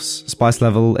 ourselves, spice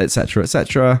level,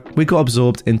 etc., we got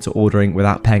absorbed into ordering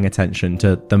without paying attention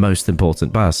to the most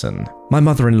important person. My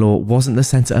mother-in-law wasn't the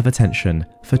centre of attention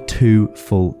for 2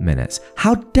 full minutes.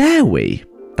 How dare we?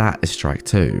 That is strike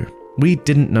 2. We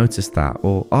didn't notice that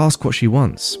or ask what she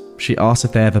wants. She asked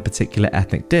if they have a particular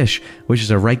ethnic dish, which is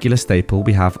a regular staple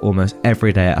we have almost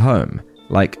every day at home,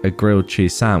 like a grilled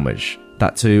cheese sandwich.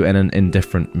 That too in an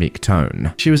indifferent, meek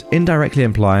tone. She was indirectly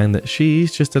implying that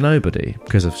she's just a nobody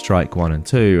because of strike 1 and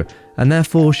 2, and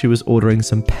therefore she was ordering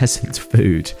some peasant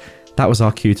food. That was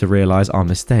our cue to realise our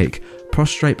mistake,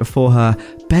 prostrate before her,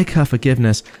 beg her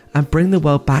forgiveness, and bring the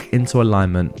world back into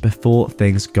alignment before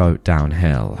things go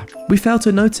downhill. We failed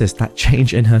to notice that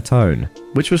change in her tone,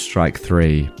 which was strike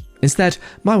 3. Instead,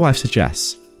 my wife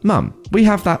suggests, "Mum, we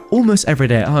have that almost every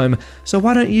day at home, so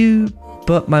why don't you..."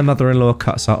 But my mother-in-law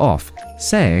cuts her off,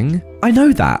 saying, "I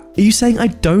know that. Are you saying I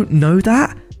don't know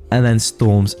that?" And then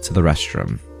storms to the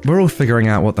restroom. We're all figuring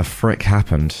out what the frick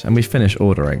happened, and we finish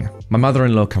ordering. My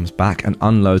mother-in-law comes back and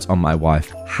unloads on my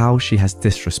wife how she has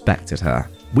disrespected her.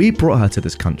 We brought her to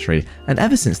this country, and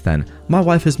ever since then, my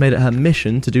wife has made it her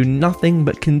mission to do nothing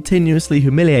but continuously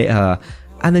humiliate her,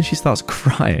 and then she starts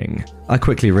crying. I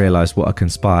quickly realised what had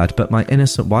conspired, but my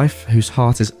innocent wife, whose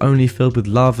heart is only filled with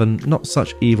love and not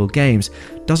such evil games,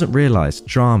 doesn't realise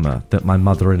drama that my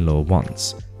mother-in-law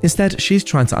wants. Instead, she's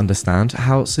trying to understand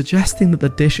how suggesting that the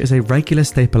dish is a regular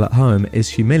staple at home is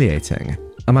humiliating.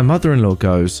 And my mother-in-law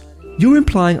goes, "You're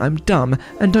implying I'm dumb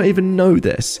and don't even know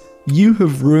this. You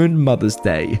have ruined Mother's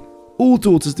Day. All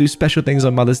daughters do special things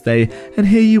on Mother's Day, and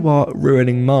here you are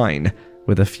ruining mine,"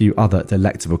 with a few other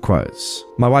delectable quotes.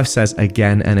 My wife says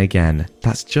again and again,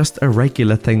 "That's just a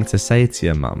regular thing to say to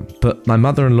your mum," but my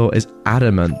mother-in-law is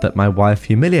adamant that my wife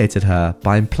humiliated her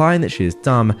by implying that she is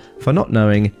dumb for not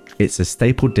knowing it's a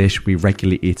staple dish we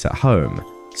regularly eat at home.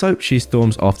 So she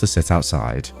storms off to sit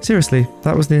outside. Seriously,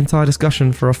 that was the entire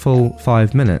discussion for a full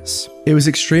 5 minutes. It was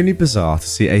extremely bizarre to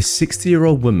see a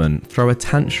 60-year-old woman throw a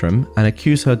tantrum and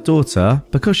accuse her daughter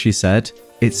because she said,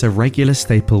 "It's a regular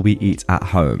staple we eat at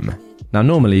home." Now,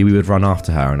 normally we would run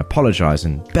after her and apologise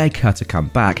and beg her to come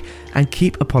back and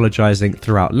keep apologising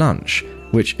throughout lunch,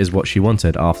 which is what she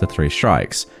wanted after 3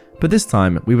 strikes. But this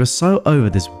time, we were so over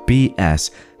this BS,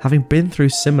 having been through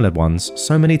similar ones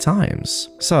so many times.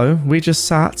 So we just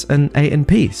sat and ate in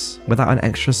peace, without an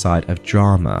extra side of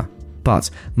drama. But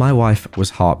my wife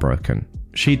was heartbroken.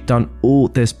 She'd done all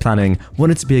this planning,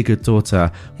 wanted to be a good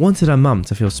daughter, wanted her mum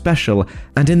to feel special,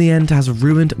 and in the end has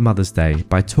ruined Mother's Day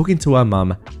by talking to her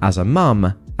mum as a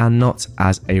mum and not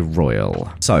as a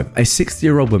royal. So, a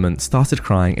 60-year-old woman started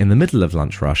crying in the middle of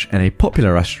lunch rush in a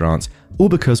popular restaurant, all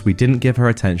because we didn't give her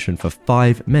attention for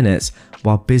 5 minutes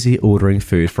while busy ordering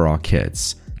food for our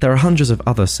kids. There are hundreds of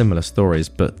other similar stories,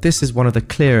 but this is one of the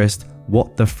clearest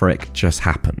what the frick just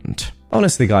happened.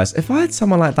 Honestly, guys, if I had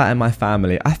someone like that in my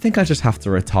family, I think I just have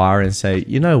to retire and say,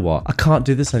 you know what, I can't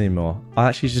do this anymore. I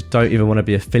actually just don't even want to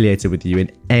be affiliated with you in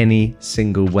any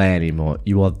single way anymore.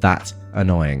 You are that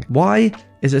annoying. Why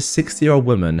is a 60-year-old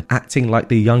woman acting like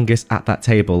the youngest at that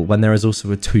table when there is also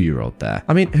a 2-year-old there?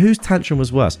 I mean, whose tantrum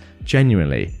was worse?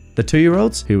 Genuinely, the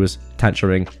 2-year-old's who was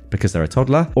tantruming because they're a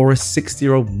toddler, or a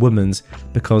 60-year-old woman's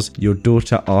because your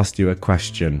daughter asked you a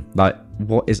question? Like,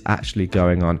 what is actually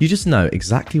going on? You just know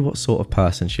exactly what sort of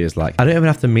person she is like. I don't even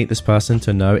have to meet this person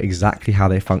to know exactly how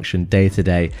they function day to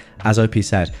day. As OP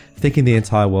said, thinking the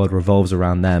entire world revolves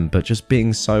around them, but just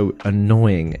being so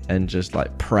annoying and just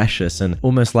like precious and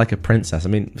almost like a princess. I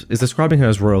mean, is describing her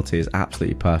as royalty is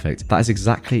absolutely perfect. That is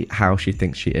exactly how she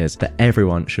thinks she is, that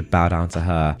everyone should bow down to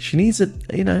her. She needs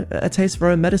a taste of her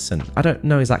own medicine. I don't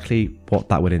know exactly what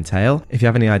that would entail. If you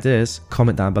have any ideas,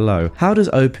 comment down below. How does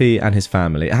OP and his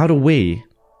family, how do we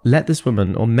let this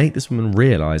woman or make this woman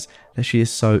realize that she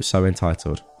is so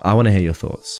entitled? I want to hear your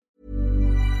thoughts.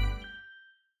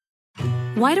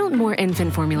 Why don't more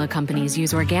infant formula companies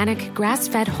use organic,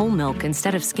 grass-fed whole milk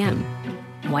instead of skim?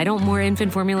 Why don't more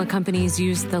infant formula companies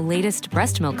use the latest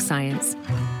breast milk science?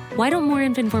 Why don't more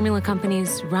infant formula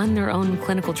companies run their own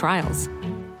clinical trials?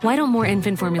 Why don't more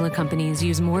infant formula companies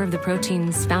use more of the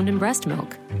proteins found in breast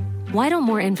milk? Why don't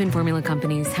more infant formula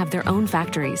companies have their own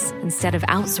factories instead of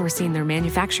outsourcing their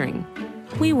manufacturing?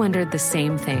 We wondered the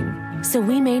same thing. So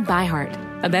we made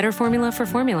ByHeart, a better formula for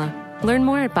formula. Learn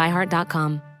more at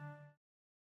byheart.com.